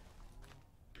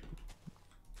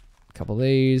 A couple of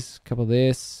these, couple of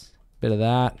this, bit of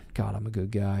that. God, I'm a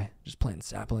good guy. Just planting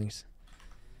saplings.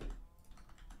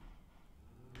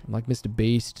 I'm like Mr.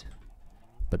 Beast,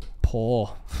 but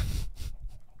poor.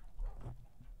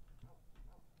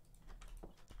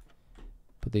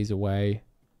 Put these away.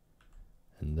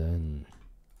 And then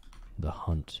the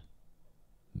hunt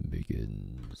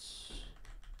begins.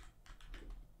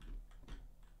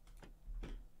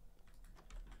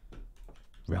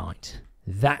 Right.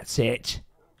 That's it.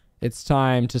 It's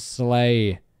time to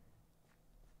slay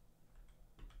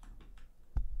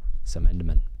some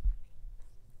Endermen.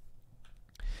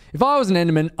 If I was an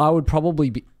Enderman, I would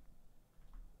probably be...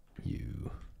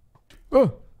 You.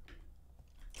 Oh!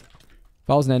 If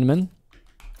I was an Enderman,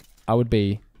 I would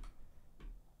be...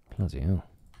 Bloody hell.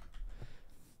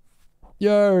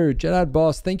 Yo, Jedad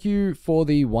Boss, thank you for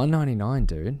the $1.99,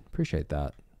 dude. Appreciate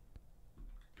that.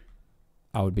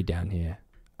 I would be down here.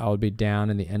 I would be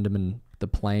down in the Enderman, the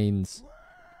plains,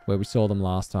 where we saw them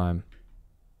last time.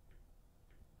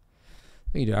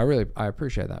 Thank you, dude. I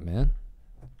appreciate that, man.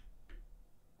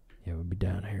 Yeah, we'll be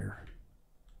down here.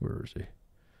 Where is he?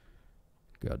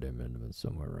 Goddamn Enderman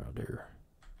somewhere around here.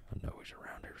 I know he's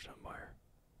around here somewhere.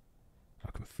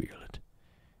 I can feel it.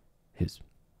 His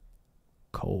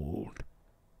cold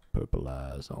purple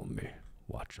eyes on me,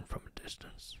 watching from a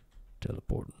distance,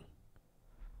 teleporting.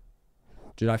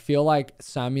 Dude, I feel like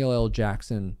Samuel L.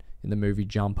 Jackson in the movie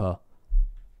Jumper.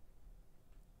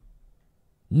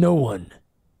 No one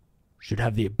should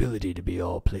have the ability to be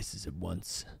all places at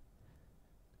once.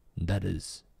 That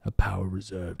is a power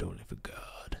reserved only for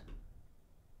God.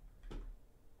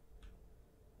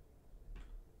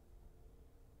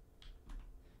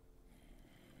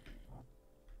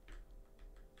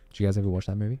 Did you guys ever watch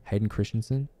that movie? Hayden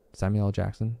Christensen, Samuel L.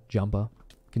 Jackson, Jumper,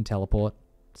 can teleport.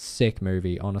 Sick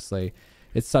movie, honestly.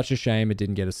 It's such a shame it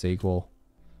didn't get a sequel.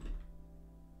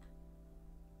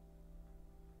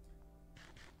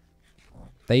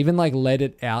 They even like let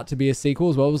it out to be a sequel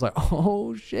as well. It was like,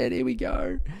 oh shit, here we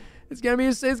go. It's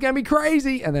gonna be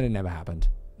crazy, and then it never happened.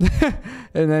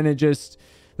 And then they just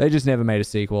never made a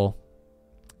sequel.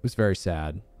 It was very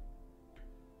sad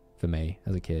for me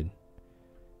as a kid.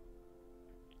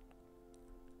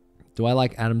 Do I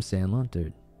like Adam Sandler?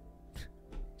 Dude,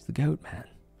 he's the GOAT, man.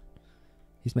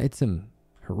 He's made some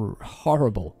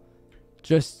horrible,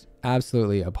 just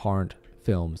absolutely abhorrent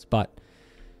films, but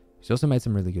he's also made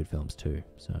some really good films too.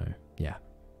 So, yeah.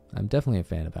 I'm definitely a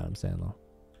fan of Adam Sandler.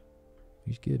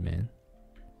 He's good, man.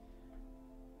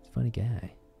 He's a funny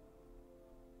guy.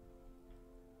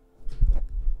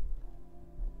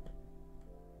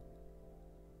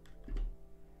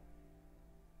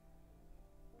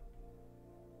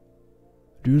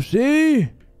 Do you see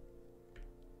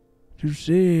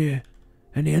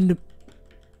any Enderman?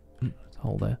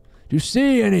 Hold there. Do you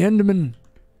see any Enderman?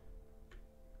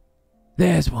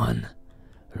 There's one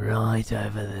right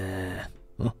over there.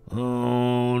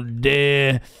 Oh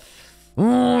dear.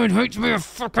 Oh, it hate to be a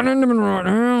fucking Enderman right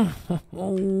now.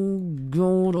 Oh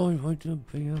god, I hate to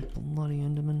be a bloody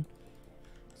Enderman.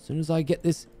 As soon as I get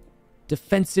this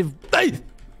defensive... Hey!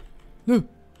 No!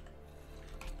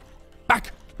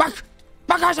 Back! Back!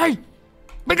 Back, I say!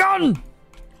 Be gone!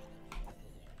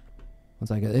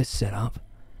 Once I get this set up,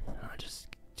 I just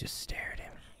stare at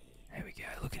him. There we go.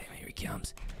 Look at him. Here he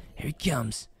comes. Here he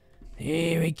comes.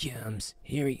 Here he comes.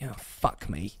 Here he... Oh, fuck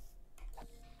me.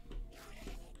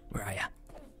 Where are ya?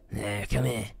 There, come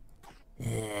here.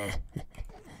 You're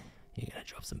gonna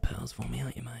drop some pearls for me,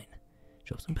 aren't you, mate?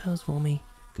 Drop some pearls for me.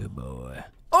 Good boy.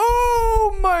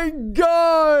 Oh my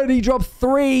god! He dropped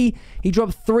 3. He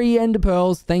dropped 3 ender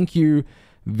pearls. Thank you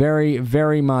very,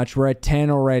 very much. We're at 10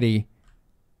 already.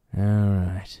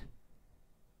 Alright.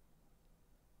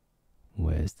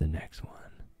 Where's the next one?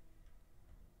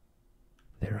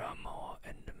 There are more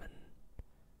Endermen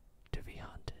to be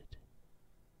hunted.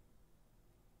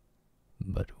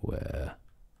 But where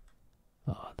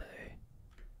are they?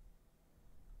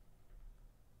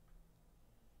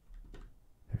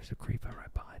 There's a creeper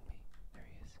right behind me. There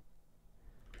he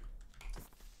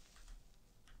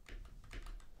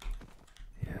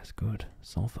is. Yes, good.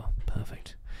 Sulfur.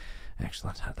 Perfect.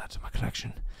 Excellent. Add that to my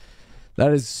collection.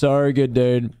 That is so good,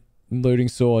 dude. Looting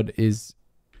sword is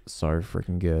so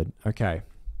freaking good. Okay.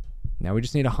 Now we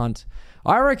just need to hunt.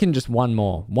 I reckon just one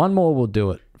more. One more will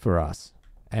do it for us.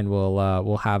 And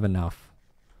we'll have enough.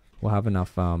 We'll have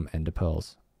enough ender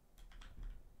pearls.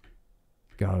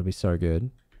 God, it'll be so good.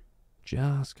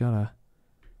 Just gotta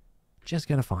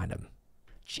find him.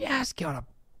 Just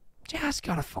gotta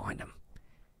find him.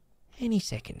 Any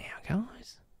second now,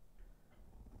 guys.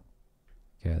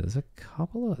 Okay,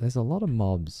 there's a lot of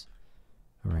mobs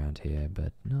around here,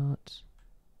 but not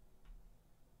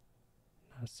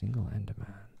a single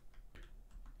Enderman.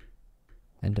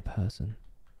 Ender person.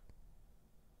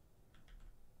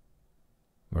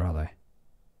 Where are they? I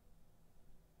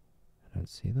don't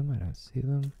see them. I don't see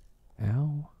them.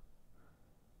 Ow.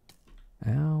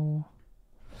 Ow.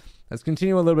 Let's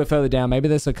continue a little bit further down. Maybe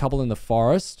there's a couple in the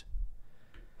forest.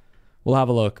 We'll have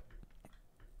a look.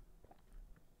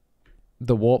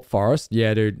 The warp forest?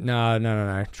 Yeah, dude.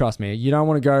 No. Trust me. You don't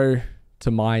want to go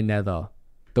to my nether.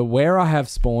 The where I have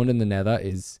spawned in the nether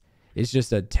is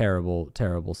just a terrible,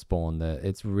 terrible spawn. That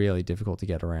it's really difficult to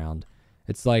get around.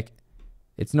 It's like,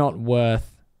 it's not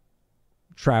worth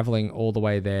traveling all the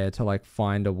way there to like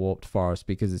find a warped forest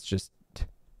because it's just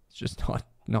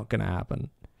not gonna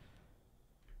happen.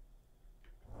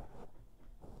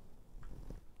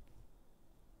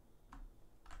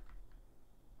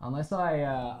 Unless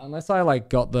I like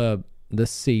got the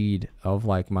seed of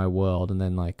like my world and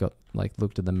then like got like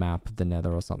looked at the map of the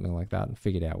nether or something like that and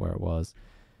figured out where it was.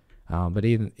 But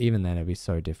even then it'd be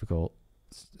so difficult.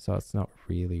 So it's not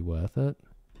really worth it.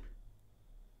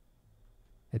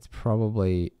 It's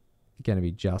probably going to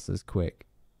be just as quick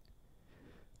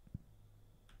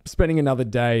spending another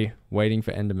day waiting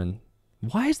for Enderman.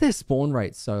 Why is their spawn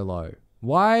rate so low?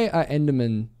 Why are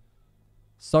Endermen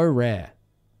so rare?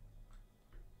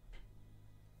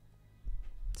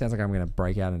 Sounds like I'm going to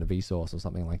break out into Vsauce or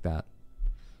something like that.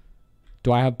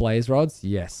 Do I have blaze rods?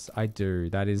 Yes, I do.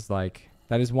 That is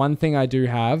one thing I do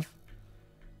have.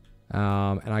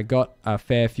 And I got a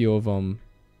fair few of them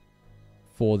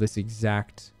for this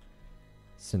exact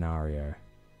scenario.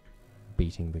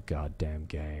 Beating the goddamn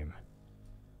game.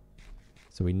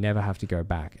 So we never have to go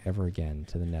back ever again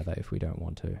to the nether if we don't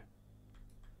want to.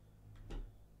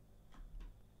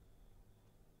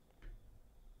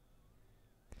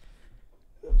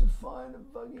 find a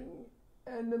fucking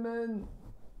Enderman.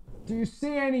 Do you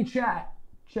see any, chat?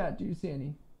 Chat, do you see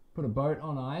any? Put a boat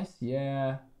on ice?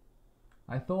 Yeah.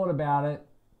 I thought about it.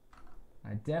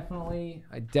 I definitely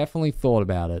thought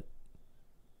about it.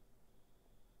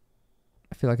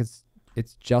 I feel like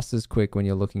it's just as quick when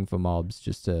you're looking for mobs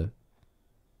just to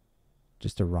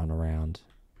run around.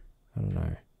 I don't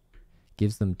know.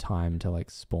 Gives them time to like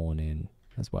spawn in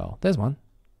as well. There's one.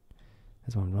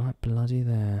 There's one right bloody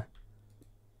there.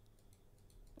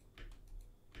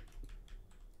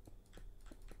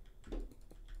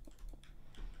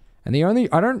 And the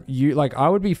only, I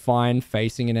would be fine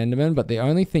facing an Enderman, but the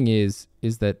only thing is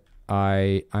that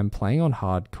I'm playing on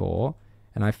hardcore,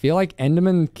 and I feel like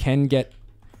Enderman can get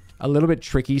a little bit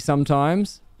tricky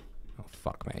sometimes. Oh,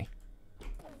 fuck me.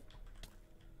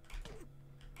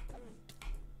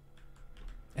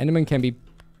 Enderman can be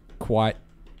quite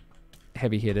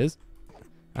heavy hitters.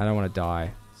 I don't want to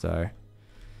die, so...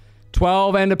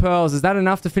 12 Ender Pearls. Is that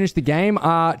enough to finish the game?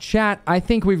 Chat, I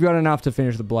think we've got enough to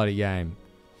finish the bloody game.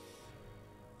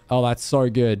 Oh, that's so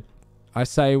good. I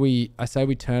say we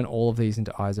turn all of these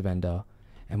into Eyes of Ender,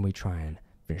 and we try and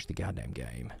finish the goddamn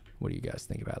game. What do you guys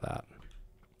think about that?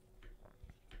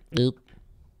 Oop.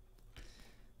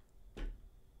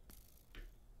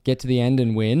 Get to the end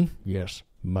and win? Yes,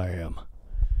 ma'am.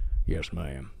 Yes,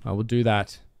 ma'am. I will do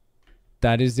that.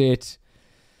 That is it.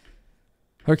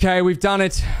 Okay, we've done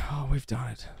it. Oh, we've done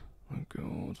it. Oh,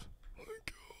 God. Oh,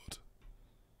 God.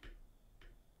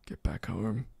 Get back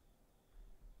home.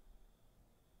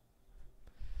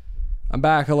 I'm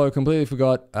back. Hello. Completely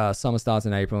forgot. Summer starts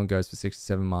in April and goes for 6 to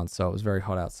 7 months, so it was very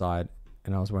hot outside,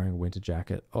 and I was wearing a winter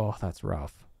jacket. Oh, that's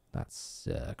rough. That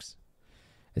sucks.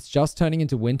 It's just turning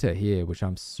into winter here, which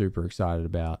I'm super excited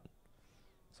about.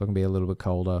 So it can be a little bit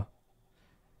colder.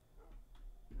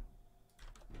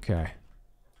 Okay.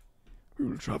 We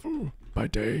will travel by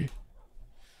day.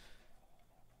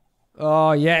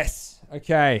 Oh, yes.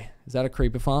 Okay. Is that a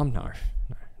creeper farm? No.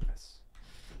 No.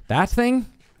 That thing?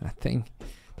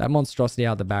 That monstrosity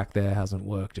out the back there hasn't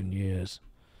worked in years.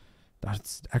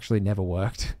 That's actually never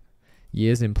worked.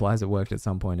 Years implies it worked at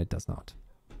some point. It does not.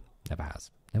 Never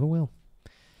has. Never will.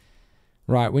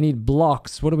 Right, we need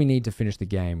blocks. What do we need to finish the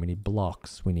game? We need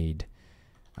blocks. We need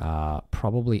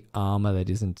probably armor that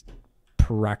isn't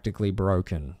practically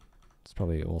broken. It's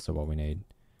probably also what we need.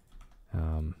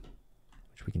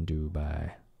 Which we can do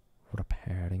by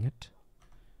repairing it.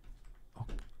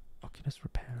 Oculus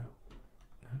repair.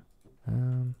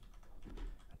 No.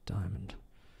 A diamond.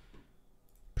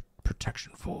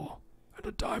 Protection 4. And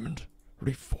a diamond.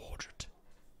 Reforge it.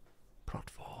 Prot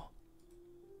 4.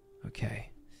 Okay.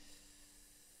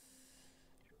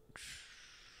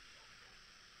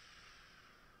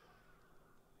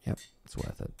 Yep, it's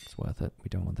worth it. It's worth it. We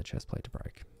don't want the chest plate to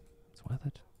break. It's worth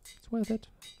it. It's worth it.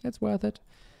 It's worth it.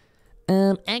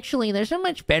 Actually, there's a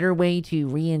much better way to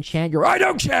re-enchant your... I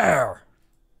don't care!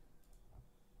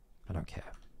 I don't care.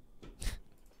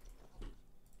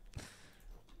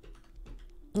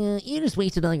 You just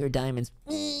wasted all your diamonds.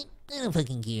 I don't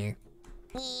fucking care.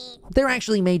 They're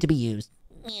actually made to be used.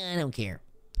 I don't care.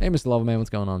 Hey, Mr. Loverman, what's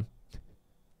going on?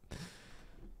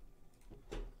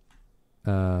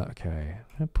 Okay.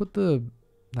 I put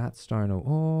that stone...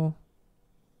 Oh.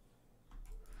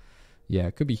 Yeah,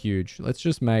 it could be huge. Let's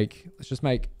just make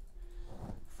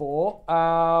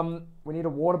 4. We need a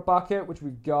water bucket, which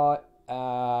we've got.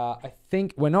 I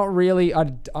think we're not really...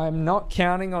 I'm not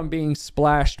counting on being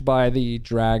splashed by the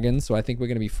dragon, so I think we're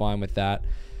going to be fine with that.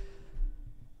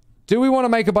 Do we want to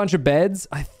make a bunch of beds?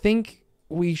 I think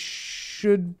we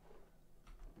should...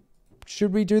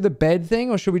 Should we do the bed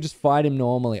thing, or should we just fight him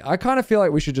normally? I kind of feel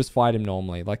like we should just fight him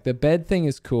normally. Like, the bed thing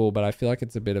is cool, but I feel like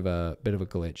it's a bit of a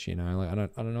glitch, you know? Like, I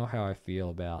don't know how I feel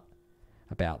about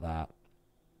that.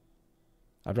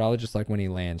 I'd rather just, like, when he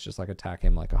lands, just, like, attack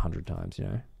him, like, 100 times, you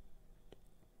know?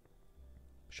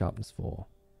 Sharpness 4.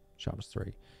 Sharpness 3.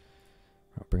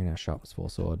 Right, bringing our sharpness 4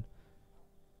 sword.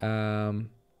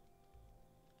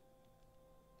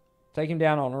 Take him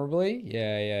down honorably?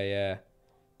 Yeah.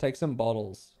 Take some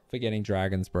bottles for getting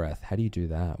dragon's breath. How do you do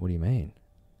that? What do you mean?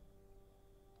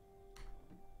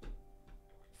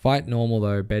 Fight normal,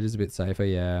 though. Bed is a bit safer,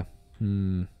 yeah.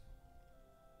 I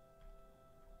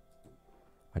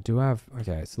do have...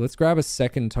 Okay, so let's grab a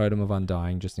second totem of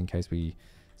undying just in case we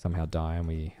somehow die and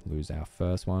we lose our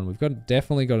first one. We've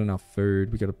definitely got enough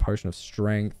food. We got a potion of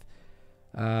strength.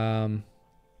 Yeah,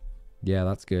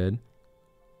 that's good.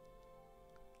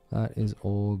 That is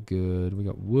all good. We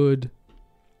got wood.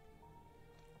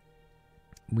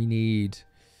 We need...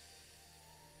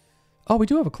 Oh, we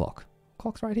do have a clock.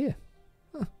 Clock's right here.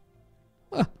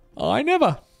 Huh. I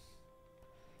never.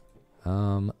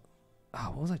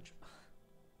 Oh, what was I?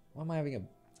 Why am I having a...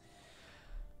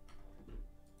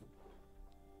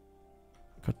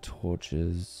 Got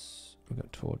torches. We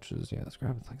got torches. Yeah, let's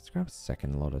grab a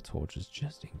second lot of torches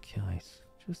just in case.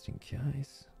 Just in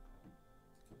case.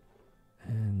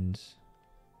 And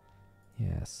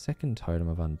yeah, second totem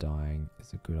of undying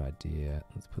is a good idea.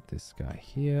 Let's put this guy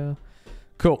here.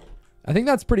 Cool. I think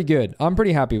that's pretty good. I'm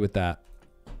pretty happy with that.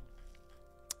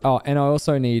 Oh, and I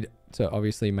also need to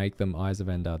obviously make them Eyes of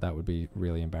Ender. That would be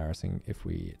really embarrassing if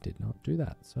we did not do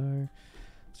that. So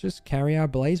let's just carry our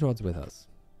blaze rods with us.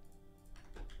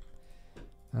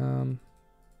 Oh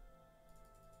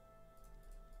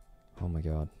my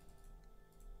god.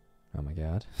 Oh my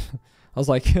god. I was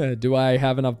like, do I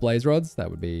have enough blaze rods? That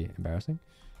would be embarrassing.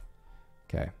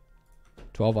 Okay.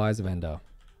 12 Eyes of Ender.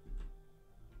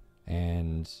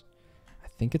 And I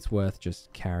think it's worth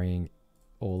just carrying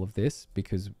all of this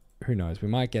because who knows? We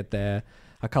might get there.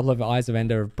 A couple of Eyes of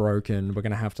Ender have broken. We're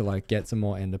going to have to like get some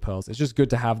more Ender Pearls. It's just good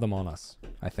to have them on us,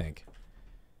 I think.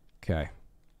 Okay.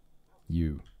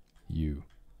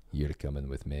 You're coming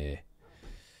with me.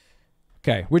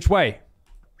 Okay, which way?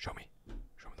 Show me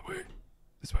the way.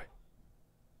 This way.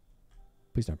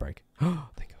 Please don't break. Oh,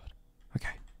 thank God.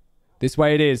 Okay. This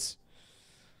way it is.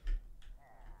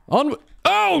 On.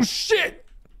 Oh, shit.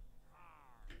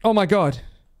 Oh, my God.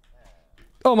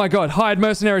 Oh, my God. Hired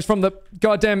mercenaries from the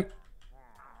goddamn...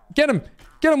 Get him.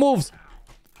 Get him, wolves.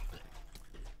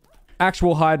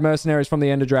 Actual hired mercenaries from the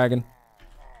Ender Dragon.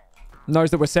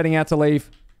 Knows that we're setting out to leave.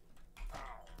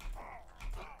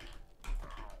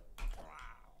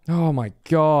 Oh, my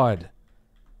God.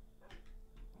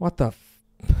 What the...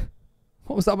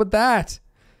 What was up with that?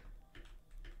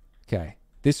 Okay.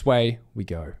 This way we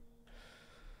go.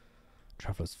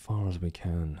 Travel as far as we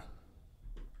can.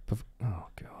 Oh,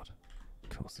 God. Of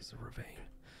course there's a ravine.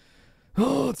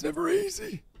 Oh, it's never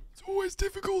easy. It's always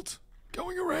difficult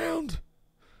going around.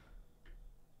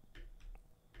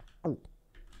 Oh.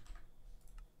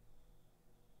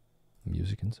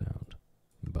 Music and sound.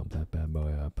 Bump that bad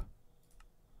boy up.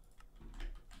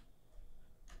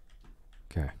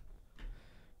 Okay.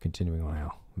 Continuing on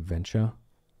our venture.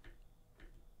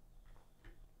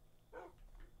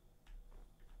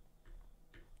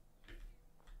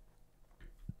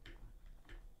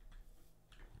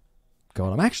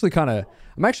 God, I'm actually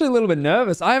a little bit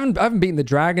nervous. I haven't beaten the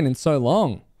dragon in so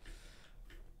long.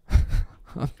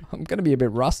 I'm gonna be a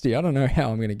bit rusty. I don't know how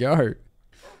I'm gonna go.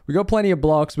 We got plenty of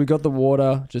blocks. We got the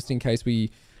water just in case we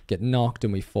get knocked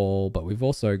and we fall. But we've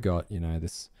also got, you know,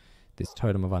 this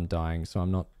totem of undying. So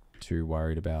I'm not too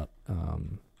worried about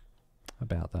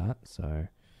that. So we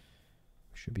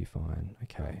should be fine.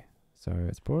 Okay. So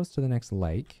it's brought us to the next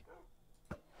lake.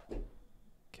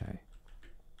 Okay.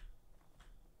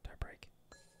 Don't break.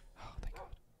 Oh, thank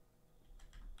God.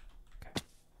 Okay.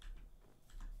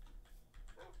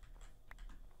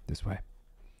 This way.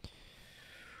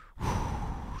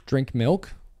 Drink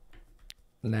milk.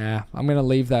 Nah, I'm going to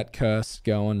leave that curse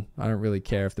going. I don't really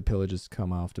care if the pillagers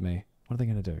come after me. What are they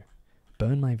going to do?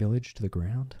 Burn my village to the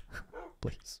ground?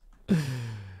 Please.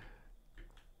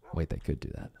 Wait, they could do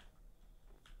that.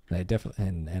 They definitely...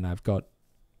 And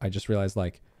I just realized,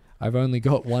 like, I've only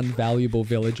got one valuable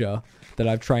villager that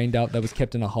I've trained up that was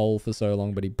kept in a hole for so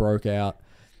long, but he broke out.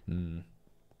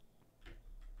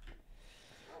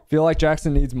 Feel like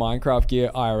Jackson needs Minecraft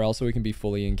gear IRL so we can be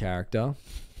fully in character.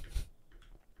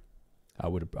 I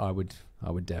would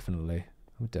definitely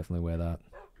wear that.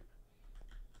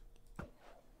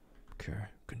 Okay,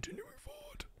 continuing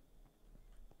forward.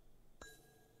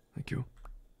 Thank you.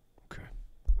 Okay.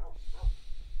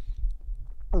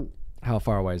 How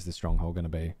far away is the stronghold going to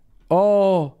be?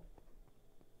 Oh!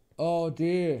 Oh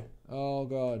dear. Oh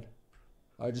God.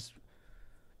 I just...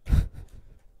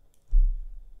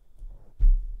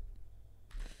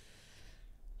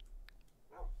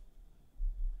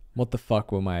 What the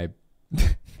fuck were my...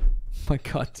 my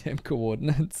goddamn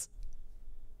coordinates?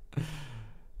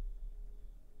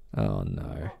 Oh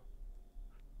no.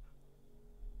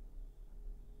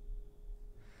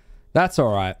 That's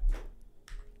alright.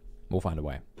 We'll find a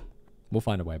way. We'll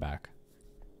find a way back.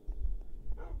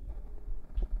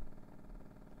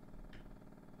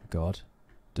 God.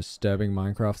 Disturbing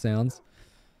Minecraft sounds.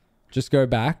 Just go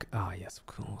back. Ah, yes, of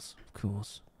course. Of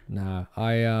course. Nah,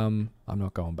 I'm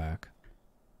not going back.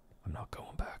 I'm not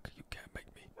going back. You can't make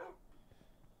me.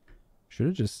 Should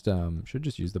have just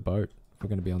used the boat. We're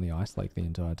going to be on the ice lake the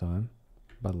entire time,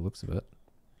 by the looks of it.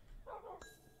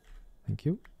 Thank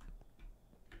you.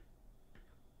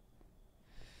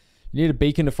 You need a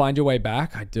beacon to find your way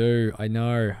back? I do. I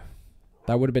know.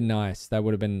 That would have been nice. That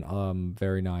would have been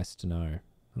very nice to know.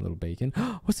 A little beacon.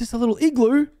 Was this a little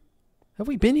igloo? Have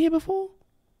we been here before?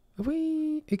 Have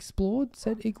we explored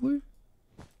said igloo?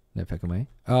 No peck me.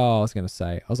 Oh, I was going to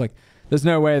say. I was like, there's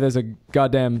no way there's a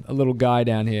little guy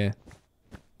down here.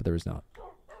 But there is not.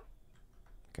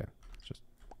 Okay. It's just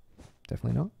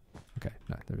definitely not. Okay.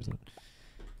 No, there isn't.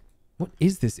 What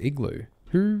is this igloo?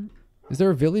 Who? Is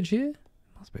there a village here?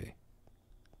 Must be.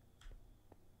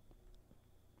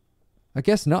 I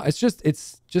guess not. It's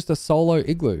just a solo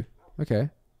igloo.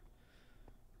 Okay.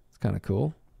 It's kind of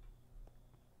cool.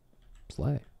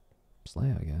 Slay,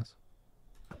 I guess.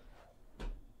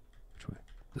 Which way?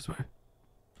 This way.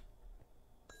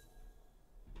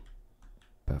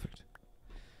 Perfect.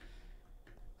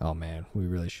 Oh man, we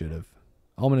really should have.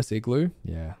 Ominous igloo?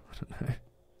 Yeah, I don't know.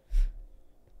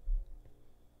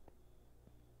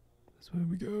 That's where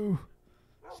we go.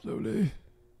 Slowly.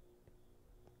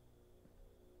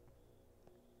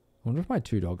 I wonder if my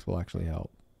 2 dogs will actually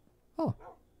help. Oh.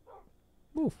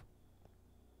 Move.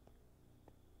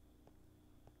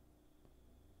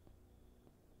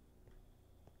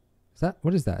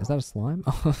 What is that? Is that a slime?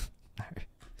 Oh, no.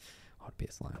 Oh, it'd be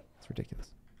a slime. It's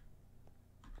ridiculous.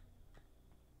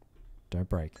 Don't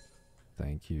break.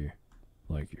 Thank you.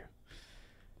 Like you.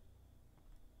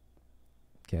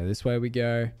 Okay, this way we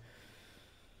go.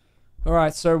 All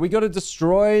right, so we got to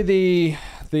destroy the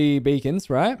beacons,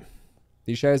 right?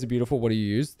 These shaders are beautiful. What do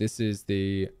you use? This is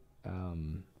the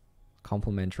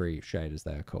complementary shaders,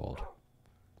 they are called.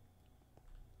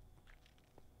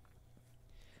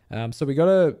 So we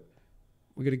gotta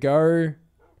go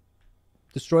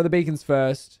destroy the beacons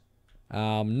first.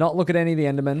 Not look at any of the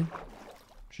Endermen,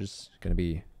 which is gonna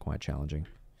be quite challenging.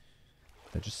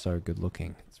 They're just so good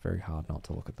looking. It's very hard not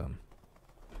to look at them.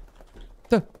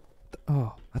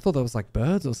 Oh, I thought that was like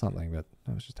birds or something, but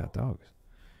that was just our dogs.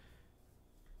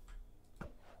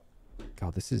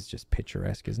 God, this is just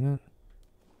picturesque, isn't it?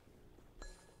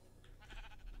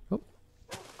 Oh.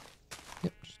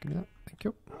 Yep, just give me that. Thank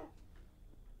you.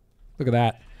 Look at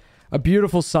that. A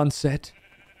beautiful sunset.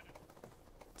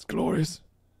 It's glorious,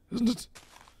 isn't it?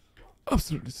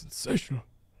 Absolutely sensational.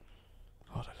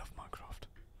 God, I love Minecraft.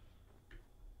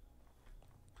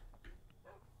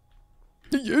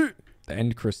 You. The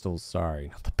end crystals, sorry,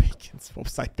 not the beacons. What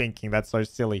was I thinking? That's so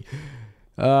silly.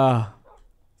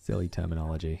 Silly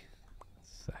terminology.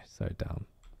 So dumb.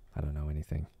 I don't know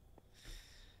anything.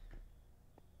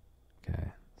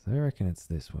 Okay, so I reckon it's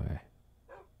this way.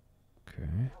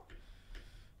 Okay.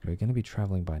 We're going to be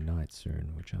traveling by night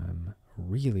soon, which I'm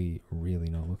really, really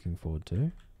not looking forward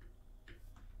to.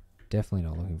 Definitely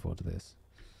not looking forward to this.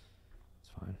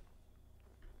 It's fine.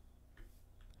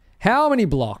 How many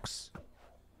blocks?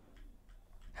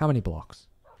 How many blocks,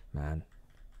 man?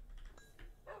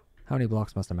 How many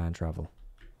blocks must a man travel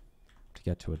to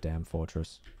get to a damn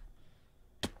fortress?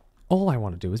 All I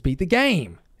want to do is beat the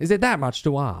game. Is it that much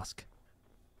to ask?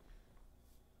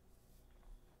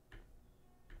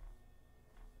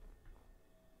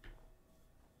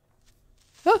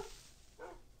 Ah!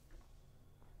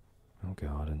 Oh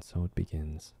God, and so it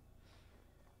begins.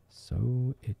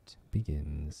 So it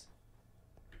begins.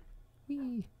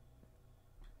 Whee!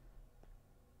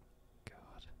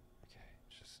 God. Okay,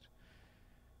 just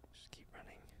keep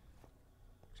running.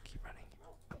 Just keep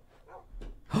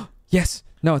running. Yes!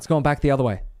 No, it's going back the other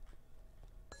way.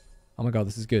 Oh my God,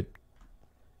 this is good.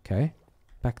 Okay.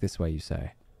 Back this way, you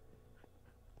say.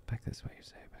 Back this way, you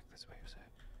say. Back this way, you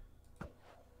say.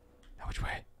 Now which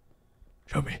way?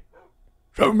 Show me.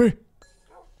 Show me.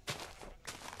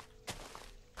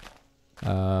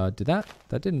 Did that?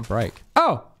 That didn't break.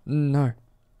 Oh! No.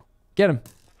 Get him.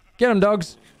 Get him,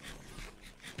 dogs.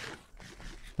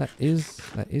 That is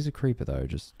a creeper though.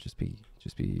 Just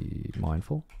be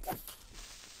mindful.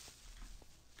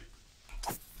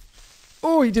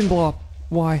 Oh, he didn't blow up.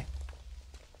 Why?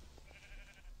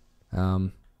 I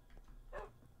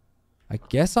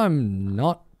guess I'm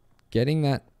not getting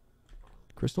that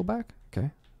crystal back. Okay.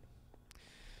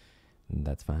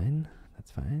 That's fine.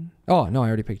 That's fine. Oh, no, I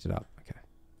already picked it up. Okay.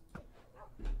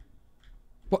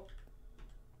 What?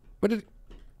 What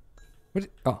did...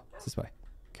 Oh, it's this way.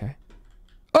 Okay.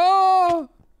 Oh!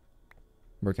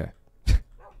 We're okay.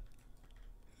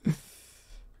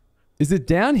 Is it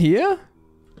down here?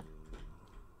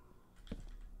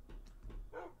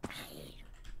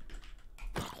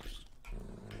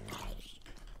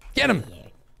 Get him!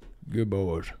 Good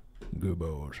boy. Good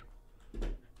boy.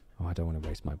 Oh, I don't want to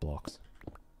waste my blocks.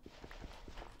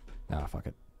 Ah, fuck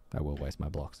it. I will waste my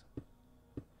blocks.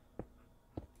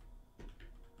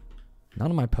 None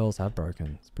of my pearls have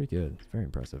broken. It's pretty good. It's very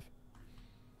impressive.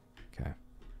 Okay.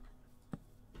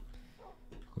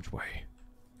 Which way?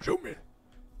 Show me.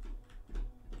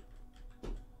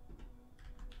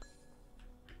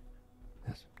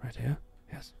 Yes. Right here.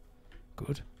 Yes.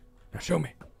 Good. Now show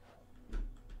me.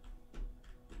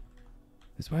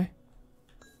 This way.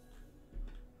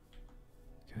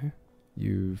 Okay.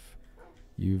 You've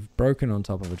broken on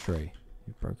top of a tree.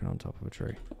 You've broken on top of a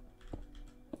tree.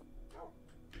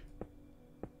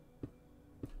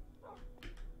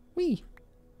 Whee!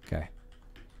 Okay.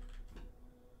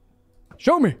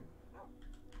 Show me!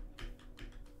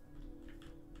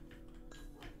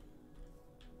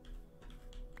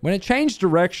 When it changed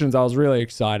directions, I was really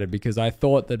excited because I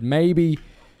thought that maybe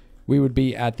we would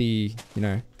be at the, you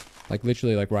know, like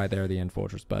literally like right there at the end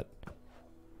fortress, but...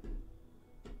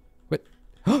 Wait.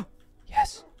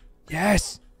 Yes!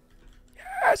 Yes!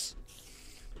 Yes!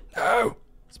 No!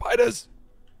 Spiders!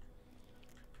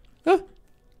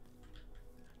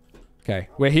 Okay,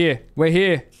 we're here. We're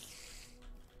here.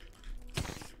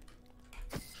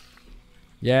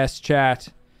 Yes, chat.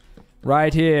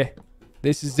 Right here.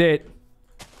 This is it.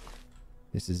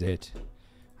 This is it.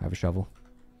 I have a shovel.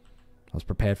 I was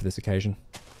prepared for this occasion.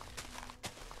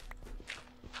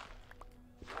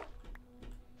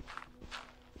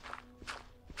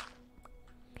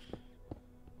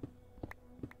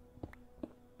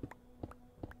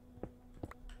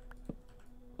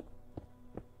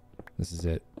 This is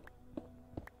it.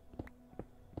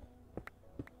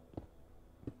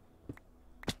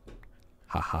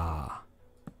 Haha.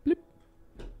 Blip.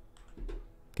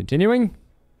 Continuing.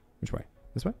 Which way?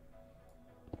 This way?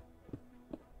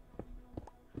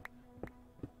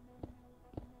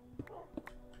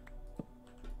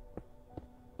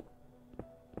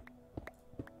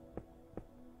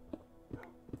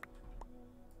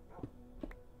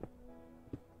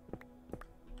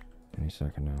 Any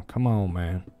second now. Come on,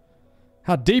 man.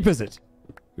 How deep is it?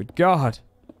 Good God.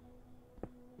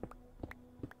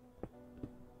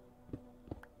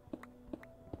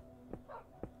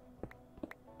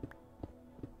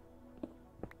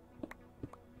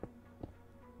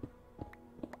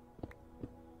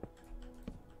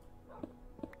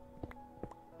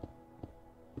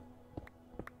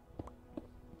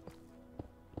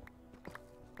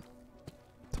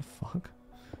 The fuck?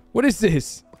 What is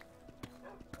this?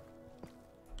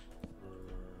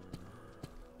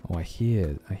 Oh, I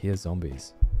hear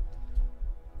zombies.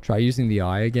 Try using the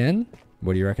eye again?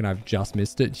 What do you reckon? I've just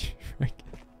missed it?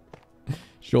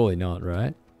 Surely not,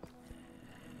 right?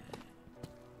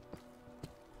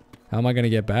 How am I going to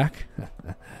get back?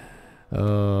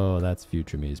 Oh, that's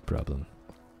future me's problem.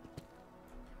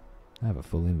 I have a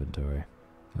full inventory.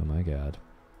 Oh my God.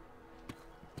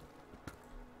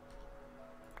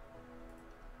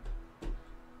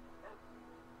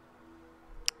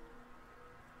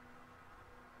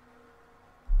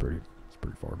 It's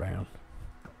pretty far down.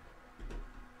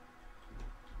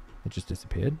 It just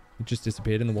disappeared. It just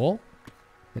disappeared in the wall.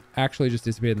 It actually just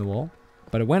disappeared in the wall.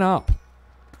 But it went up.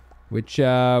 Which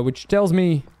tells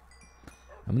me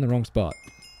I'm in the wrong spot.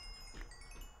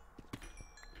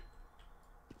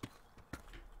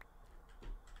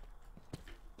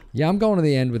 Yeah, I'm going to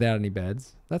the end without any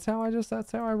beds. That's how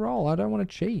I roll. I don't want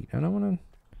to cheat. I don't want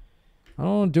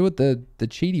to do it the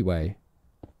cheaty way.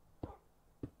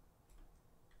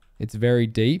 It's very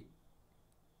deep.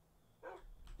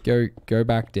 Go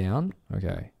back down.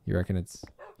 Okay. You reckon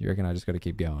I just got to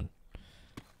keep going.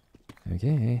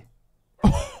 Okay.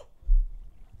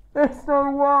 There's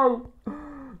no way.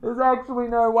 There's actually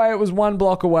no way. It was 1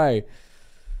 block away.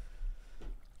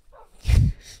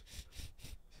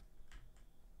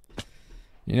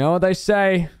 You know what they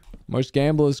say? Most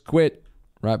gamblers quit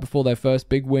right before their first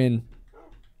big win.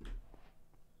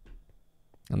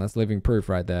 And that's living proof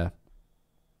right there.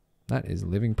 That is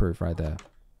living proof right there.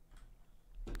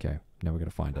 Okay, now we're going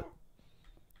to find it.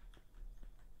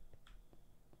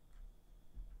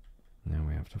 Now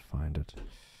we have to find it.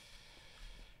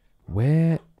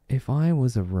 Where, if I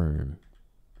was a room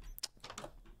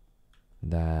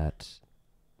that,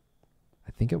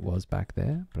 I think it was back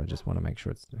there, but I just want to make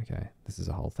sure it's, okay, this is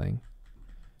a whole thing.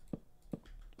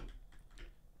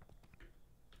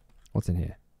 What's in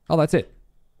here? Oh, that's it.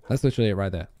 That's literally it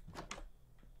right there.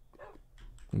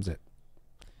 That's it.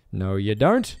 No, you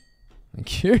don't.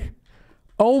 Thank you.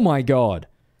 Oh my God.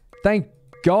 Thank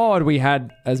God we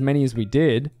had as many as we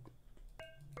did.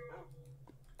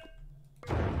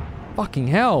 Fucking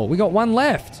hell. We got 1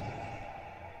 left.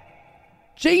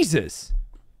 Jesus.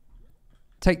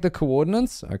 Take the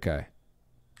coordinates? Okay.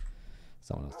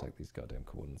 Someone else take these goddamn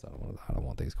coordinates. I don't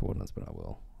want these coordinates, but I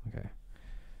will. Okay.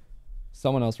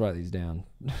 Someone else write these down.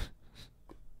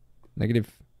 Negative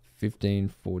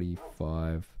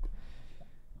 1545.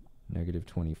 Negative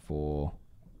 24.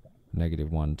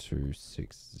 Negative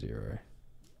 1260.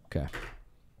 Okay.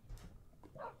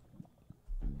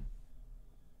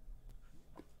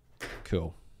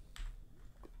 Cool.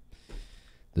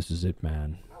 This is it,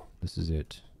 man. This is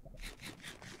it.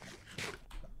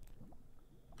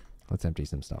 Let's empty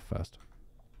some stuff first.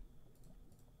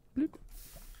 Bloop,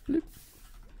 bloop.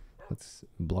 Let's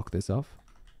block this off.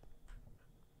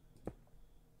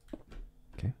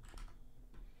 Okay.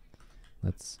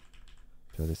 Let's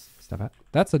throw this stuff out.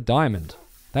 That's a diamond.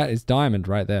 That is diamond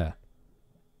right there.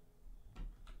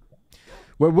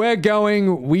 Where we're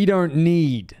going, we don't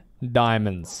need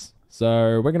diamonds.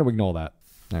 So we're going to ignore that,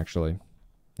 actually.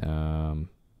 Or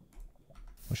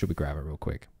should we grab it real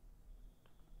quick?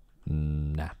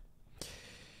 Nah.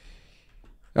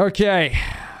 Okay.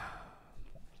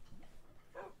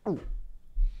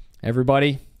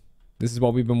 Everybody, this is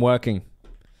what we've been working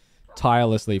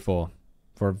tirelessly for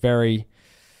a very,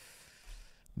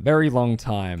 very long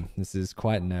time. This is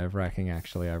quite nerve-wracking,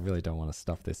 actually. I really don't want to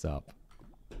stuff this up.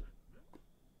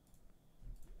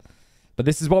 But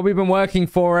this is what we've been working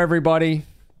for, everybody.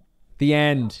 The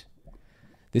end.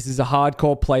 This is a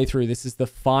hardcore playthrough. This is the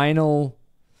final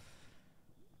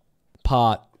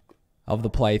part of the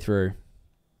playthrough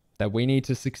that we need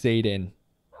to succeed in.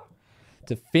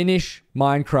 To finish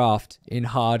Minecraft in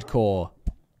hardcore.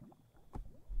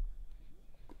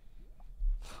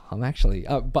 I'm actually...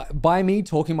 by me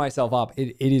talking myself up,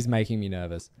 it is making me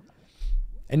nervous.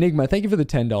 Enigma, thank you for the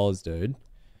 $10, dude.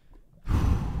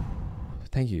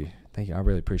 Thank you. Thank you. I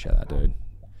really appreciate that, dude.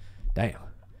 Damn.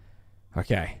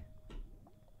 Okay.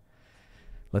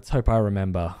 Let's hope I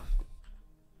remember.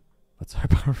 Let's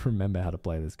hope I remember how to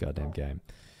play this goddamn game.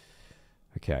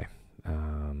 Okay.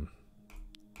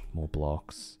 More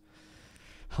blocks.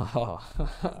 I'm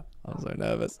so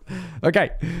nervous. Okay.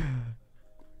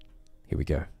 Here we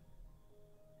go.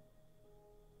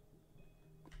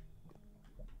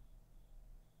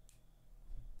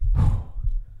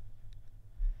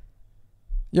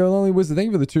 Yo, Lonely Wizard, thank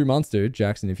you for the 2 months, dude.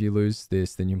 Jackson, if you lose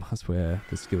this, then you must wear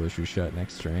the Skill Issue shirt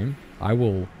next stream. I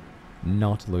will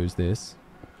not lose this.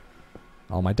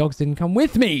 Oh, my dogs didn't come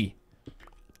with me!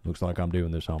 Looks like I'm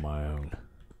doing this on my own.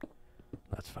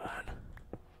 That's fine.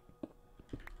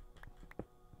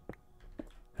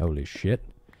 Holy shit.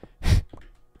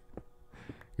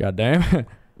 God damn.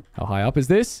 How high up is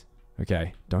this?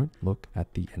 Okay, don't look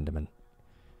at the Enderman.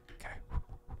 Okay.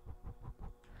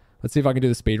 Let's see if I can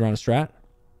do the speedrunner strat.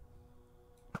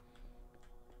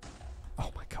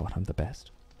 Oh my god, I'm the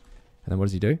best. And then what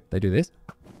does he do? They do this.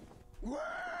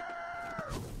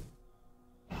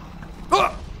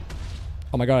 Oh!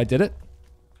 Oh my god, I did it.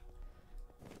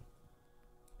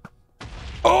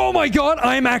 Oh my god,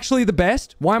 I am actually the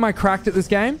best. Why am I cracked at this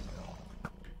game?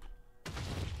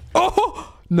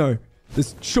 Oh! No,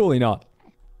 this surely not.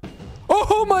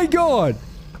 Oh my god!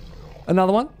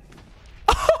 Another one.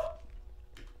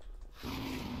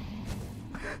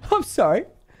 I'm sorry.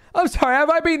 I'm sorry. Have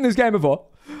I beaten this game before?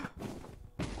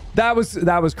 That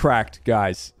was cracked,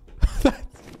 guys.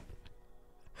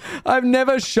 I've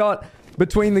never shot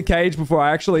between the cage before.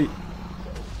 I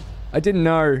didn't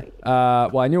know.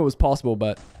 Well, I knew it was possible,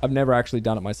 but I've never actually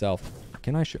done it myself.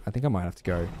 Can I I think I might have to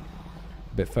go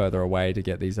a bit further away to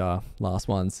get these last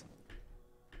ones.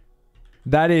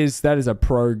 That is a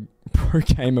pro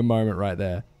gamer moment right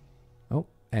there. Oh,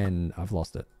 and I've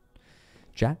lost it.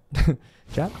 Chat,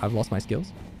 chat, I've lost my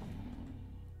skills.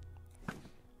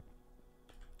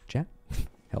 Chat,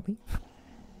 help me.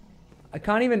 I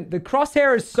can't even... The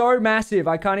crosshair is so massive,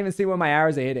 I can't even see where my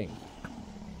arrows are hitting.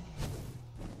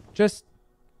 Just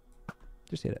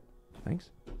hit it. Thanks.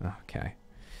 Okay.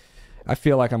 I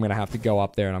feel like I'm going to have to go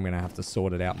up there and I'm going to have to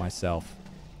sort it out myself.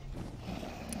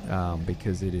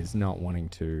 Because it is not wanting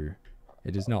to...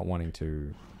 It is not wanting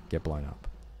to get blown up.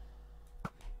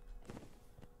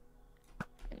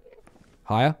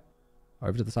 Higher.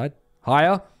 Over to the side.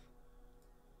 Higher.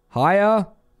 Higher.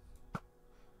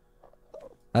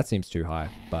 That seems too high,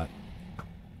 but...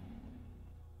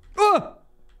 Oh!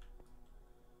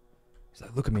 He's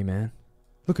like, look at me, man.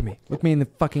 Look at me. Look me in the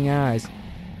fucking eyes.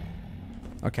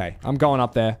 Okay, I'm going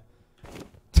up there.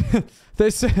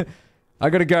 This... I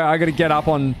gotta get up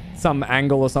on some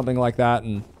angle or something like that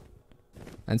and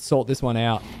sort this one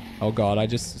out. Oh god, I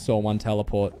just saw one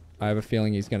teleport. I have a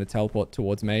feeling he's gonna teleport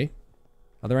towards me.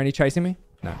 Are there any chasing me?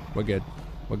 No, we're good.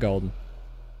 We're golden.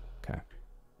 Okay.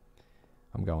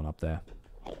 I'm going up there.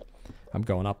 I'm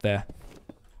going up there.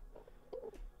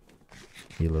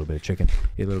 Eat a little bit of chicken.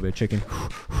 Eat a little bit of chicken.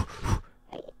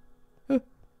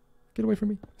 Get away from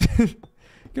me. Get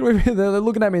away from me. They're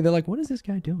looking at me. They're like, what is this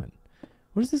guy doing?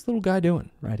 What is this little guy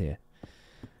doing right here?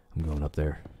 I'm going up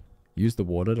there. Use the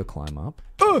water to climb up.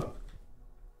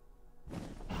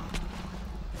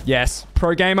 Yes.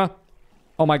 Pro gamer.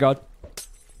 Oh my god.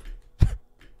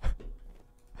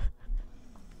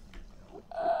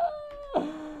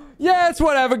 Yeah, it's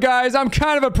whatever, guys. I'm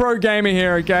kind of a pro gamer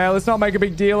here, okay? Let's not make a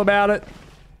big deal about it.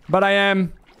 But I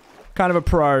am kind of a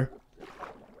pro.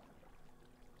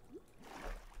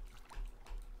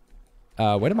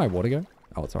 Where did my water go?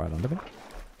 Oh, it's alright under me.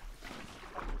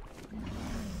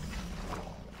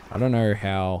 I don't know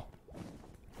how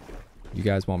you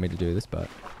guys want me to do this, but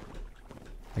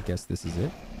I guess this is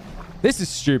it. This is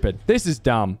stupid. This is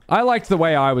dumb. I liked the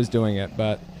way I was doing it,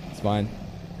 but it's fine.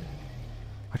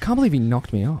 I can't believe he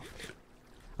knocked me off.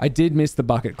 I did miss the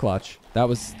bucket clutch. That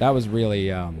was really,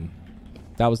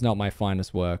 that was not my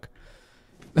finest work.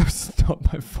 That was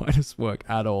not my finest work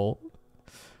at all.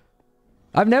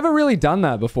 I've never really done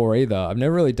that before either. I've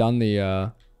never really done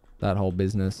the, that whole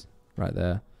business right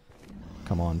there.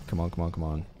 Come on, come on, come on, come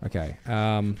on. Okay,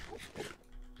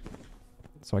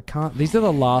 so I can't... These are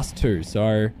the last two,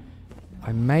 so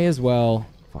I may as well...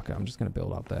 Fuck it, I'm just going to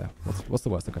build up there. What's the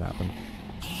worst that could happen?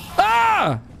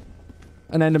 Ah!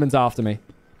 An Enderman's after me.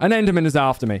 An Enderman is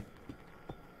after me.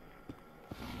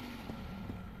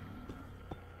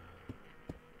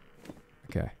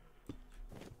 Okay.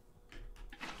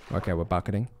 Okay, we're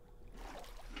bucketing.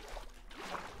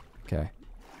 Okay.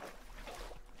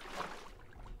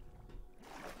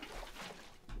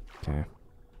 Okay.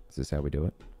 Is this how we do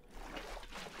it?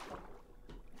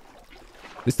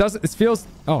 This doesn't... This feels...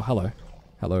 Oh, hello.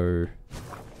 Hello.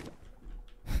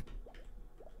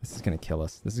 This is gonna kill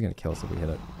us. This is gonna kill us if we hit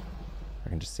it. I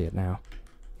can just see it now.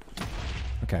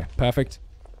 Okay, perfect.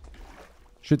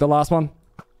 Shoot the last one.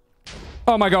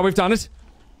 Oh my god, we've done it.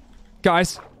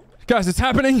 Guys. Guys, it's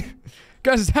happening.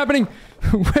 Guys, it's happening.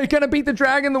 We're gonna beat the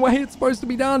dragon the way it's supposed to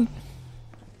be done.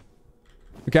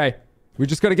 Okay. We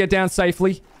just gotta get down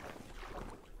safely.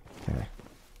 Okay.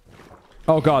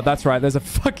 Oh god, that's right. There's a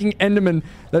fucking Enderman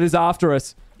that is after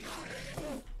us.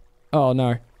 Oh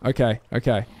no. Okay,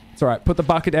 okay. It's alright. Put the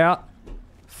bucket out.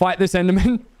 Fight this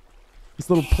Enderman. This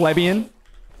little plebeian.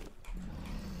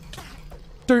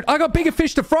 Dude, I got bigger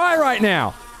fish to fry right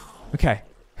now. Okay.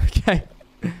 Okay.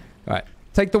 Alright.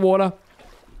 Take the water.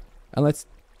 And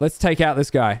let's take out this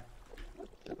guy.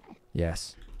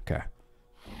 Yes. Okay.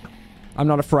 I'm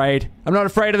not afraid. I'm not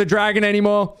afraid of the dragon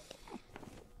anymore.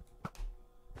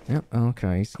 Yep.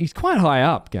 Okay. He's quite high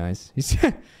up, guys. He's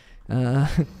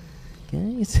guys.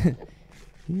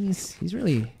 He's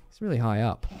really high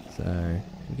up. So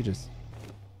we could just...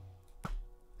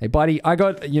 Hey, buddy, I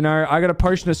got a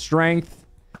potion of strength.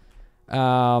 It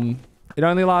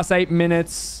only lasts 8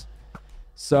 minutes.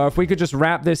 So if we could just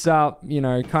wrap this up, you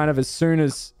know, kind of as soon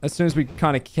as we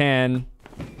kind of can.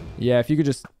 Yeah, if you could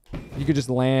just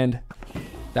land,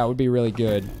 that would be really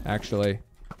good, actually.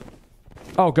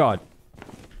 Oh god.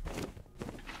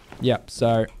 Yep,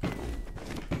 so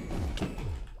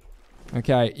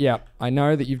okay, yep. I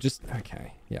know that you've just...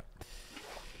 Okay, yep.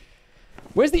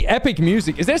 Where's the epic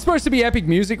music? Is there supposed to be epic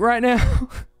music right now?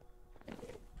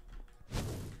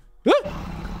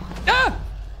 Ah! Ah!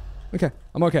 Okay,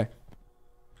 I'm okay.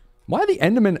 Why are the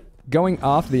Endermen going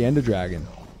after the Ender Dragon?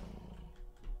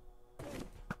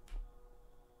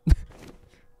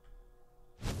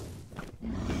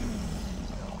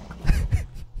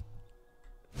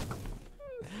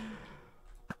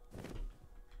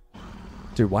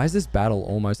 Dude, why is this battle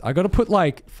almost... I gotta put,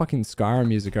 like, fucking Skyrim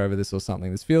music over this or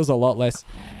something. This feels a lot less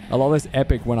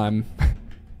epic when I'm...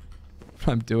 when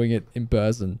I'm doing it in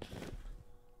person.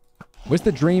 Where's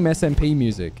the Dream SMP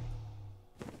music?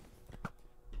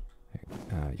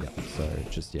 Yeah, so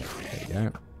just, yeah,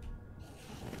 there you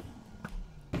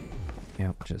go.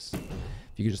 Yep, just... If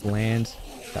you could just land,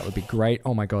 that would be great.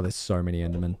 Oh my god, there's so many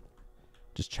Endermen.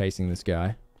 Just chasing this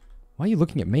guy. Why are you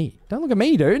looking at me? Don't look at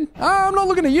me, dude. Oh, I'm not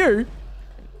looking at you.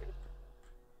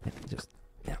 Yeah, just,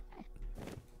 yeah.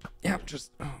 Yeah,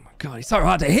 just, oh my god, he's so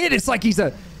hard to hit. It's like he's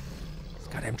a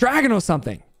goddamn dragon or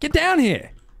something. Get down here.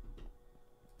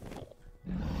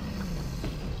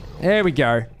 There we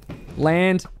go.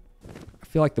 Land. I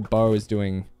feel like the bow is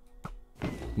doing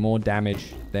more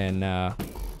damage than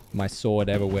my sword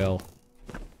ever will.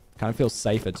 Kind of feels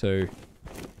safer too.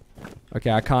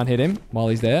 Okay, I can't hit him while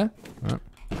he's there. Oh,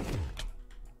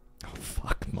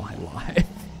 fuck my life.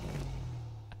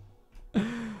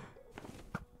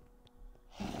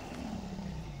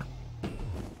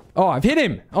 Oh, I've hit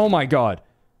him! Oh my god.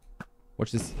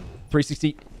 Watch this.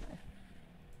 360.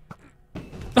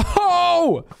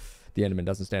 Oh! The Enderman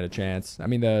doesn't stand a chance. I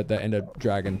mean, the Ender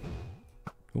Dragon.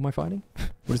 Who am I fighting?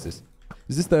 What is this?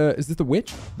 Is this the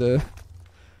witch? The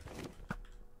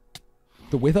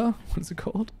Wither? What is it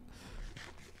called?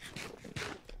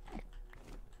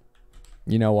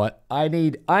 You know what? I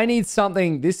need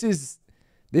something. This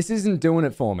isn't doing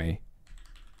it for me.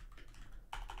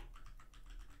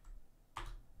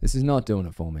 This is not doing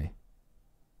it for me.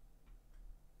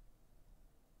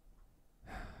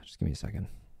 Just give me a second.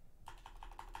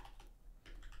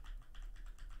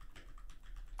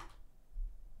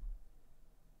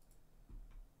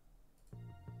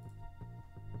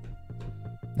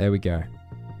 There we go.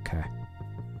 Okay.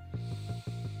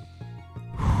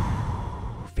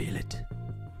 Feel it.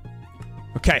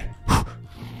 Okay.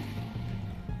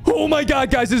 Oh my god,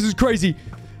 guys, this is crazy.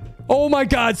 Oh my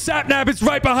god, Sapnap is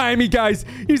right behind me, guys.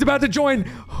 He's about to join.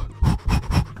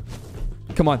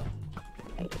 Come on.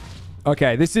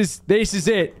 Okay, this is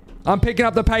it. I'm picking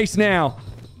up the pace now.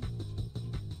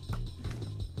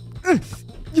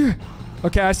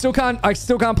 Okay, I still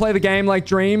can't play the game like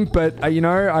Dream, but you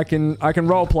know, I can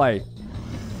role play.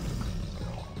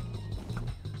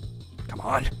 Come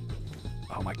on.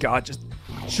 Oh my god, just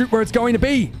shoot where it's going to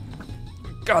be.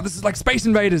 God, this is like Space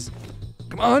Invaders.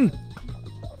 Come on.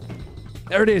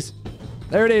 There it is.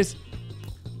 There it is.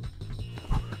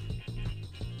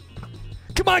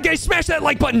 Come on, guys, smash that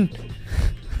like button.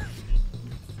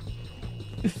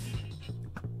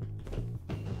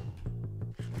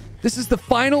 This is the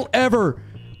final ever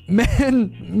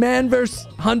man versus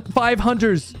 5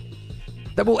 hunters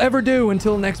that we'll ever do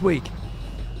until next week.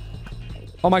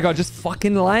 Oh my god, just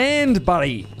fucking land,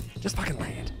 buddy. Just fucking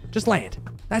land. Just land.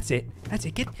 That's it. That's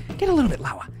it. Get a little bit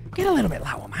lower. Get a little bit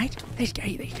lower, mate. There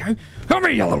you go. Come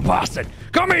here, you little bastard.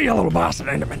 Come here, you little bastard,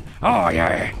 Enderman. Oh,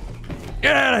 yeah.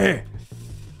 Get out of here.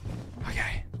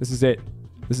 Okay, this is it.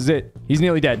 This is it. He's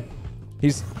nearly dead.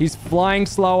 He's flying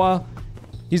slower.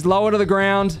 He's lower to the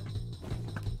ground.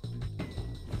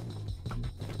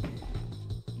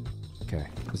 Okay,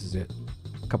 this is it.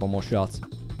 A couple more shots.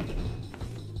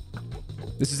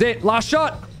 This is it. Last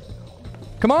shot.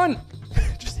 Come on.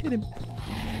 Just hit him.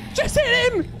 Just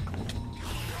hit him.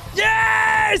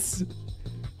 Yes!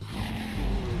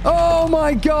 Oh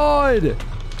my god.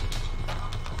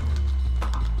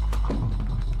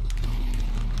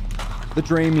 The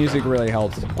Dream music really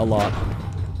helps a lot.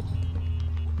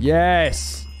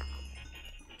 Yes!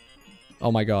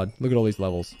 Oh my god. Look at all these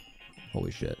levels.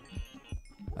 Holy shit.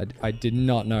 I did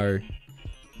not know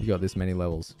you got this many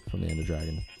levels from the Ender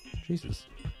Dragon. Jesus.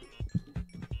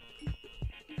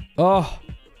 Oh.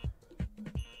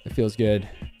 It feels good.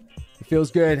 It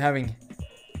feels good having...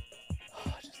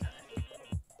 Oh,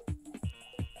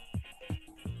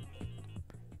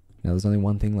 now there's only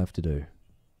one thing left to do.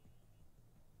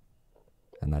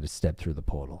 And that is step through the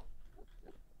portal.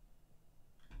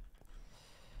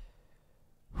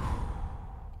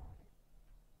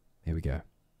 Here we go.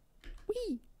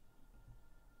 Whee!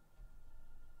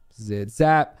 Zed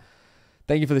Zap.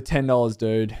 Thank you for the $10,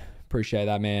 dude. Appreciate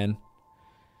that, man.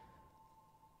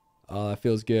 Oh, that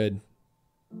feels good.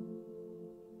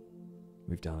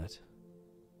 We've done it.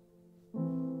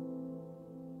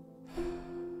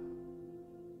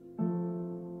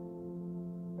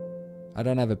 I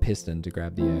don't have a piston to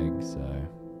grab the egg, so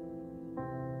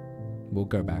we'll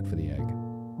go back for the egg.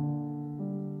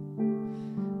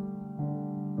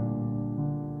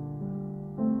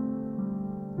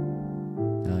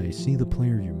 I see the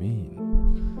player you mean.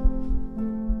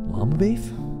 Llama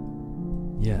beef?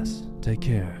 Yes, take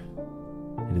care.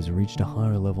 It has reached a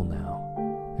higher level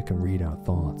now. It can read our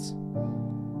thoughts.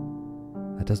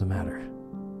 That doesn't matter.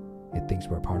 It thinks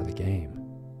we're a part of the game.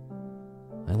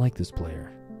 I like this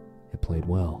player. It played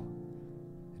well.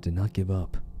 It did not give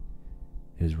up.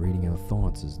 It is reading our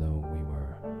thoughts as though we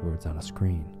were words on a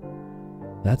screen.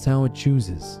 That's how it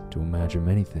chooses to imagine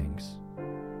many things.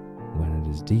 When it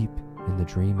is deep in the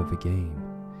dream of a game.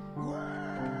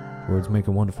 Words make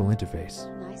a wonderful interface.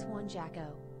 Nice one, Jacko.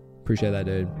 Appreciate that,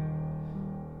 dude.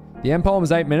 The end poem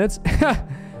is 8 minutes.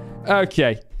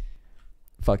 Okay.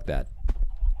 Fuck that.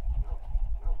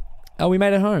 Oh, we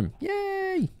made it home.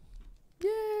 Yay!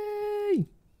 Yay!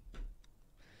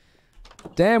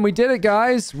 Damn, we did it,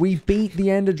 guys. We beat the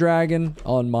Ender Dragon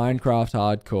on Minecraft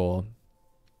Hardcore.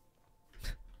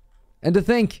 And to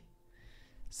think,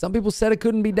 some people said it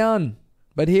couldn't be done.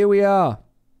 But here we are.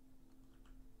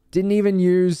 Didn't even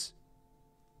use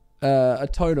a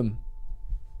totem.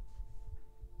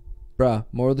 Bruh,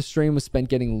 more of the stream was spent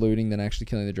getting looting than actually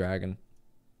killing the dragon.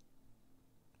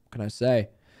 What can I say?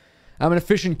 I'm an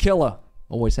efficient killer.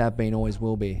 Always have been, always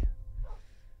will be.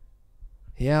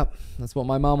 Yep, that's what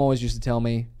my mom always used to tell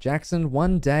me. Jackson,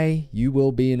 one day you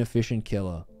will be an efficient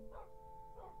killer.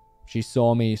 She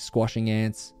saw me squashing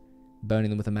ants, burning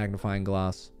them with a magnifying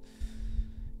glass,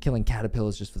 killing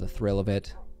caterpillars just for the thrill of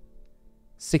it,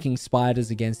 sicking spiders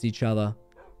against each other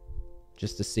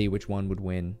just to see which one would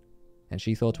win. And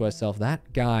she thought to herself,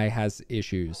 that guy has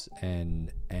issues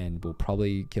and will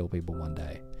probably kill people one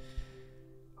day.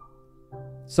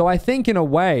 So I think in a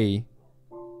way,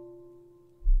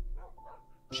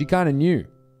 she kind of knew.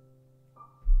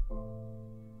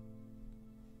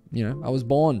 You know, I was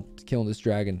born to kill this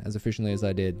dragon as efficiently as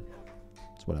I did.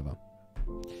 It's whatever.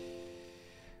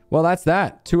 Well, that's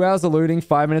that. 2 hours of looting,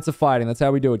 5 minutes of fighting. That's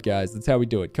how we do it, guys. That's how we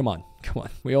do it. Come on. Come on.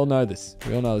 We all know this.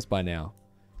 We all know this by now.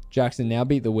 Jackson now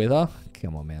beat the Wither.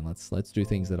 Come on, man. Let's do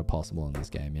things that are possible in this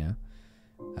game, yeah?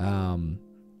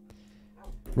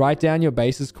 Write down your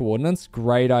base's coordinates.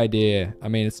 Great idea. I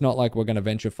mean, it's not like we're going to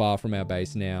venture far from our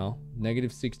base now.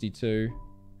 Negative 62.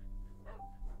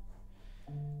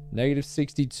 Negative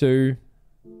 62.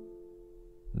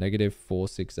 Negative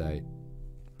 468.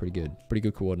 Pretty good. Pretty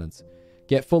good coordinates.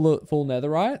 Get full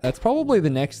netherite. That's probably the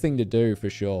next thing to do for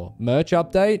sure. Merch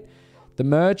update. The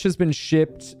merch has been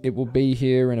shipped. It will be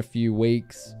here in a few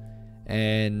weeks.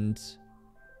 And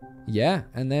yeah.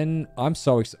 And then I'm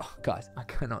so excited. Oh, guys, I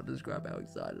cannot describe how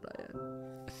excited I am.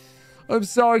 I'm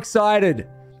so excited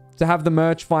to have the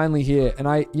merch finally here. And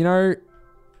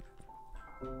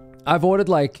I've ordered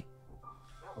like,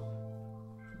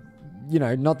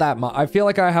 not that much. I feel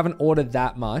like I haven't ordered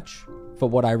that much for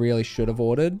what I really should have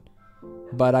ordered.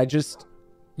 But I just,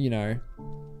 I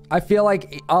feel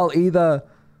like I'll either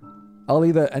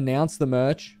announce the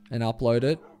merch and upload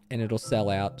it and it'll sell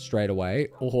out straight away,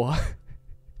 or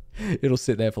it'll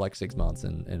sit there for like 6 months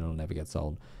and it'll never get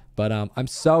sold. But I'm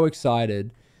so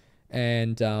excited.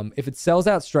 And if it sells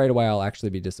out straight away, I'll actually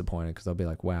be disappointed because I'll be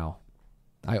like, wow,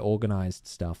 I organized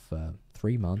stuff for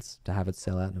 3 months to have it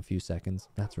sell out in a few seconds.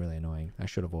 That's really annoying. I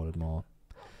should have ordered more.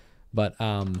 But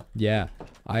yeah,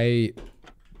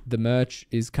 the merch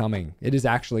is coming. It is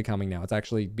actually coming now. It's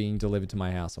actually being delivered to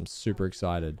my house. I'm super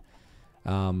excited.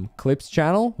 Clips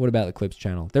channel. What about the Clips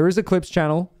channel? There is a Clips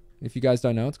channel. If you guys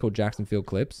don't know, it's called Jacksonfield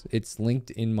Clips. It's linked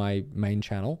in my main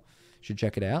channel. You should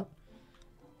check it out.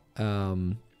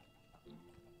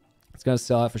 It's going to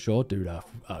sell out for sure. Dude,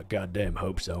 I goddamn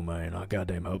hope so, man. I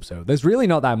goddamn hope so. There's really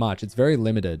not that much. It's very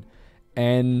limited.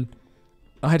 And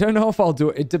I don't know if I'll do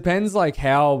it. It depends like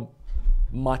how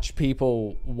much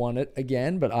people want it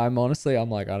again, but I'm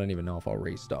like, I don't even know if I'll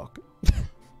restock.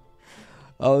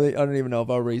 I don't even know if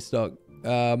I'll restock.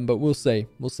 But we'll see.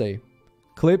 We'll see.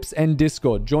 Clips and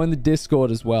Discord. Join the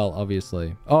Discord as well,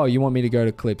 obviously. Oh, you want me to go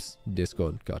to Clips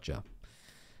Discord? Gotcha.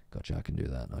 Gotcha. I can do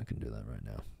that. I can do that right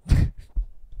now.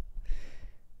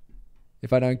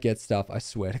 If I don't get stuff, I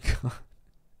swear to God.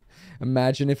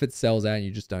 Imagine if it sells out and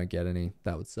you just don't get any.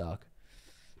 That would suck.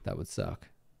 That would suck.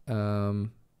 Is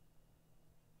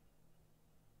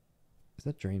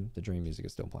that Dream? The Dream music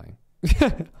is still playing.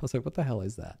 I was like, what the hell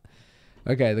is that?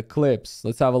 Okay, the clips.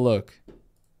 Let's have a look.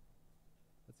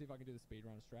 Let's see if I can do the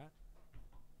speedrun strat.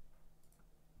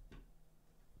 Oh,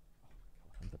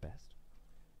 I'm the best.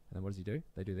 And then what does he do?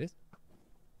 They do this.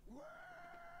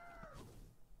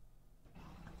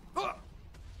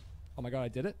 Oh my God, I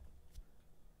did it.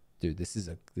 Dude, this is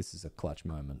a clutch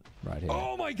moment right here.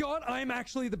 Oh my God, I am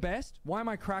actually the best. Why am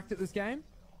I cracked at this game?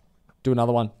 Do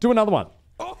another one. Do another one.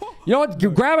 Oh, you know what? You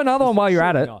grab another one while you're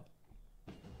at it. Not.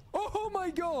 Oh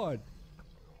my God.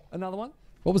 Another one.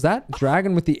 What was that?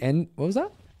 Dragon with the end. What was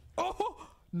that? Oh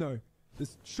no.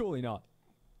 This surely not.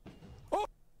 Oh.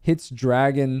 Hits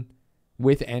dragon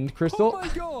with end crystal. Oh my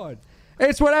God.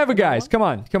 It's whatever, guys. Come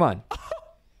on. Come on.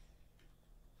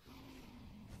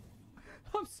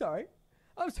 I'm sorry.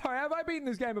 I'm sorry. Have I beaten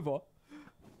this game before?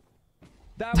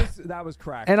 That was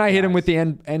cracked. And I hit him with the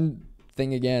end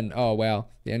thing again. Oh wow.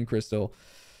 The end crystal.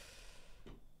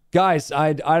 Guys,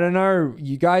 I don't know.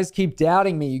 You guys keep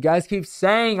doubting me. You guys keep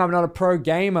saying I'm not a pro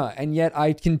gamer, and yet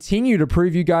I continue to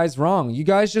prove you guys wrong. You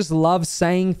guys just love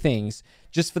saying things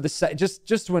just for the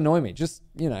just to annoy me. Just,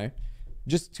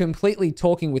 just completely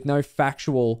talking with no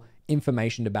factual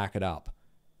information to back it up.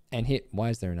 And hit. Why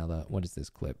is there another? What is this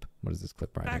clip? What is this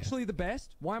clip right here? Actually the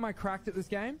best. Why am I cracked at this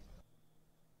game?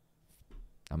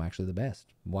 I'm actually the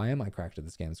best. Why am I cracked at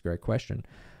this game? It's a great question.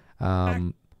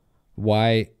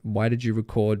 Why did you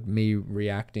record me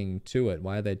reacting to it?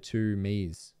 Why are there two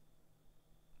me's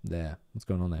there? What's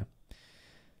going on there?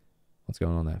 What's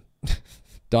going on there?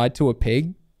 Died to a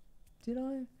pig? Did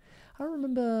I? I don't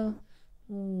remember.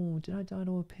 Oh, did I die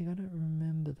to a pig? I don't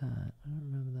remember that. I don't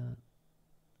remember that.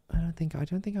 I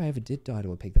don't think I ever did die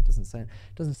to a pig. That doesn't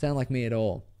sound like me at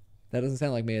all. That doesn't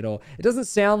sound like me at all. It doesn't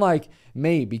sound like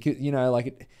me because,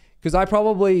 because I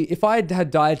probably, if I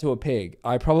had died to a pig,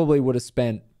 I probably would have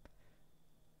spent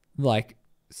like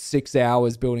 6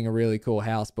 hours building a really cool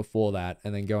house before that,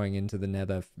 and then going into the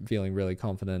nether feeling really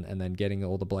confident, and then getting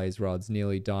all the blaze rods,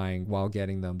 nearly dying while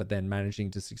getting them, but then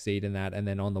managing to succeed in that, and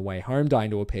then on the way home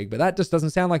dying to a pig. But that just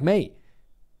doesn't sound like me.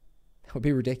 That would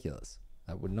be ridiculous.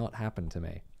 That would not happen to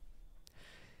me.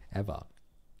 ever.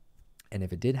 And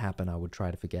if it did happen, I would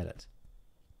try to forget it.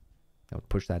 I would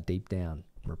push that deep down,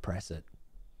 repress it.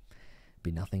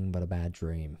 Be nothing but a bad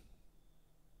dream.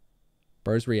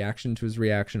 Bro's reaction to his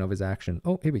reaction of his action.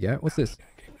 Oh, here we go. What's this?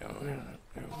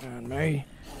 Me.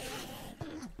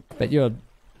 Bet your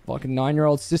fucking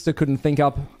 9-year-old sister couldn't think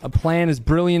up a plan as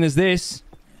brilliant as this.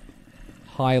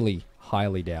 Highly,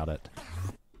 highly doubt it.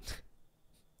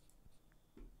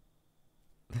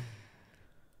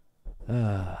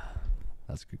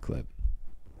 That's a good clip.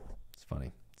 It's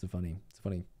funny. It's a funny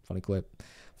clip.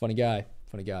 Funny guy.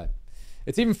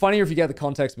 It's even funnier if you get the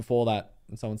context before that.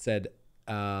 And someone said,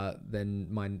 then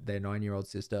their 9-year-old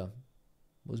sister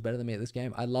was better than me at this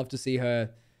game. I'd love to see her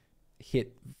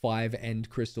hit 5 end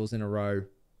crystals in a row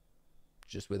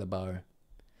just with a bow.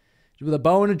 Just with a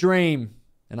bow and a dream.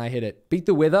 And I hit it. Beat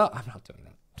the Wither? I'm not doing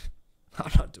that.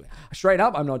 I'm not doing it. Straight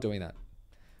up, I'm not doing that.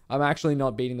 I'm actually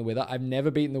not beating the Wither. I've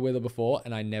never beaten the Wither before,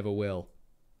 and I never will.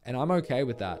 And I'm okay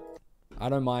with that. I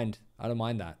don't mind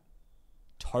that.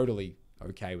 Totally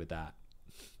okay with that.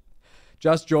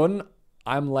 Just Jordan,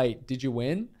 I'm late. Did you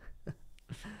win?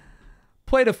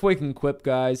 Played a freaking clip,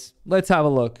 guys. Let's have a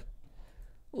look.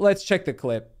 Let's check the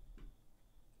clip.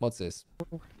 What's this?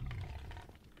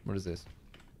 What is this?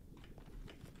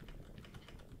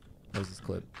 What is this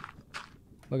clip?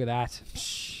 Look at that.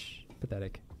 Shh.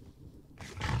 Pathetic.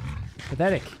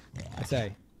 Pathetic, I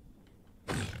say.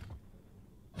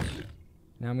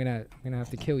 Now I'm gonna have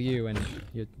to kill you, and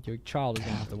your child is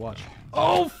gonna have to watch.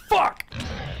 Oh fuck!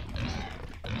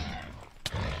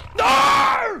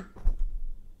 No!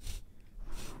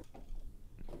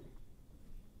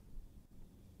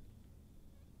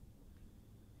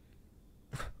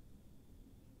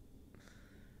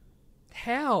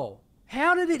 How?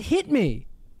 How did it hit me?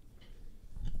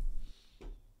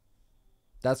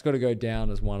 That's got to go down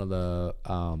as one of the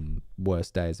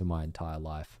worst days of my entire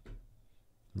life.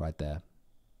 Right there.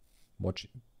 Watch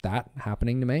that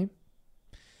happening to me.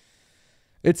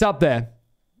 It's up there.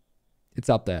 It's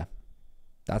up there.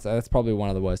 That's probably one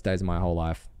of the worst days of my whole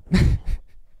life.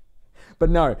 But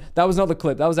no, that was not the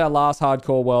clip. That was our last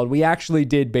hardcore world. We actually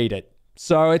did beat it.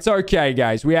 So it's okay,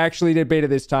 guys. We actually did beat it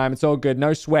this time. It's all good.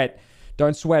 No sweat.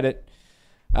 Don't sweat it.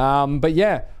 But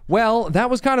yeah, well, that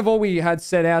was kind of all we had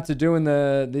set out to do in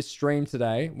this stream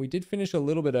today. We did finish a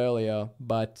little bit earlier,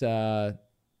 but I'm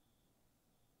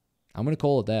going to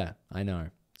call it there. I know.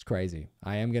 It's crazy.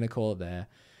 I am going to call it there.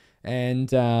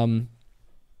 And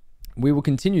we will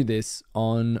continue this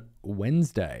on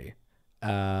Wednesday,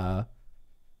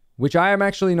 which I am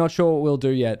actually not sure what we'll do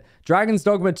yet. Dragon's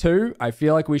Dogma 2, I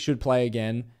feel like we should play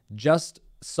again, just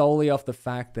solely off the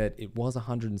fact that it was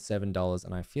 $107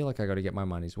 and I feel like I got to get my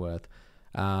money's worth.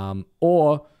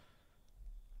 Or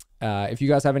if you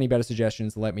guys have any better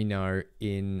suggestions, let me know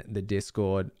in the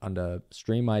Discord under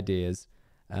stream ideas.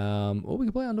 Or we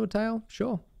can play Under a Tale,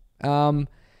 sure. And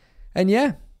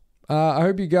yeah, I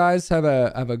hope you guys have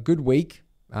a good week.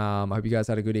 I hope you guys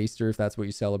had a good Easter if that's what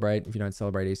you celebrate. If you don't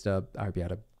celebrate Easter, I hope you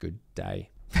had a good day.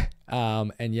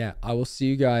 And yeah, I will see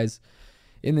you guys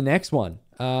in the next one.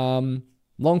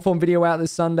 Long form video out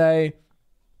this Sunday.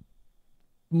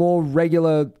 More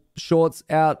regular shorts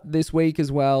out this week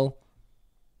as well.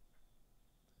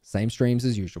 Same streams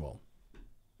as usual.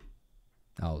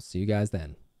 I'll see you guys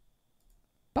then.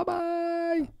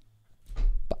 Bye-bye.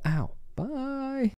 Ow.